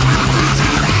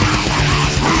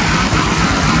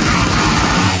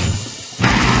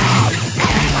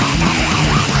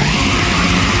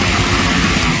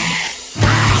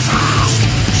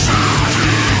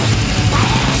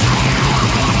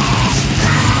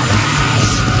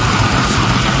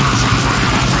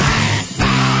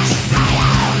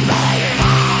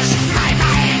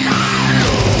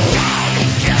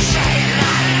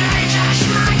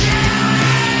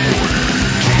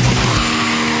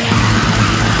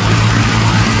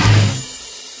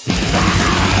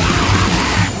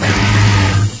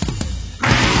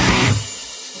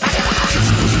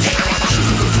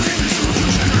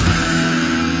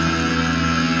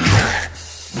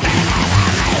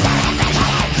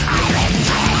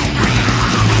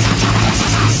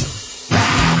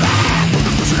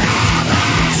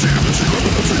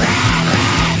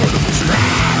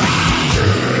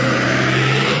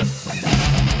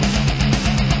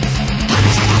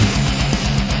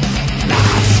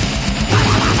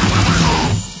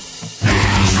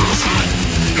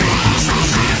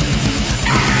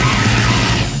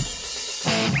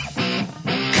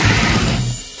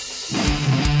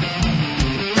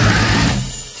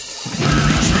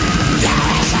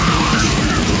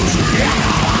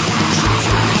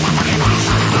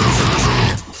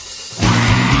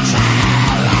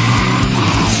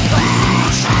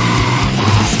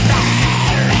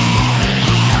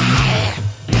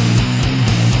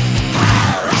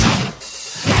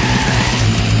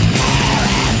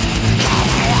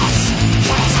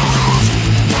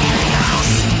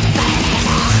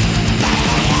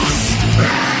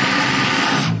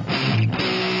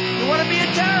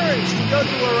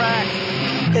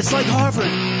 It's like Harvard.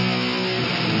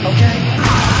 Okay?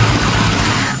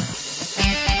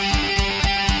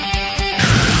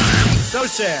 So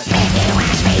sad.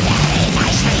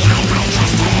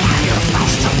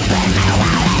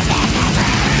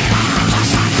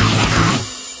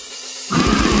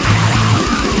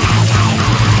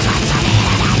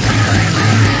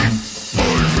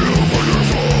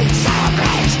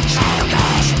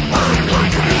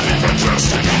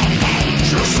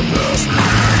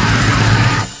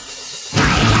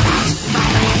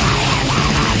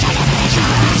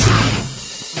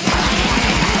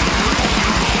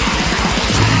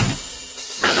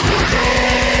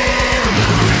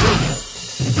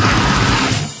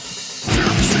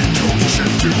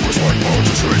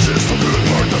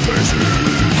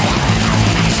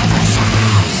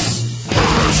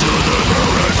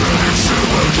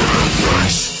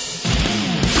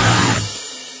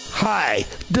 Hi,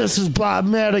 this is Bob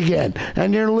Madigan,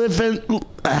 and you're listening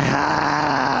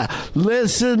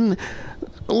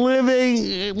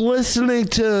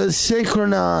to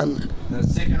Synchronon. No,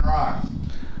 Sick and Rock.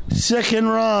 Sick and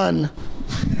Ron.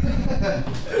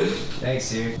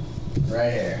 Thanks, dude.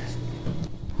 Right here.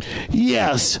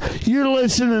 Yes, you're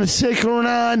listening to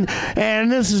Synchronon,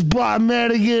 and this is Bob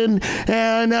Madigan,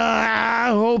 and I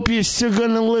hope you're still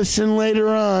going to listen later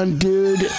on, dude.